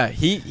 yeah. Yeah,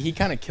 he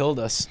kind of killed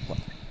us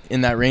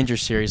in that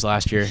Rangers series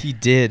last year. He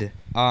did. He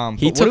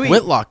But took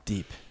Whitlock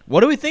deep. What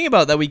do we think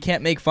about that? We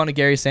can't make fun of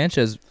Gary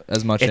Sanchez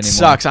as much It anymore.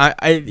 sucks.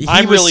 He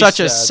I'm was really such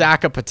a sad.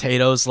 sack of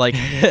potatoes. Like,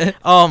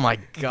 oh my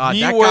god,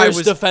 The that guy worst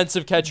was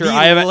defensive catcher the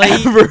I have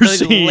ever the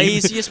seen.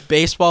 laziest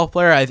baseball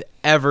player I've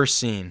ever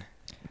seen.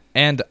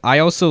 And I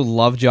also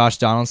love Josh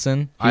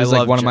Donaldson. He I was like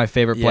love one of my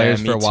favorite yeah,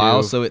 players me for a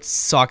while, too. so it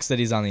sucks that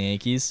he's on the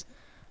Yankees.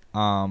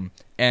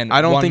 And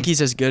I don't think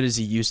he's as good as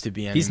he used to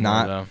be anymore. he's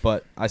not, though.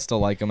 but I still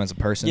like him as a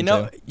person. You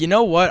too.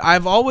 know what?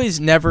 I've always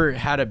never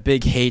had a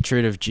big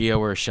hatred of Gio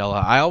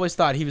Urshela. I always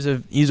thought he's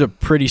a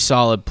pretty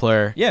solid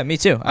player. Yeah, me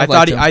too. I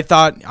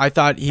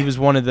thought he was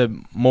one of the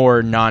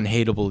more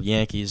non-hateable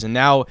Yankees, and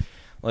now,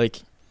 like,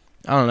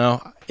 I don't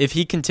know if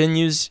he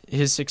continues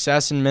his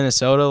success in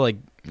Minnesota, like,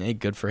 hey,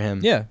 good for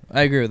him. Yeah,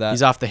 I agree with that.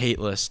 He's off the hate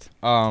list.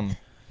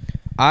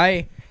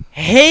 I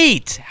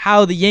hate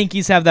how the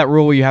Yankees have that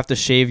rule where you have to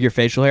shave your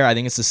facial hair. I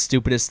think it's the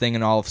stupidest thing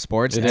in all of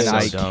sports, It and is so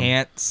I dumb.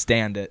 can't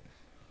stand it.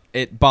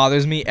 It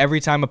bothers me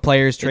every time a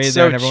player is traded It's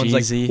there so and everyone's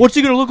cheesy. like, "What's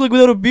he gonna look like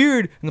without a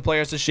beard?" And the player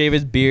has to shave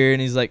his beard,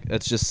 and he's like,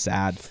 "That's just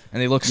sad."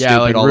 And they look Yeah,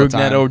 stupid like all the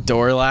time. Rugnet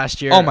Odor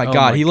last year. Oh my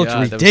God, he looked that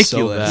was so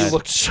ridiculous. bad. He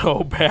looked so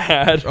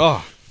bad.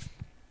 Oh,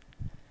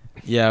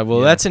 Yeah, well,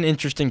 Yeah. that's an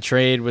interesting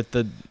trade with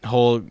the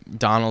whole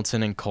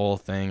Donaldson and Cole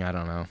thing. I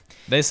don't know.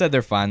 they said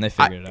they're fine. They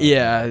figured it out.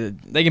 Yeah,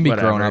 They can be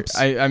whatever. grown-ups.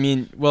 I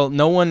mean, well,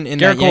 no one in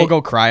Garrett that Cole will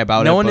go cry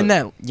about it. no one in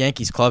but that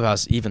Yankees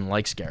clubhouse even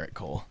likes Garrett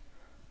Cole.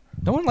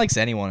 No one likes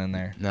anyone in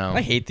there. No.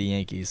 I hate the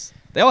Yankees.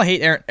 They all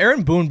hate Aaron.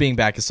 Aaron Boone being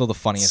back is still the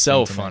funniest.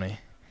 So thing to me. funny.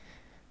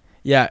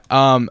 Yeah.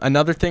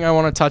 Another thing I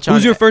want to touch on.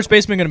 Who's your first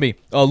baseman gonna be?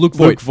 Luke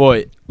Voigt. Luke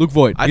Voigt. Luke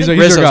Voigt. I he's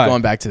think he's our Rizzo's guy.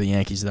 going back to the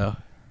Yankees though.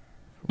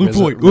 Luke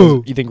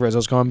Voigt. You think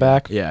Rizzo's going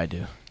back? Yeah, I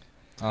do.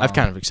 Um, I've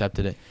kind of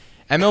accepted it.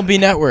 MLB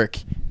Network.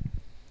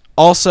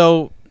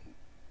 Also,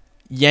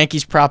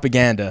 Yankees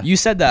propaganda. You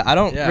said that. I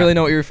don't Yeah. really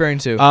know what you're referring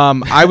to.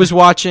 I was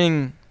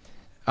watching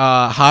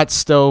Hot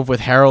Stove with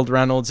Harold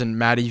Reynolds and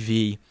Matty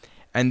V,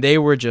 and they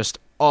were just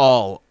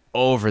all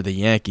over the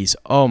Yankees.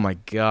 Oh my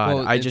God!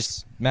 Well,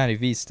 it's Matty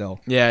V still.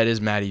 Yeah, it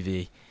is Matty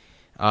V,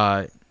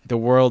 the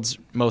world's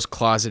most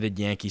closeted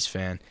Yankees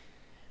fan.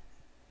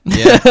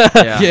 Yeah.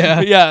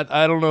 Yeah. Yeah,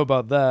 I don't know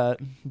about that,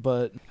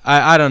 but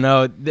I don't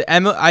know.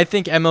 I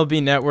think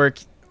MLB Network,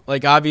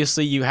 like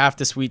obviously you have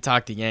to sweet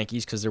talk the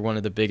Yankees because they're one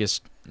of the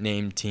biggest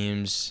named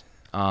teams.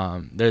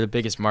 They're the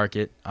biggest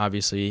market,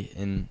 obviously,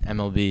 in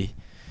MLB.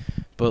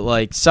 But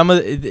like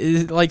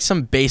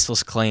some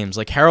baseless claims,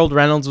 like Harold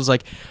Reynolds was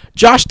like,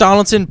 Josh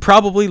Donaldson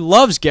probably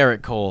loves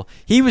Garrett Cole.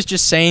 He was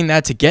just saying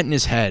that to get in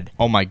his head.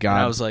 Oh my God! And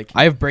I was like,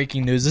 I have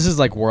breaking news. This is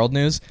like world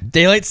news.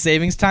 Daylight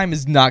savings time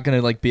is not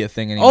gonna like be a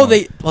thing anymore.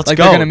 let's like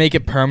go. they're gonna make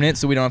it permanent,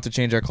 so we don't have to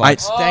change our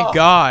clocks. Thank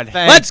God.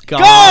 Let's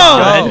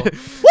go!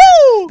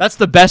 Woo! That's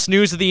the best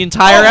news of the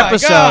entire Oh my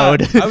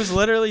episode. I was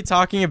literally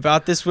talking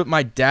about this with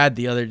my dad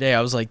the other day. I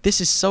was like, this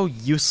is so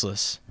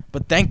useless.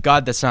 But thank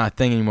God that's not a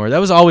thing anymore. That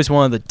was always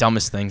one of the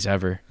dumbest things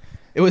ever.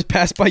 It was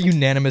passed by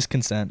unanimous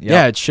consent.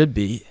 Yeah, it should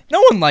be. No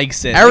one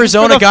likes it.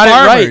 Arizona It's for the got it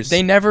right. farmers.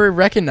 They never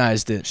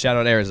recognized it. Shout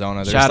out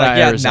Arizona. They're Shout just like, out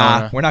yeah, Arizona.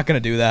 nah, we're not gonna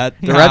do that.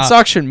 The Red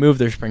Sox should move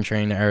their spring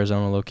training to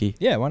Arizona, Loki.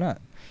 Yeah, why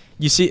not?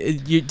 Did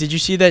you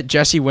see that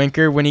Jesse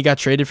Winker, when he got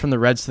traded from the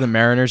Reds to the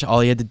Mariners, all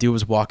he had to do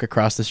was walk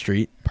across the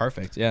street?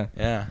 Perfect. Yeah.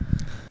 Yeah.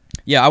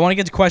 Yeah, I want to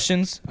get to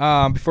questions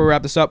before we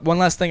wrap this up. One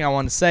last thing I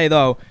want to say,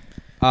 though.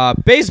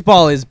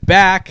 Baseball is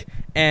back,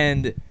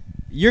 and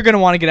you're going to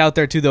want to get out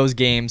there to those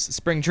games.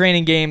 Spring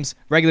training games,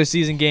 regular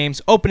season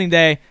games, opening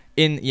day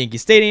in Yankee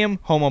Stadium,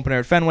 home opener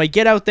at Fenway.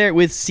 Get out there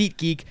with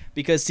SeatGeek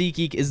because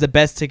SeatGeek is the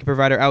best ticket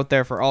provider out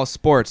there for all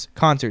sports,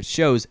 concerts,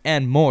 shows,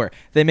 and more.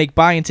 They make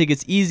buying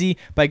tickets easy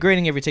by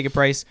grading every ticket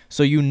price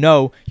so you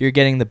know you're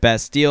getting the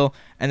best deal,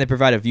 and they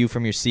provide a view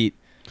from your seat.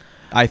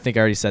 I think I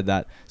already said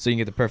that. So you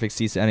can get the perfect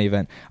seats to any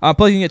event.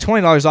 Plus, you can get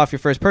 $20 off your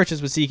first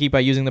purchase with SeatGeek by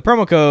using the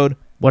promo code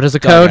What is the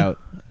code?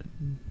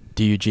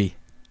 DUGOUT.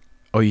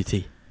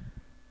 DUGOUT.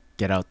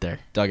 Get out there.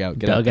 Dugout.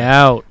 Get Dug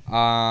out.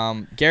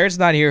 out. Garrett's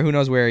not here. Who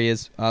knows where he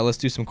is? Let's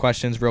do some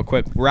questions real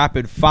quick.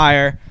 Rapid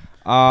fire.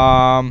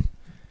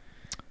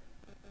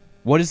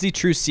 What is the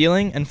true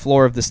ceiling and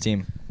floor of this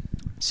team?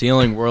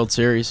 Ceiling World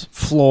Series.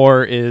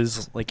 Floor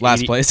is like Last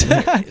 80 place.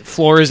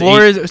 Floor is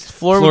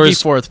Floor would be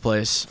is- fourth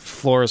place.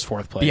 floor is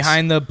fourth place.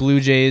 Behind the Blue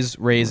Jays,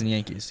 Rays, and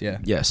Yankees. Yeah.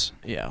 Yes.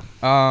 Yeah.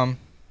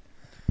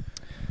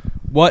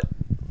 What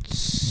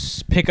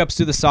pickups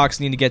do the Sox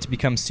need to get to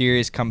become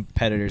serious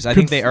competitors? I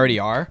think they already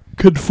are.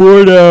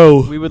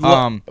 Conforto. We would.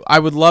 Um, I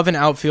would love an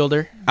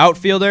outfielder.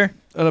 Outfielder,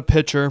 And a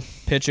pitcher.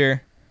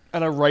 pitcher,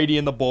 And a righty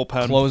in the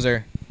bullpen.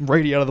 closer.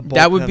 Righty out of the bullpen.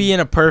 That would be in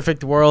a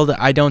perfect world.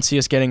 I don't see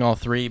us getting all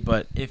three,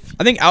 but if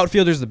I think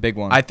outfielder's the big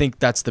one. I think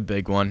that's the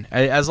big one.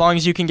 As long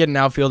as you can get an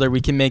outfielder, we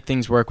can make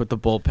things work with the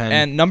bullpen.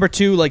 And number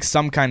two, like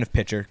some kind of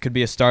pitcher. Could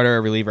be a starter or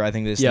a reliever. I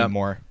think they just Yeah. need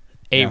more.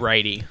 a Yeah.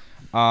 righty.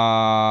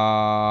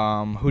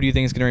 Who do you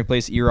think is going to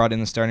replace Erod in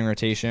the starting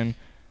rotation?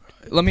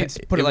 Let me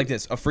put it like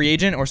this: a free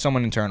agent or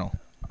someone internal.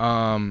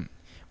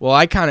 well,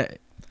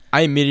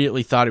 I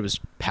immediately thought it was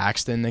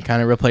Paxton that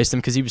kind of replaced him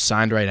because he was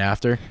signed right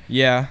after.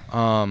 Yeah,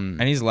 And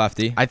and he's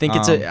lefty. I think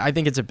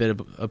it's a bit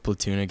of a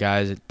platoon of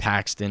guys.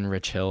 Paxton,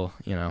 Rich Hill,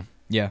 Yeah.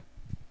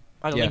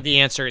 I don't Yeah. think the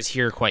answer is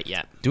here quite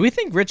yet. Do we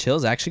think Rich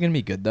Hill's actually going to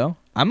be good though?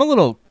 I'm a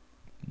little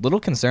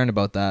concerned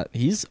about that.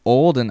 He's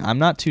old, and I'm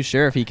not too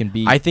sure if he can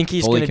be. I think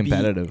he's fully going to be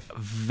competitive.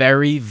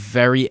 very,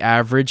 very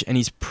average, and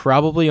he's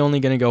probably only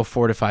going to go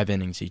 4 to 5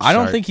 innings each. I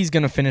don't start. think he's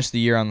going to finish the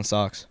year on the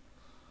Sox.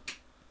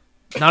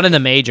 Not in the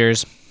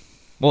majors.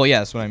 Well, yeah,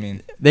 that's what I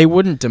mean. they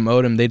wouldn't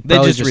demote him. They'd They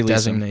probably just just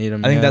release him. designate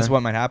him. I think yeah. that's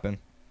what might happen.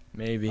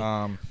 Maybe.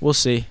 We'll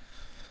see.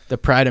 The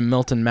pride of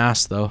Milton,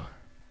 Mass, though.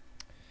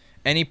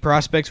 Any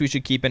prospects we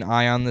should keep an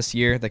eye on this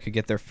year that could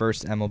get their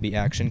first MLB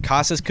action?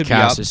 Casas could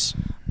Cassis.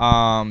 be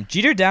up.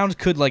 Jeter Downs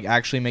could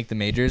actually make the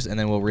majors, and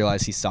then we'll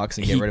realize he sucks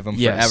and get rid of him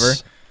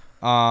Yes.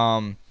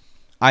 forever.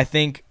 I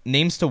think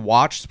names to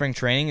watch spring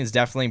training is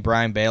definitely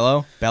Brian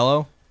Bello.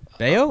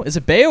 Bayo? Is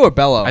it Bayo or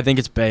Bello? I think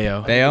it's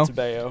Bayo. Bayo. It's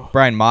Bayo.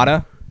 Brian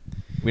Mata.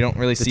 We don't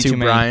really The see two too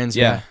many. Bryans,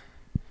 Yeah.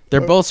 They're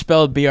both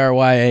spelled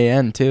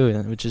Bryan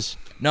too, which is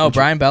No,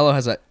 Brian Bello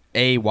has a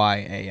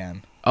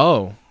AYAN.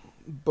 Oh,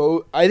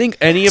 I think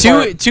any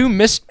of two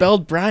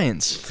misspelled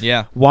Bryans.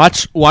 Yeah.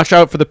 watch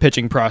out for the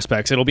pitching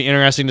prospects. It'll be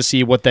interesting to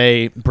see what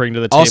they bring to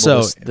the table.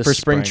 Also, this for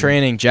spring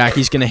training,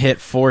 Jackie's gonna hit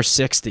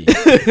 460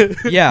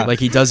 Yeah. like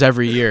he does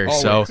every year.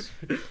 So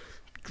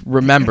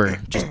remember,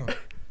 just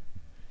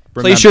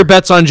Place your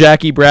bets on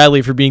Jackie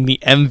Bradley for being the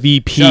Shut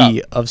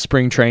MVP of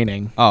spring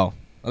training. Oh.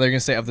 They're going to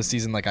say of the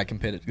season like I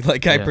competed.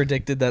 Like I Yeah.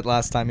 predicted that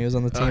last time he was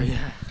on the team.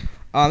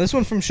 yeah. This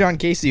one from Sean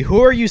Casey. Who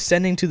are you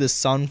sending to the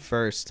Sun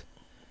first?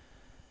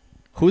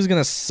 Who's going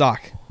to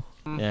suck?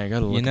 Yeah, I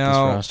gotta look You at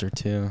know- this roster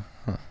too.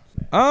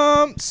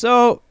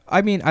 So,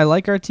 I mean, I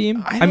like our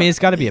team. I mean, it's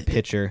got to be a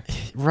pitcher.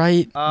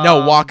 Right?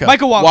 No, Waka.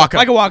 Michael Waka.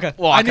 Michael Waka.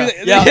 I knew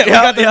that. Yeah, we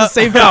got the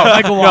same now.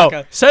 Michael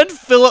Waka. Send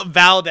Philip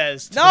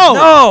Valdez.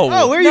 No,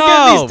 where are you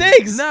getting these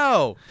takes?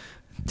 No,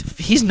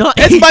 He's not.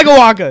 It's Michael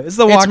Waka. It's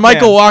the Waka. it's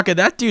Michael Waka.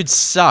 That dude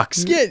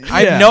sucks. Yeah,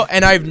 I yeah.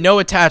 have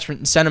no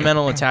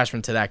sentimental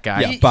attachment to that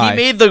guy. Yeah. He Bye.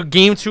 made the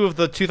game 2 of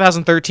the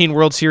 2013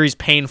 World Series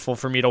painful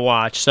for me to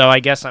watch, so I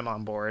guess I'm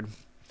on board.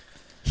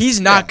 He's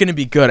not going to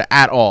be good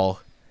at all.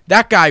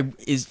 That guy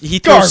is. He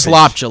Garbage. throws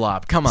slop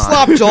jalop. Come on.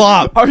 Slop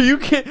jalop. Are you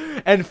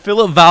kidding? And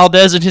Philip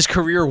Valdez in his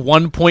career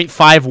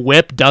 1.5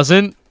 WHIP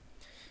doesn't.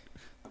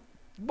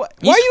 Why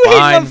are you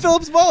hating on fine.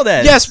 Phillips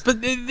Valdez? Yes,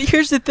 but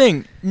here's the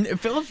thing.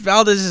 Philip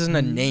Valdez isn't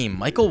a name.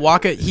 Michael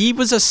Waka, he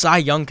was a Cy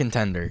Young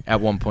contender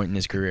at one point in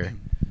his career.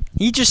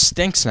 He just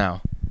stinks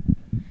now.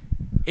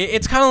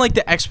 It's kind of like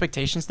the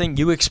expectations thing.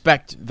 You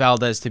expect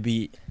Valdez to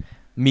be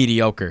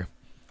mediocre.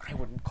 I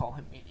wouldn't call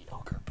him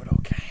mediocre, but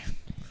okay.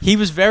 He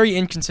was very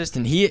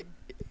inconsistent.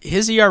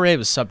 His ERA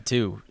was sub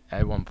 2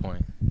 at one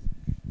point.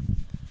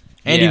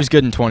 And he Yeah. was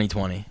good in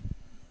 2020.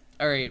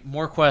 All right,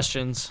 more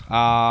questions.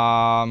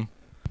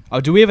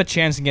 Do we have a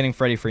chance in getting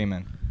Freddie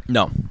Freeman?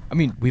 No. I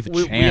mean, we have a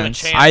We chance. have a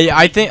chance.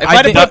 I think If I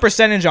had to put a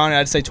percentage on it,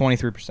 I'd say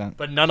 23%.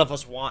 But none of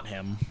us want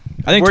him.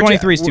 I think we're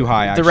 23 is too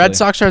high, actually. The Red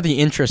Sox are the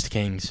interest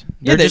kings.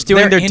 Yeah, They're just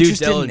doing their due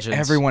interested in diligence.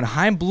 everyone.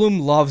 Chaim Bloom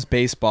loves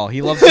baseball.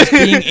 He loves just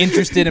being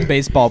interested in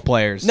baseball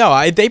players.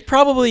 No, they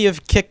probably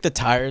have kicked the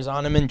tires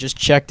on him and just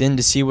checked in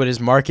to see what his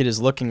market is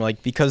looking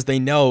like because they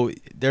know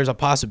there's a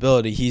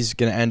possibility he's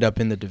going to end up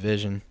in the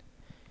division.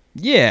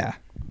 Yeah.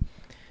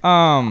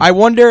 I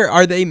wonder,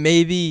 are they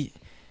maybe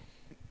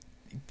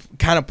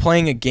kind of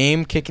playing a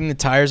game, kicking the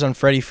tires on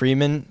Freddie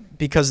Freeman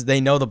because they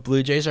know the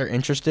Blue Jays are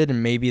interested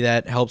and maybe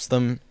that helps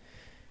them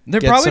They're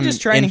get probably some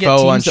just trying to get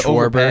info teams to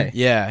overpay.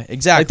 Yeah,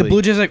 exactly. Like the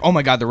Blue Jays, are like, oh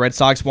my God, the Red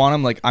Sox want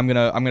him. Like I'm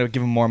gonna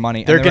give him more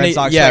money. They're and the gonna- Red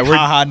Sox yeah, are like, we're-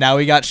 haha, now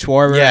we got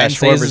Schwarber Yeah, and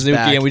Seiya Schwarber's Suzuki,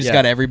 back, and we just yeah.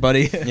 got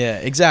everybody. Yeah,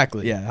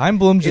 exactly. Yeah, Chaim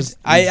Bloom It's- just.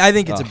 I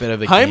think it's a bit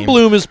of a Chaim game.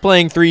 Bloom is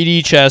playing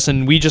 3D chess,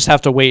 and we just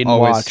have to wait and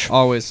watch.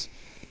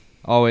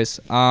 Always.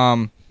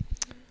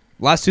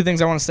 Last two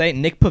things I want to say.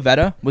 Nick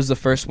Pivetta was the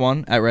first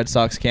one at Red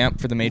Sox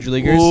camp for the major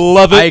leaguers.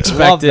 Love it. I expect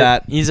Love it.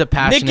 that. He's a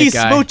passionate Nicky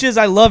guy. Smooches,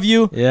 I love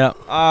you. Yeah.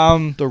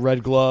 The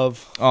red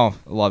glove. Oh,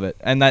 love it.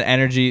 And that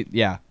energy,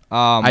 yeah.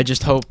 I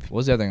just hope. What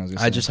was the other thing I was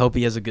gonna say? I just hope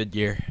he has a good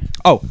year.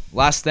 Oh,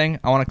 last thing.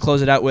 I want to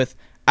close it out with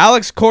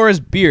Alex Cora's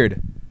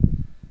beard.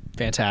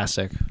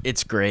 Fantastic.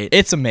 It's great.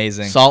 It's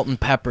amazing. Salt and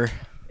pepper.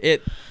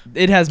 It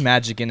has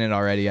magic in it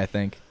already, I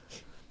think.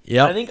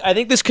 Yep. I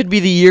think this could be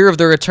the year of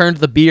the return to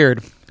the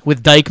beard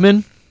with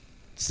Dykman.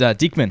 It's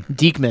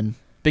Diekman.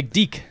 Big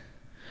Deke.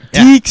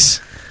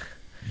 Deeks.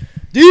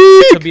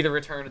 Could be the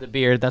return of the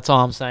beard. That's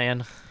all I'm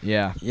saying.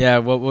 Yeah. Yeah.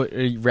 What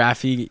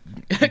Raffy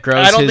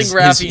grows I don't his,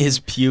 think Raffy- his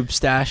pube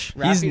stash.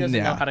 Raffy doesn't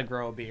yeah. know how to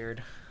grow a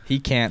beard. He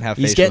can't have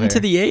He's facial getting hair. to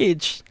the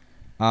age.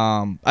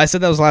 I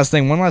said that was the last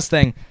thing. One last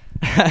thing.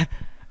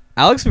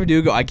 Alex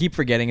Verdugo, I keep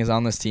forgetting, is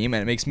on this team,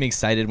 and it makes me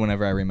excited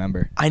whenever I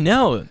remember. I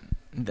know.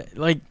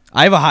 Like,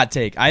 I have a hot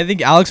take. I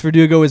think Alex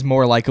Verdugo is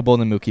more likable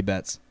than Mookie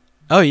Betts.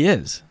 oh, he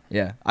is.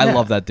 Yeah, I Yeah.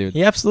 love that dude.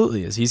 He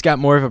absolutely is. He's got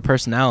more of a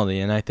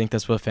personality, and I think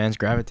that's what fans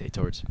gravitate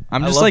towards.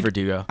 I'm I just love like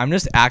Verdugo. I'm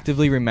just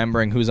actively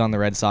remembering who's on the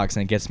Red Sox,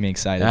 and it gets me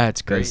excited.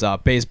 That's great. 'Cause,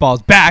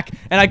 baseball's back,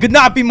 and I could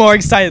not be more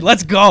excited.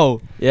 Let's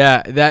go.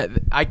 Yeah, that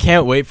I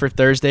can't wait for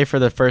Thursday for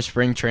the first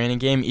spring training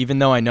game. Even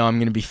though I know I'm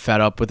going to be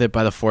fed up with it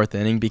by the fourth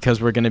inning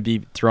because we're going to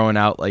be throwing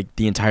out like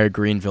the entire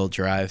Greenville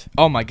drive.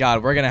 Oh my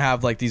God, we're gonna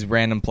have like these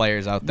random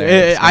players out there.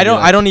 It's gonna I be don't.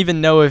 like- I don't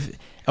even know if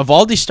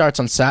Evaldi starts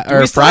on Do we still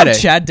have Friday.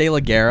 Chad De La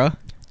Guerra.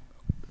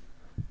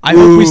 I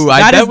hope we. Ooh,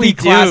 I That bet is we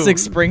the classic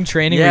do. spring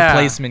training Yeah.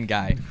 replacement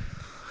guy.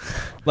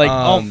 Like,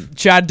 Um,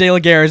 Chad De La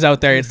Guerra's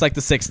out there. It's like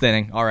the sixth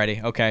inning already.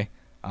 Okay.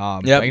 Yep,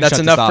 I can that's shut this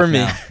enough off for me.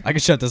 now. I can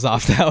shut this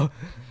off now.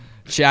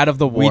 Chad of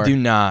the We War. do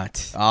not.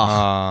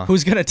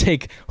 Who's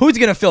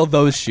gonna fill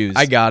those shoes?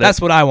 I got it.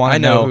 That's what I want I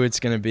to know know. who it's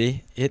going to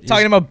be.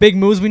 Talking about big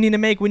moves we need to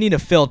make. We need to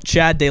fill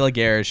Chad De La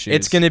Guerra's shoes.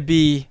 It's going to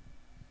be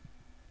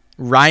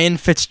Ryan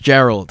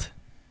Fitzgerald.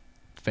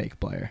 fake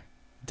player.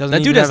 Doesn't That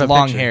dude even has have a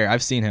long picture. hair.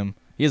 I've seen him.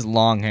 He has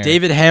long hair.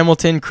 David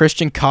Hamilton,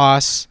 Christian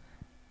Koss.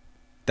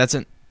 That's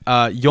an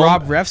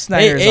Rob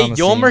Refsnyder Hey, is on the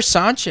Yolmer scene.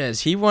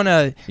 Sanchez. He won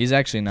a He's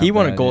actually not. he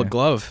won a bad, Gold yeah.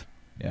 Glove.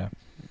 Yeah.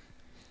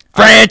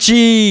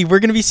 Franchi, we're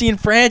gonna be seeing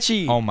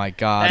Franchi. Oh my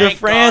God. the Thank God for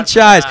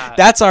franchise. that.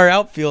 That's our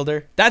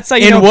outfielder. That's how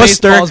you In know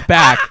Worcester. baseball's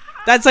back.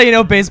 That's how you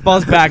know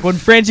baseball's back. When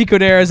Franchi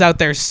Cordera's out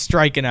there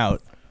striking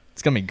out.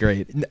 It's going to be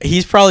great.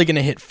 He's probably going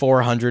to hit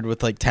 400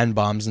 with like 10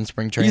 bombs in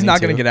spring training. He's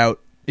not going to too. get out.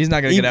 He's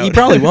not going to get out. He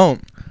probably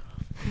won't.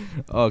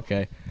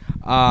 Okay.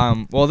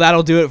 Well,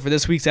 that'll do it for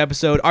this week's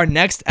episode. Our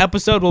next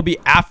episode will be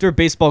after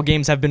baseball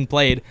games have been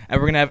played,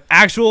 and we're going to have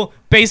actual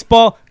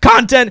baseball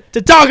content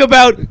to talk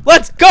about.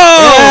 Let's go!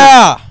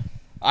 Yeah.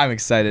 I'm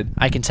excited.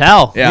 I can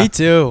tell. Yeah. Me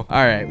too.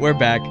 All right, we're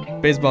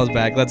back. Baseball's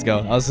back. Let's go.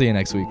 I'll see you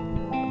next week.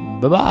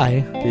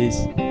 Bye-bye.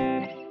 Peace.